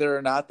really, whether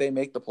or not they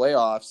make the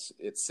playoffs,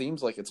 it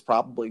seems like it's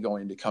probably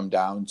going to come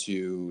down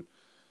to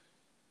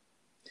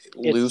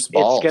loose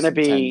balls. It's going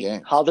to be 10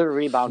 games. how their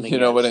rebounding You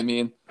know is, what I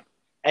mean?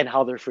 and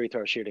how their free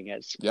throw shooting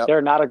is. Yep.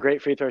 They're not a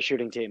great free throw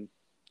shooting team.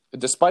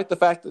 Despite the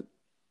fact that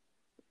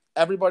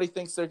everybody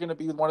thinks they're going to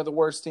be one of the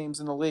worst teams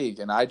in the league,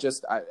 and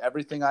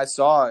everything I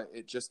saw,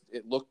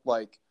 it looked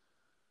like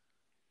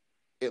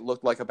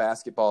a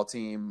basketball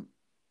team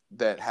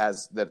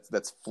that's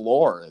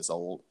floor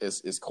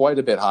is quite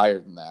a bit higher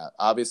than that.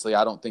 Obviously,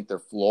 I don't think their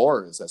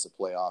floor is as a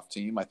playoff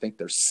team. I think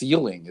their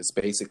ceiling is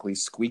basically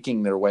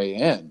squeaking their way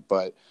in.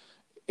 But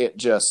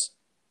it's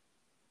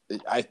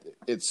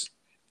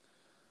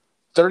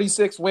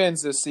 36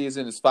 wins this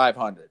season is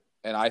 500,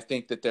 and I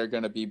think that they're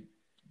going to be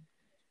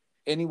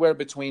anywhere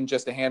between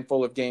just a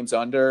handful of games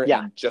under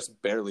and just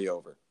barely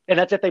over. And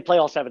that's if they play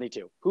all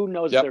 72. Who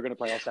knows if they're going to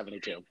play all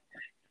 72?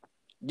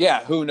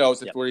 Yeah, who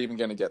knows if we're even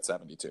going to get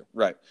 72,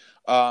 right?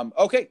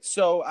 Okay,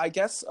 so I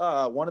guess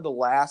one of the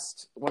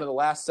last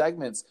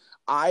segments,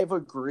 I've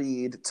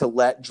agreed to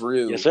let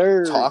Drew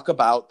talk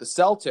about the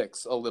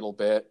Celtics a little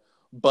bit,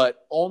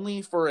 but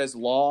only for as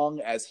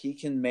long as he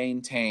can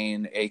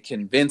maintain a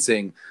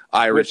convincing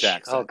Irish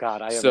accent. Oh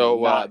God,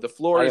 the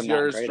floor is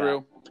yours,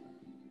 Drew.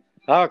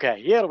 Okay,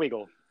 here we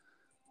go.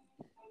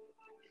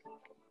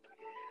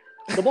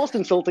 The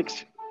Boston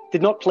Celtics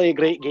did not play a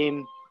great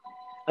game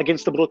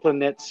against the Brooklyn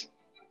Nets,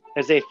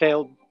 as they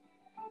failed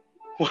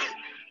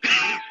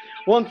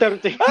 130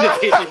 to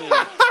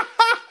 89.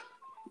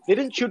 They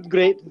didn't shoot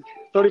great,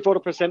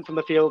 34% from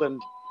the field, and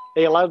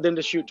they allowed them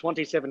to shoot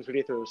 27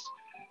 free throws.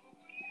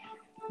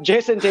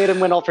 Jason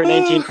Tatum went off for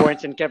 19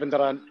 points, and Kevin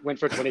Durant went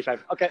for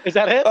 25. Okay, is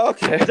that it?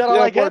 Okay. Is that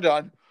all I get? We're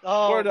done.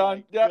 Oh, we're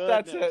done. Yep,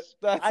 that's it.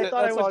 I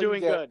thought I was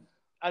doing good.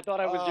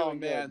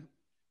 Man.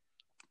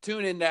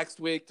 Tune in next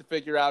week to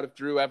figure out if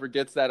Drew ever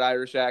gets that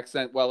Irish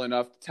accent well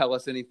enough to tell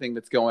us anything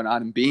that's going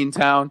on in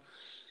Beantown.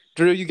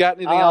 Drew, you got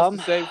anything else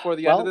to say before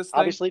the end of this thing?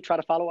 Obviously, try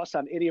to follow us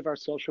on any of our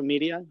social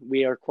media.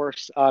 We are, of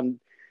course, on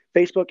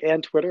Facebook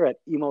and Twitter at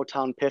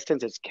E-MoTown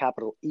Pistons. It's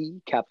capital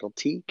E, capital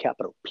T,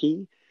 capital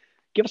P.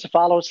 Give us a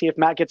follow, see if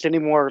Matt gets any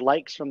more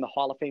likes from the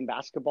Hall of Fame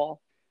basketball.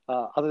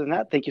 Other than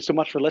that, thank you so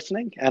much for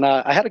listening. And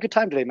I had a good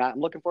time today, Matt. I'm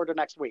looking forward to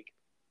next week.